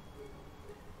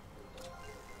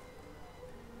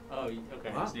 Oh, okay.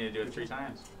 I just need to do it 3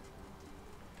 times.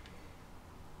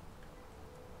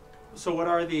 So what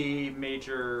are the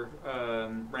major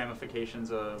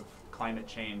ramifications of climate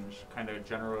change kind of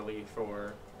generally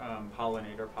for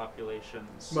pollinator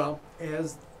populations? Well,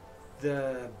 as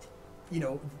the,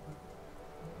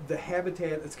 the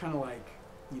habitat, it's kind of like,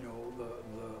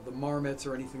 the marmots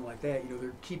or anything like that, they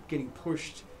keep getting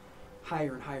pushed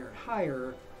higher and higher and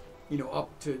higher,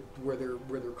 up to where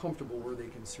they're comfortable, where they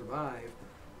can survive.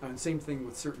 And same thing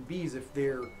with certain bees. If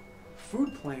their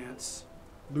food plants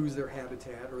lose their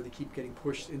habitat or they keep getting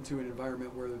pushed into an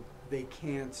environment where they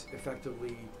can't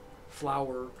effectively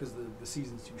flower because the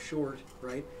season's too short,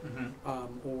 right?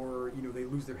 Mm-hmm. Or they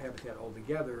lose their habitat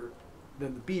altogether,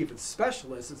 then the bee, if it's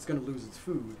specialist, it's going to lose its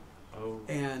food. Oh.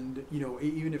 And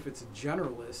even if it's a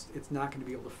generalist, it's not going to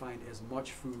be able to find as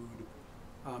much food,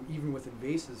 even with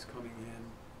invasives coming in,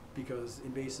 because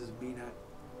invasives may not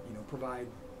provide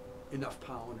enough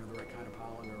pollen or the right kind of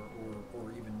pollen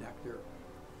or even nectar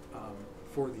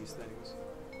for these things.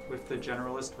 With the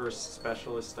generalist versus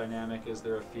specialist dynamic, is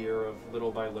there a fear of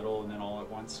little by little and then all at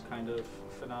once kind of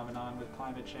phenomenon with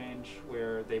climate change,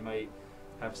 where they might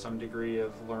have some degree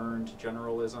of learned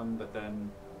generalism, but then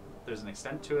there's an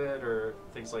extent to it, or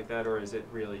things like that? Or is it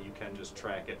really you can just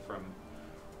track it from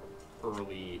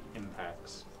early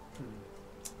impacts?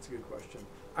 That's a good question.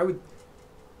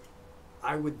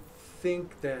 I would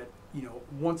think that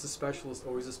once a specialist,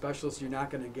 always a specialist. You're not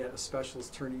going to get a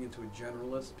specialist turning into a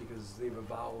generalist because they've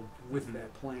evolved with Mm-hmm.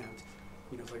 that plant.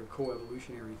 It's like a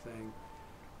co-evolutionary thing.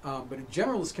 But a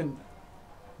generalist can,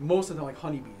 most of them, like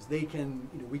honeybees, they can,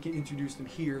 we can introduce them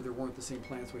here. There weren't the same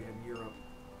plants we had in Europe,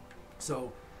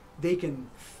 so they can,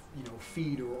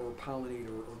 feed or pollinate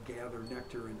or gather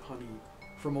nectar and honey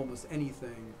from almost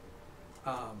anything.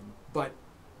 But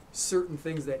certain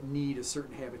things that need a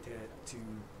certain habitat to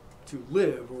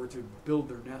live or to build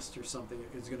their nest or something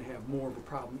is going to have more of a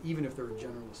problem, even if they're a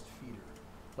generalist feeder.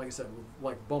 Like I said,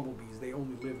 like bumblebees, they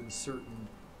only live in certain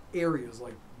areas,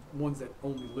 like ones that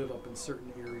only live up in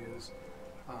certain areas,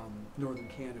 northern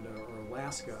Canada or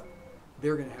Alaska.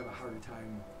 They're going to have a harder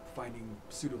time finding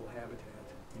suitable habitat,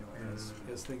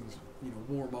 as things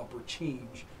warm up or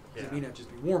change. Yeah. It may not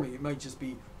just be warming; it might just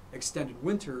be extended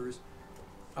winters.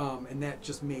 And that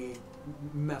just may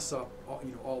mess up,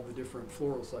 all the different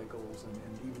floral cycles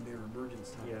and even their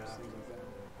emergence times, things like that.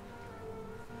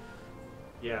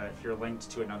 Yeah, if you're linked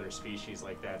to another species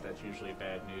like that, that's usually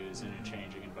bad news in a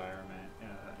changing environment.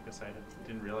 I guess I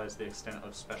didn't realize the extent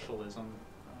of specialism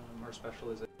or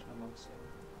specialization amongst.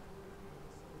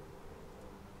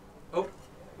 Oh,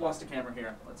 lost a camera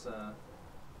here. Let's.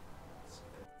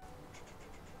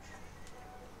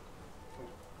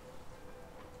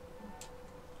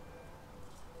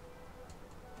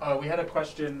 We had a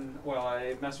question while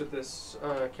I mess with this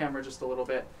camera just a little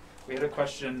bit. We had a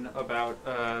question about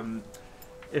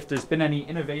if there's been any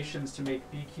innovations to make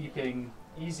beekeeping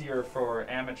easier for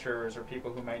amateurs or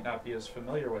people who might not be as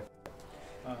familiar with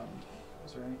it.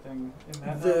 Is there anything in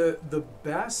that? The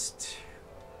best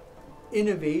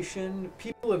innovation,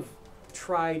 people have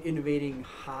tried innovating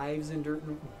hives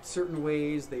in certain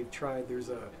ways. They've tried, there's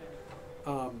a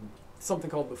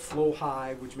something called the flow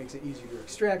hive, which makes it easier to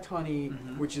extract honey,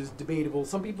 which is debatable.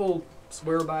 Some people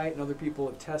swear by it and other people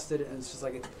have tested it, and it's just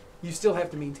like you still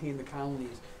have to maintain the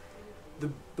colonies.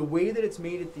 The way that it's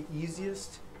made it the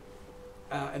easiest,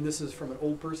 and this is from an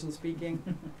old person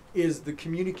speaking, is the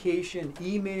communication,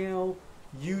 email,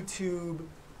 YouTube,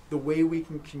 the way we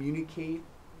can communicate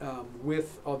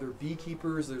with other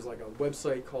beekeepers. There's like a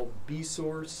website called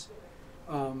BeeSource.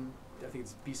 I think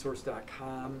it's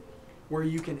beesource.com, where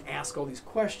you can ask all these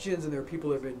questions, and there are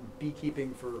people that have been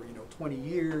beekeeping for 20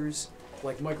 years,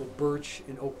 like Michael Birch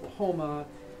in Oklahoma,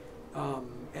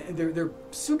 and they're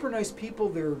super nice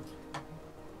people.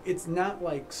 It's not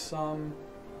like some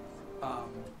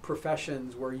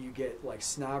professions where you get like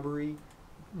snobbery.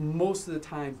 Most of the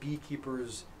time,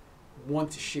 beekeepers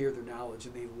want to share their knowledge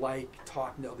and they like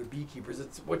talking to other beekeepers.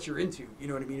 It's what you're into, you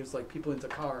know what I mean? It's like people into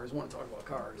cars want to talk about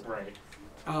cars. Right.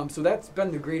 So that's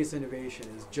been the greatest innovation,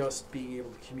 is just being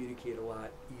able to communicate a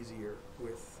lot easier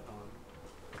with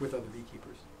other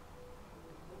beekeepers.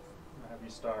 I'll have you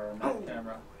star on that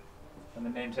camera. And the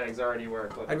name tags already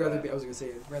work. Look I'd at rather that. be, I was going to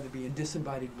say, I'd rather be in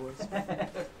disembodied voice.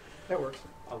 That works.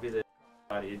 I'll be the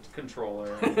embodied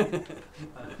controller.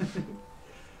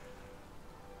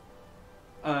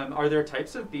 Are there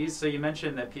types of bees? So you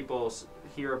mentioned that people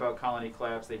hear about colony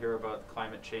collapse, they hear about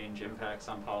climate change impacts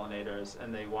on pollinators,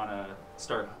 and they want to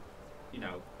start,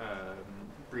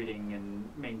 breeding and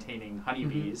maintaining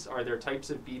honeybees. Are there types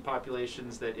of bee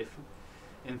populations that, if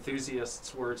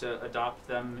enthusiasts were to adopt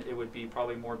them, it would be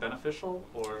probably more beneficial?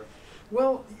 Or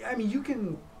well, I mean, you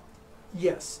can,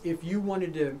 yes, if you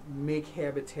wanted to make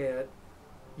habitat,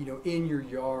 in your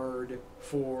yard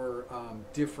for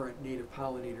different native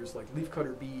pollinators like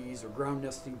leafcutter bees or ground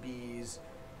nesting bees,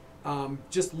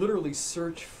 just literally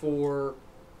search for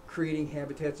creating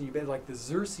habitats. And you bet, like the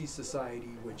Xerces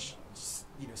Society, which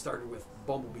started with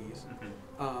bumblebees,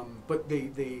 but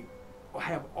they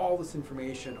have all this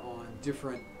information on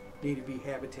different native bee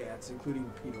habitats,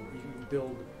 including you can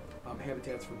build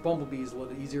habitats for bumblebees a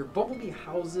little easier. Bumblebee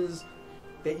houses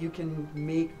that you can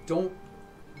make don't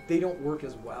work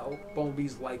as well.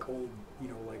 Bumblebees like old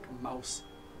like mouse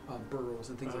burrows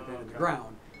and things like that in the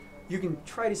ground. You can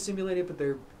try to simulate it, but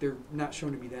they're not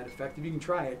shown to be that effective. You can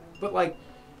try it, but like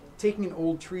taking an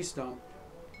old tree stump,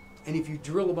 and if you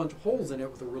drill a bunch of holes in it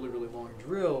with a really, really long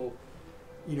drill,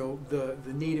 the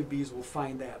native bees will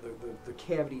find that. The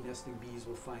cavity nesting bees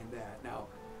will find that. Now,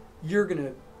 you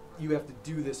have to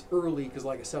do this early because,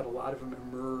 like I said, a lot of them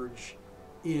emerge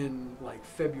in like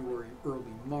February,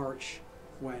 early March,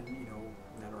 when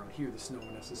not around here the snow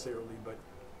necessarily, but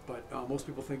most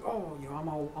people think, I'm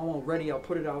all ready. I'll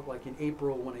put it out like in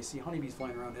April when I see honeybees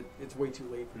flying around. It's way too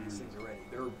late for these things already.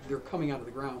 They're coming out of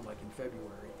the ground like in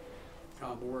February,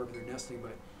 or wherever they're nesting.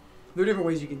 But there are different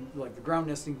ways you can, like the ground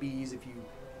nesting bees. If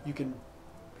you can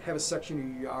have a section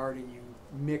of your yard and you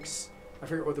mix, I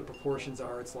forget what the proportions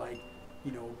are. It's like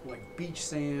like beach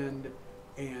sand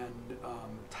and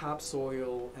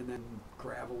topsoil and then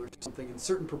gravel or something in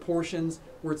certain proportions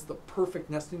where it's the perfect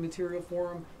nesting material for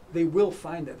them. They will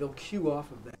find that. They'll queue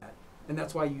off of that. And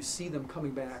that's why you see them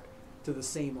coming back to the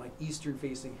same like eastern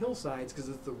facing hillsides, because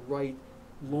it's the right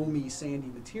loamy sandy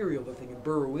material that they can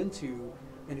burrow into,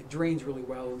 and it drains really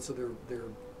well, and so their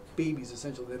babies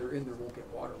essentially that are in there won't get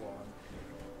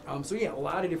waterlogged. So yeah, a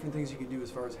lot of different things you can do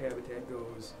as far as habitat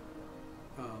goes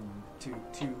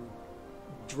to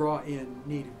draw in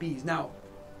native bees. Now,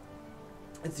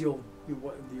 it's the old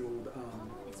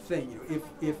thing.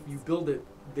 If you build it,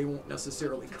 they won't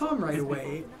necessarily come right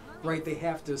away, right?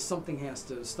 Something has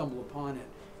to stumble upon it.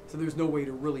 So there's no way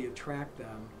to really attract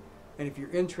them. And if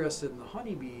you're interested in the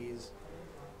honeybees,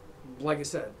 like I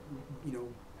said,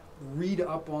 read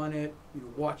up on it,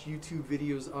 watch YouTube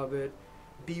videos of it.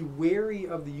 Be wary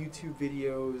of the YouTube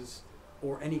videos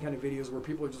or any kind of videos where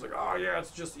people are just like, oh yeah, it's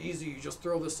just easy, you just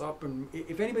throw this up. And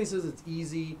if anybody says it's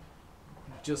easy,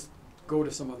 just go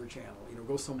to some other channel,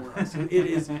 go somewhere else.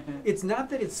 It's not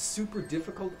that it's super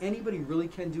difficult. Anybody really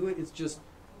can do it. It's just,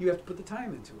 you have to put the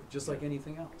time into it, just like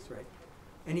anything else, right?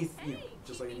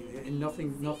 Just like anything. And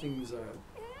nothing's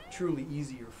truly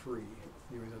easy or free.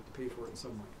 You always have to pay for it in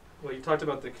some way. Well, you talked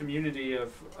about the community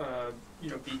of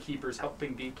beekeepers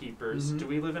helping beekeepers. Do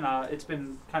we live in it's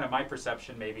been kind of my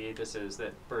perception, maybe this is,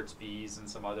 that Burt's Bees and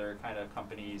some other kind of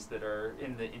companies that are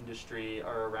in the industry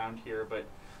are around here, but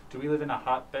do we live in a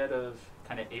hotbed of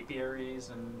kind of apiaries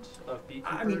and of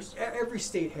beekeepers? I mean, every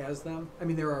state has them. I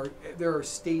mean, there are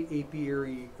state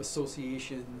apiary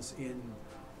associations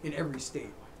in every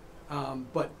state,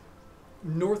 but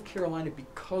North Carolina,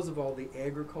 because of all the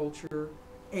agriculture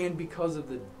and because of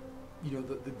the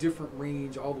different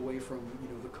range all the way from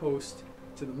the coast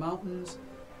to the mountains,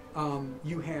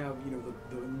 you have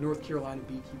the North Carolina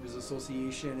Beekeepers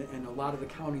Association, and a lot of the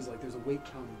counties, like there's a Wake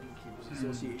County Beekeepers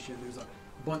Association, there's a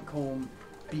Buncombe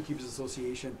Beekeepers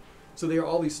Association. So there are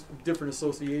all these different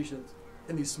associations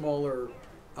and these smaller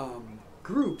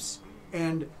groups,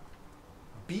 and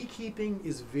beekeeping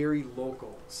is very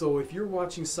local. So if you're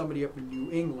watching somebody up in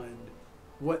New England,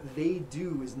 what they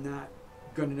do is not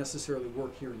going to necessarily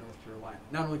work here in North Carolina.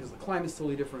 Not only because the climate's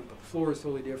totally different, but the flora is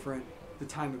totally different. The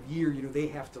time of year, they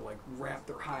have to like wrap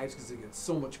their hives because it gets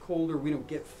so much colder. We don't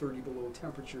get 30 below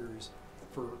temperatures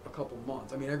for a couple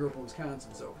months. I mean, I grew up in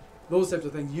Wisconsin, so those types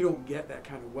of things, you don't get that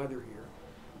kind of weather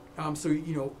here.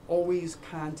 So always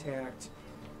contact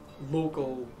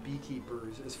local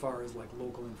beekeepers as far as like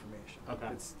local information. Okay.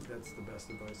 That's the best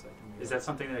advice I can give. Is that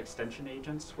something that extension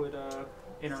agents would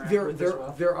interact There, with there, as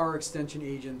well? there are extension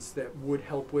agents that would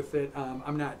help with it.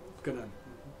 I'm not gonna,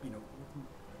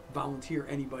 volunteer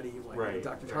anybody like Right,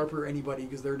 Dr. right. Tarper or anybody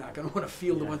because they're not gonna want to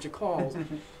field a Yeah. bunch of calls.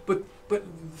 But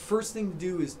first thing to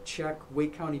do is check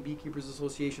Wake County Beekeepers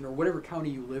Association or whatever county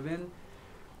you live in.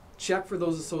 Check for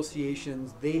those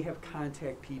associations. They have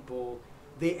contact people.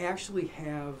 They actually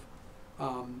have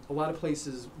a lot of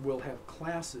places will have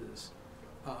classes.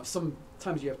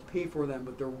 Sometimes you have to pay for them,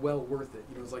 but they're well worth it.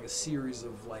 It's like a series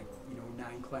of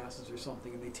 9 classes or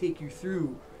something, and they take you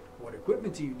through what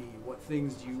equipment do you need, what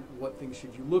things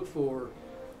should you look for.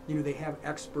 They have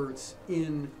experts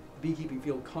in the beekeeping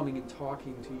field coming and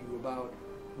talking to you about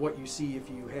what you see if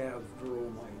you have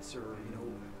varroa mites, or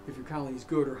if your colony is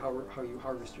good, or how you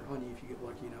harvest your honey if you get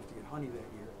lucky enough to get honey that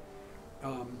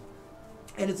year.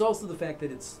 And it's also the fact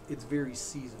that it's very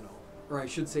seasonal, or I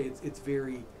should say it's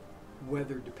very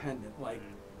weather dependent. Like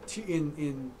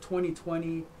in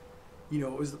 2020,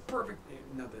 it was the perfect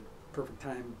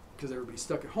time because everybody's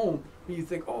stuck at home. And you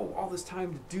think, oh, all this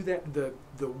time to do that.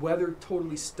 The weather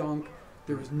totally stunk.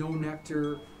 There was no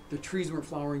nectar. The trees weren't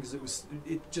flowering because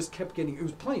it just kept getting. It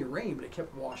was plenty of rain, but it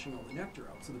kept washing all the nectar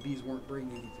out, so the bees weren't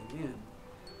bringing anything in.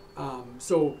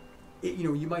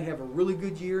 You might have a really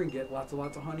good year and get lots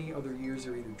of honey. Other years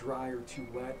are either dry or too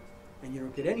wet, and you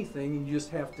don't get anything. And you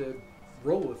just have to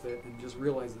roll with it and just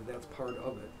realize that that's part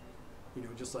of it.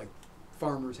 Just like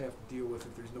farmers have to deal with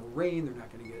if there's no rain, they're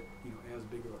not going to get as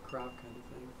big of a crop kind of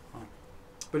thing. Huh.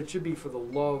 But it should be for the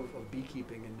love of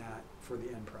beekeeping and not for the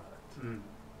end product. Mm.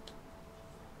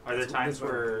 Are there times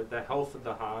where the health of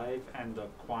the hive and the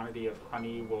quantity of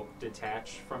honey will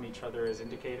detach from each other as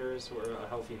indicators, where a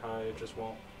healthy hive just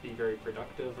won't be very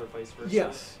productive, or vice versa?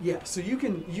 Yes, yeah. So you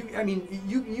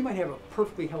might have a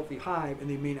perfectly healthy hive and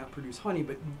they may not produce honey,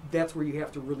 but that's where you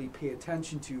have to really pay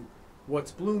attention to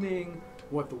what's blooming,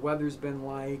 what the weather's been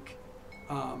like,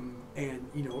 and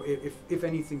if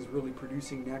anything's really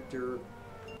producing nectar.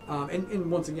 And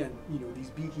once again, these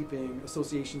beekeeping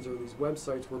associations or these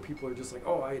websites where people are just like,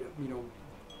 oh,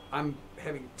 I'm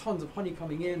having tons of honey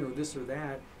coming in, or this or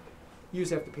that. You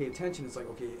just have to pay attention. It's like,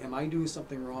 okay, am I doing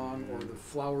something wrong, or the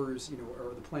flowers,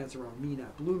 or the plants around me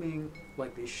not blooming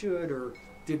like they should, or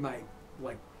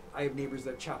I have neighbors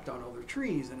that chop down all their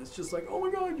trees, and it's just like, oh my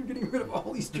God, you're getting rid of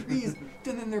all these trees,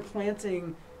 and then they're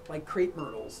planting like crepe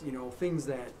myrtles, things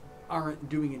that aren't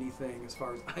doing anything as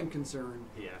far as I'm concerned.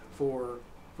 Yeah. For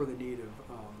the native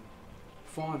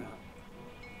fauna.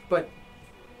 But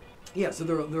yeah, so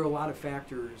there are a lot of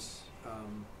factors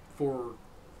for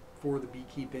the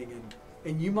beekeeping,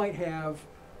 and you might have,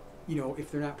 if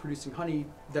they're not producing honey,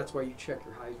 that's why you check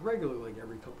your hives regularly, like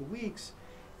every couple of weeks,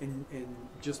 and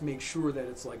just make sure that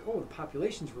it's like, oh, the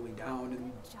population's really down,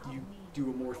 and you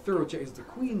do a more thorough check. Is the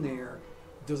queen there?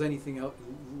 Does anything else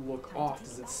look off?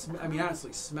 Does it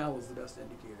honestly, smell is the best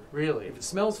indicator. Really? If it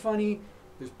smells funny,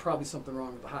 there's probably something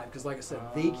wrong with the hive, because like I said,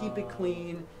 they keep it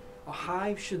clean. A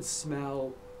hive should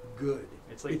smell good.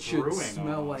 It's like it should brewing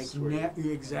smell almost, like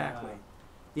exactly.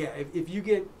 Yeah, if you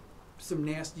get some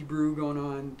nasty brew going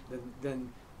on,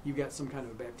 then you got some kind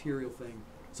of a bacterial thing.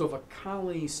 So if a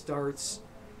colony starts,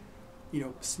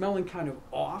 smelling kind of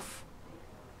off,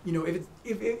 if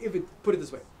it put it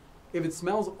this way, if it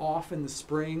smells off in the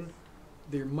spring,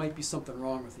 there might be something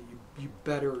wrong with it. You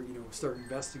better start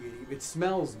investigating. If it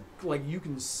smells like you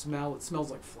can smell, it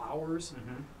smells like flowers.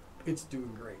 Mm-hmm. It's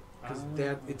doing great because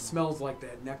it smells like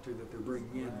that nectar that they're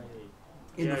bringing in. Right.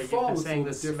 In Yeah, the you've fall, been it's a saying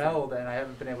little the different. smell. Then I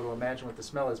haven't been able to imagine what the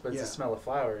smell is, but it's Yeah. the smell of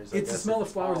flowers. I It's the guess, smell of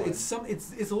flowers. pollen.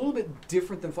 It's a little bit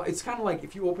different than flowers. It's kind of like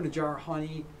if you open a jar of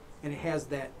honey and it has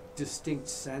that distinct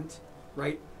scent,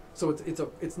 right? So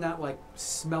it's not like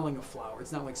smelling a flower.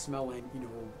 It's not like smelling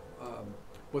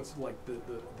what's like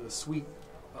the sweet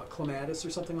clematis or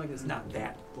something like that. It's not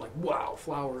that like wow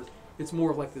flowers. It's more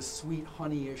of like this sweet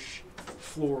honeyish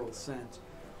floral scent.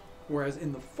 Whereas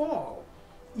in the fall,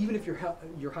 even if your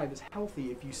hive is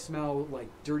healthy, if you smell like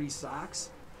dirty socks,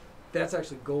 that's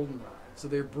actually goldenrod. So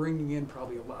they're bringing in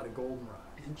probably a lot of goldenrod.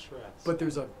 Interesting. But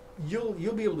there's you'll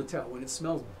be able to tell when it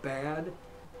smells bad,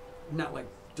 not like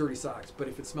dirty socks, but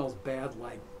if it smells bad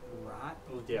like rot,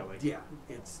 Yeah, like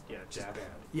it's just death. bad.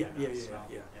 Yeah. Smell.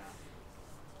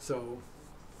 So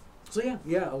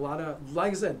a lot of,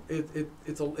 like I said,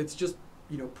 it's just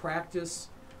practice,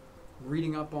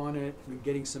 reading up on it, and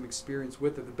getting some experience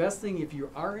with it. The best thing, if you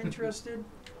are interested,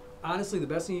 honestly, the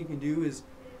best thing you can do is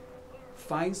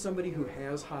find somebody who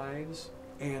has hives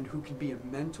and who can be a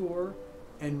mentor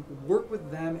and work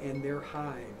with them and their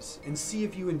hives and see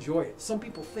if you enjoy it. Some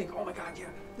people think, oh my God, yeah,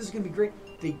 this is going to be great.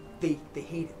 They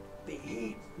hate it. They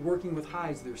hate working with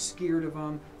hives. They're scared of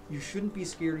them. You shouldn't be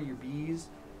scared of your bees,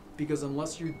 because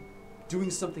unless you're doing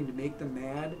something to make them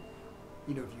mad,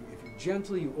 you know, if you're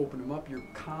gentle, you open them up, you're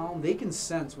calm, they can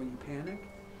sense when you panic.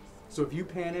 So if you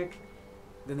panic,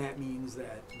 then that means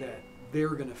that they're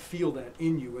going to feel that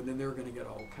in you, and then they're going to get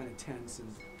all kind of tense, and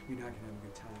you're not going to have a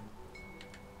good time.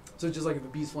 So it's just like if a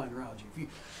bee's flying around you.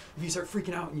 If you start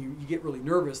freaking out and you get really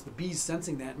nervous, the bee's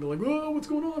sensing that, and they're like, oh, what's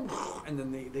going on? And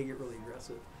then they get really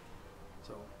aggressive.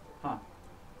 So. Huh.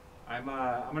 I'm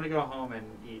gonna go home and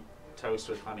eat toast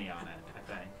with honey on it. I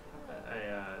think.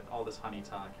 All this honey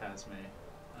talk has me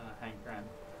hankering.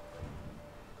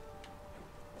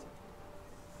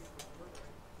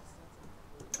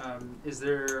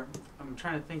 I'm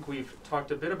trying to think, we've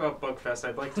talked a bit about Bugfest.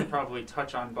 I'd like to probably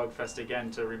touch on Bugfest again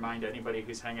to remind anybody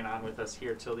who's hanging on with us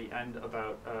here till the end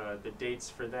about the dates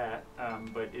for that.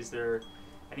 But is there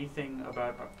anything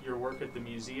about your work at the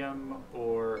museum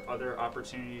or other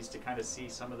opportunities to kind of see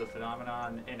some of the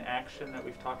phenomenon in action that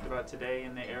we've talked about today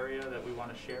in the area that we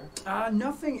want to share?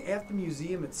 Nothing at the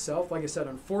museum itself. Like I said,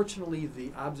 unfortunately,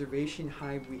 the observation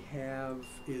hive we have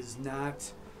is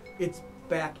not, it's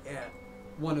back at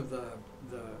one of the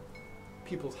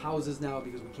people's houses now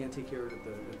because we can't take care of it.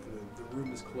 The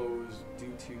room is closed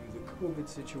due to the COVID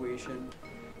situation.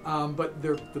 But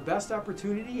they're the best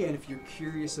opportunity, and if you're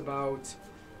curious about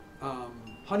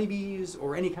honeybees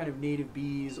or any kind of native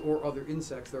bees or other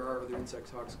insects, there are other insect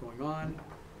talks going on.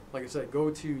 Like I said, go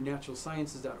to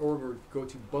naturalsciences.org or go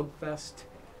to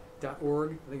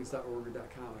bugfest.org. I think it's .org or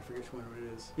 .com. I forget which one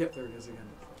it is. Yep, there it is again.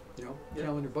 You know,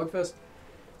 calendar Bugfest.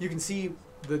 You can see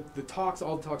the talks.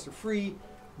 All the talks are free.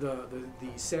 The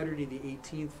Saturday the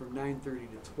 18th from 9:30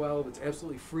 to 12. It's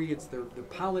absolutely free. It's the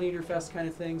pollinator fest kind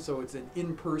of thing. So it's an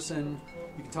in-person.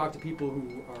 You can talk to people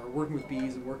who are working with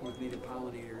bees and working with native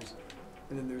pollinators.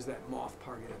 And then there's that moth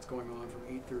party that's going on from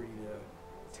 8:30 to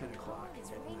 10 o'clock at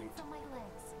night.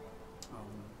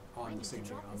 On the same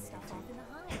day, on the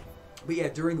 18th. But yeah,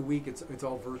 during the week it's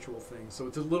all virtual things. So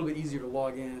it's a little bit easier to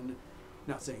log in.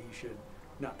 Not saying you should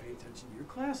not pay attention to your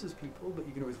classes, people, but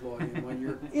you can always log in when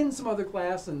you're in some other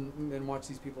class and watch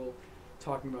these people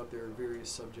talking about their various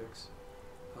subjects.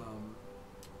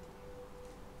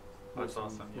 That's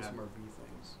awesome, yeah. Some of our bee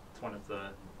things. It's one of the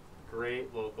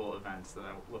great local events that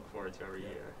I look forward to every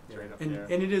year. It's right up and, there.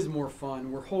 And it is more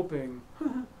fun. We're hoping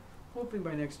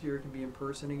by next year it can be in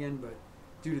person again, but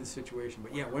due to the situation.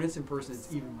 But yeah, when it's in person,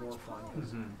 it's even more fun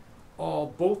because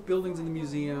both buildings in the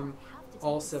museum,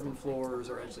 all 7 floors,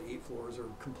 or actually 8 floors, are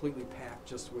completely packed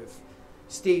just with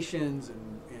stations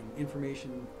and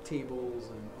information tables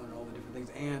and all the different things,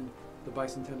 and the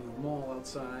Bicentennial Mall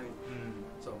outside.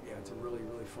 So yeah, it's a really,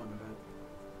 really fun event.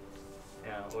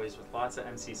 Yeah, always with lots of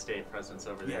NC State presence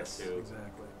over there too.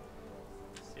 Exactly.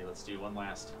 See, let's do one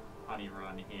last honey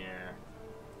run here,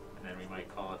 and then we might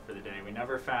call it for the day. We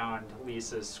never found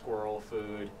Lisa's squirrel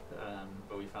food,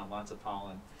 but we found lots of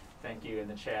pollen. Thank you in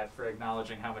the chat for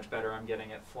acknowledging how much better I'm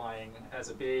getting at flying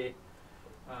as a bee.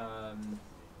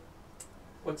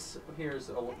 Here's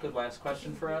a good last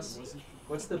question for us.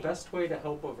 What's the best way to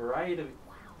help a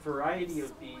variety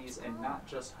of bees and not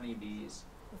just honeybees?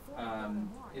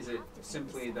 Is it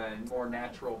simply the more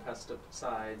natural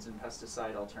pesticides and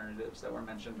pesticide alternatives that were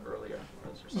mentioned earlier?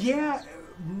 Yeah,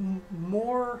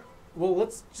 more. Well,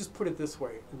 let's just put it this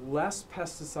way: less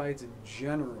pesticides in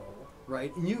general.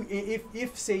 Right, and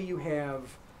if say you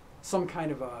have some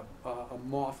kind of a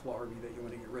moth larvae that you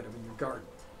want to get rid of in your garden,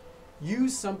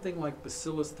 use something like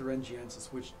Bacillus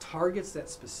thuringiensis, which targets that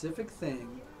specific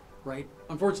thing, right?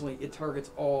 Unfortunately, it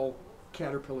targets all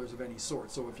caterpillars of any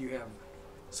sort. So if you have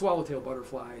swallowtail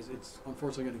butterflies, it's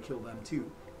unfortunately going to kill them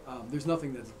too. There's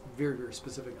nothing that's very, very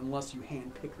specific unless you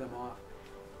hand pick them off.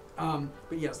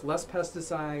 But yes, less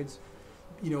pesticides.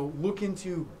 You know, look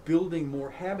into building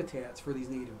more habitats for these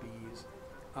native bees,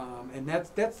 and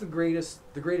that's the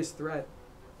greatest threat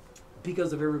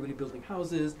because of everybody building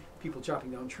houses, people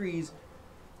chopping down trees,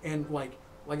 and like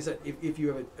I said, if you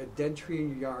have a dead tree in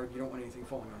your yard, you don't want anything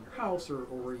falling on your house or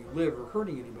where you live or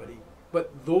hurting anybody.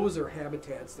 But those are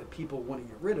habitats that people want to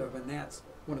get rid of, and that's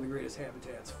one of the greatest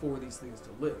habitats for these things to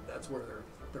live. That's where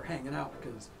they're hanging out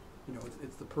because. You know,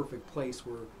 it's the perfect place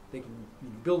where they can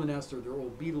build a nest or their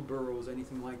old beetle burrows,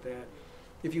 anything like that.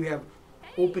 If you have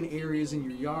open areas in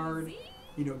your yard,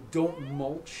 don't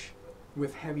mulch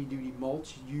with heavy-duty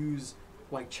mulch. Use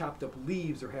like chopped up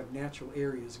leaves or have natural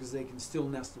areas because they can still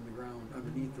nest in the ground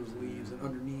underneath those leaves and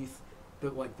underneath the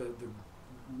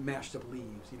mashed up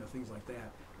leaves, things like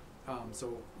that.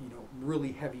 So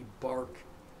really heavy bark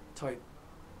type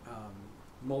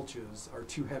mulches are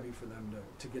too heavy for them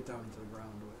to get down into the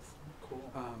ground with.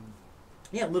 Cool.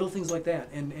 Yeah, little things like that,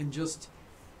 and just,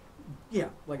 yeah,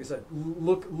 like I said,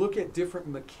 look at different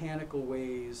mechanical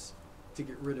ways to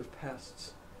get rid of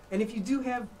pests. And if you do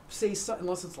have, say,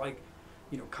 unless it's like,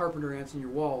 carpenter ants in your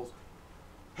walls,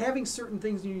 having certain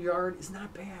things in your yard is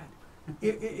not bad.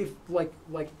 if like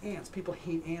ants, people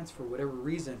hate ants for whatever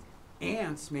reason.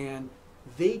 Ants, man,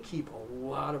 they keep a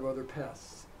lot of other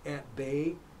pests at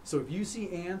bay. So if you see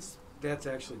ants, that's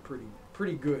actually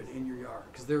pretty good in your yard,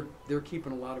 because they're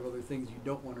keeping a lot of other things you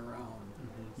don't want around,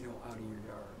 out of your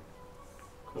yard.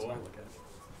 Cool. That's how I look at it.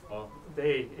 Well,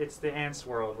 it's the ants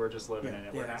world. We're just living in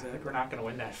it. We're not going to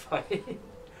win that fight.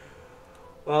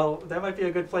 Well, that might be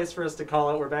a good place for us to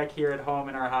call it. We're back here at home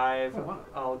in our hive. Oh, wow.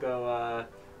 I'll go.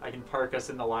 I can park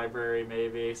us in the library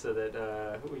maybe, so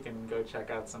that we can go check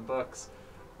out some books.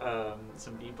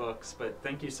 Some e-books, but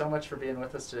thank you so much for being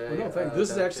with us today. Well, no, thank you.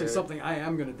 This is actually something I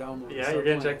am going to download. Yeah, you're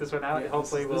going to check this one out. Yeah,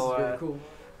 hopefully this is very cool.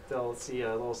 They'll see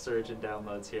a little surge in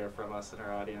downloads here from us and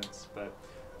our audience. But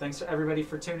thanks to everybody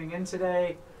for tuning in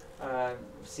today.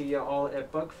 See you all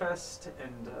at Bugfest,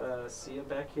 and see you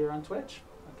back here on Twitch.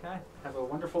 Okay, have a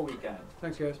wonderful weekend.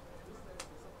 Thanks, guys.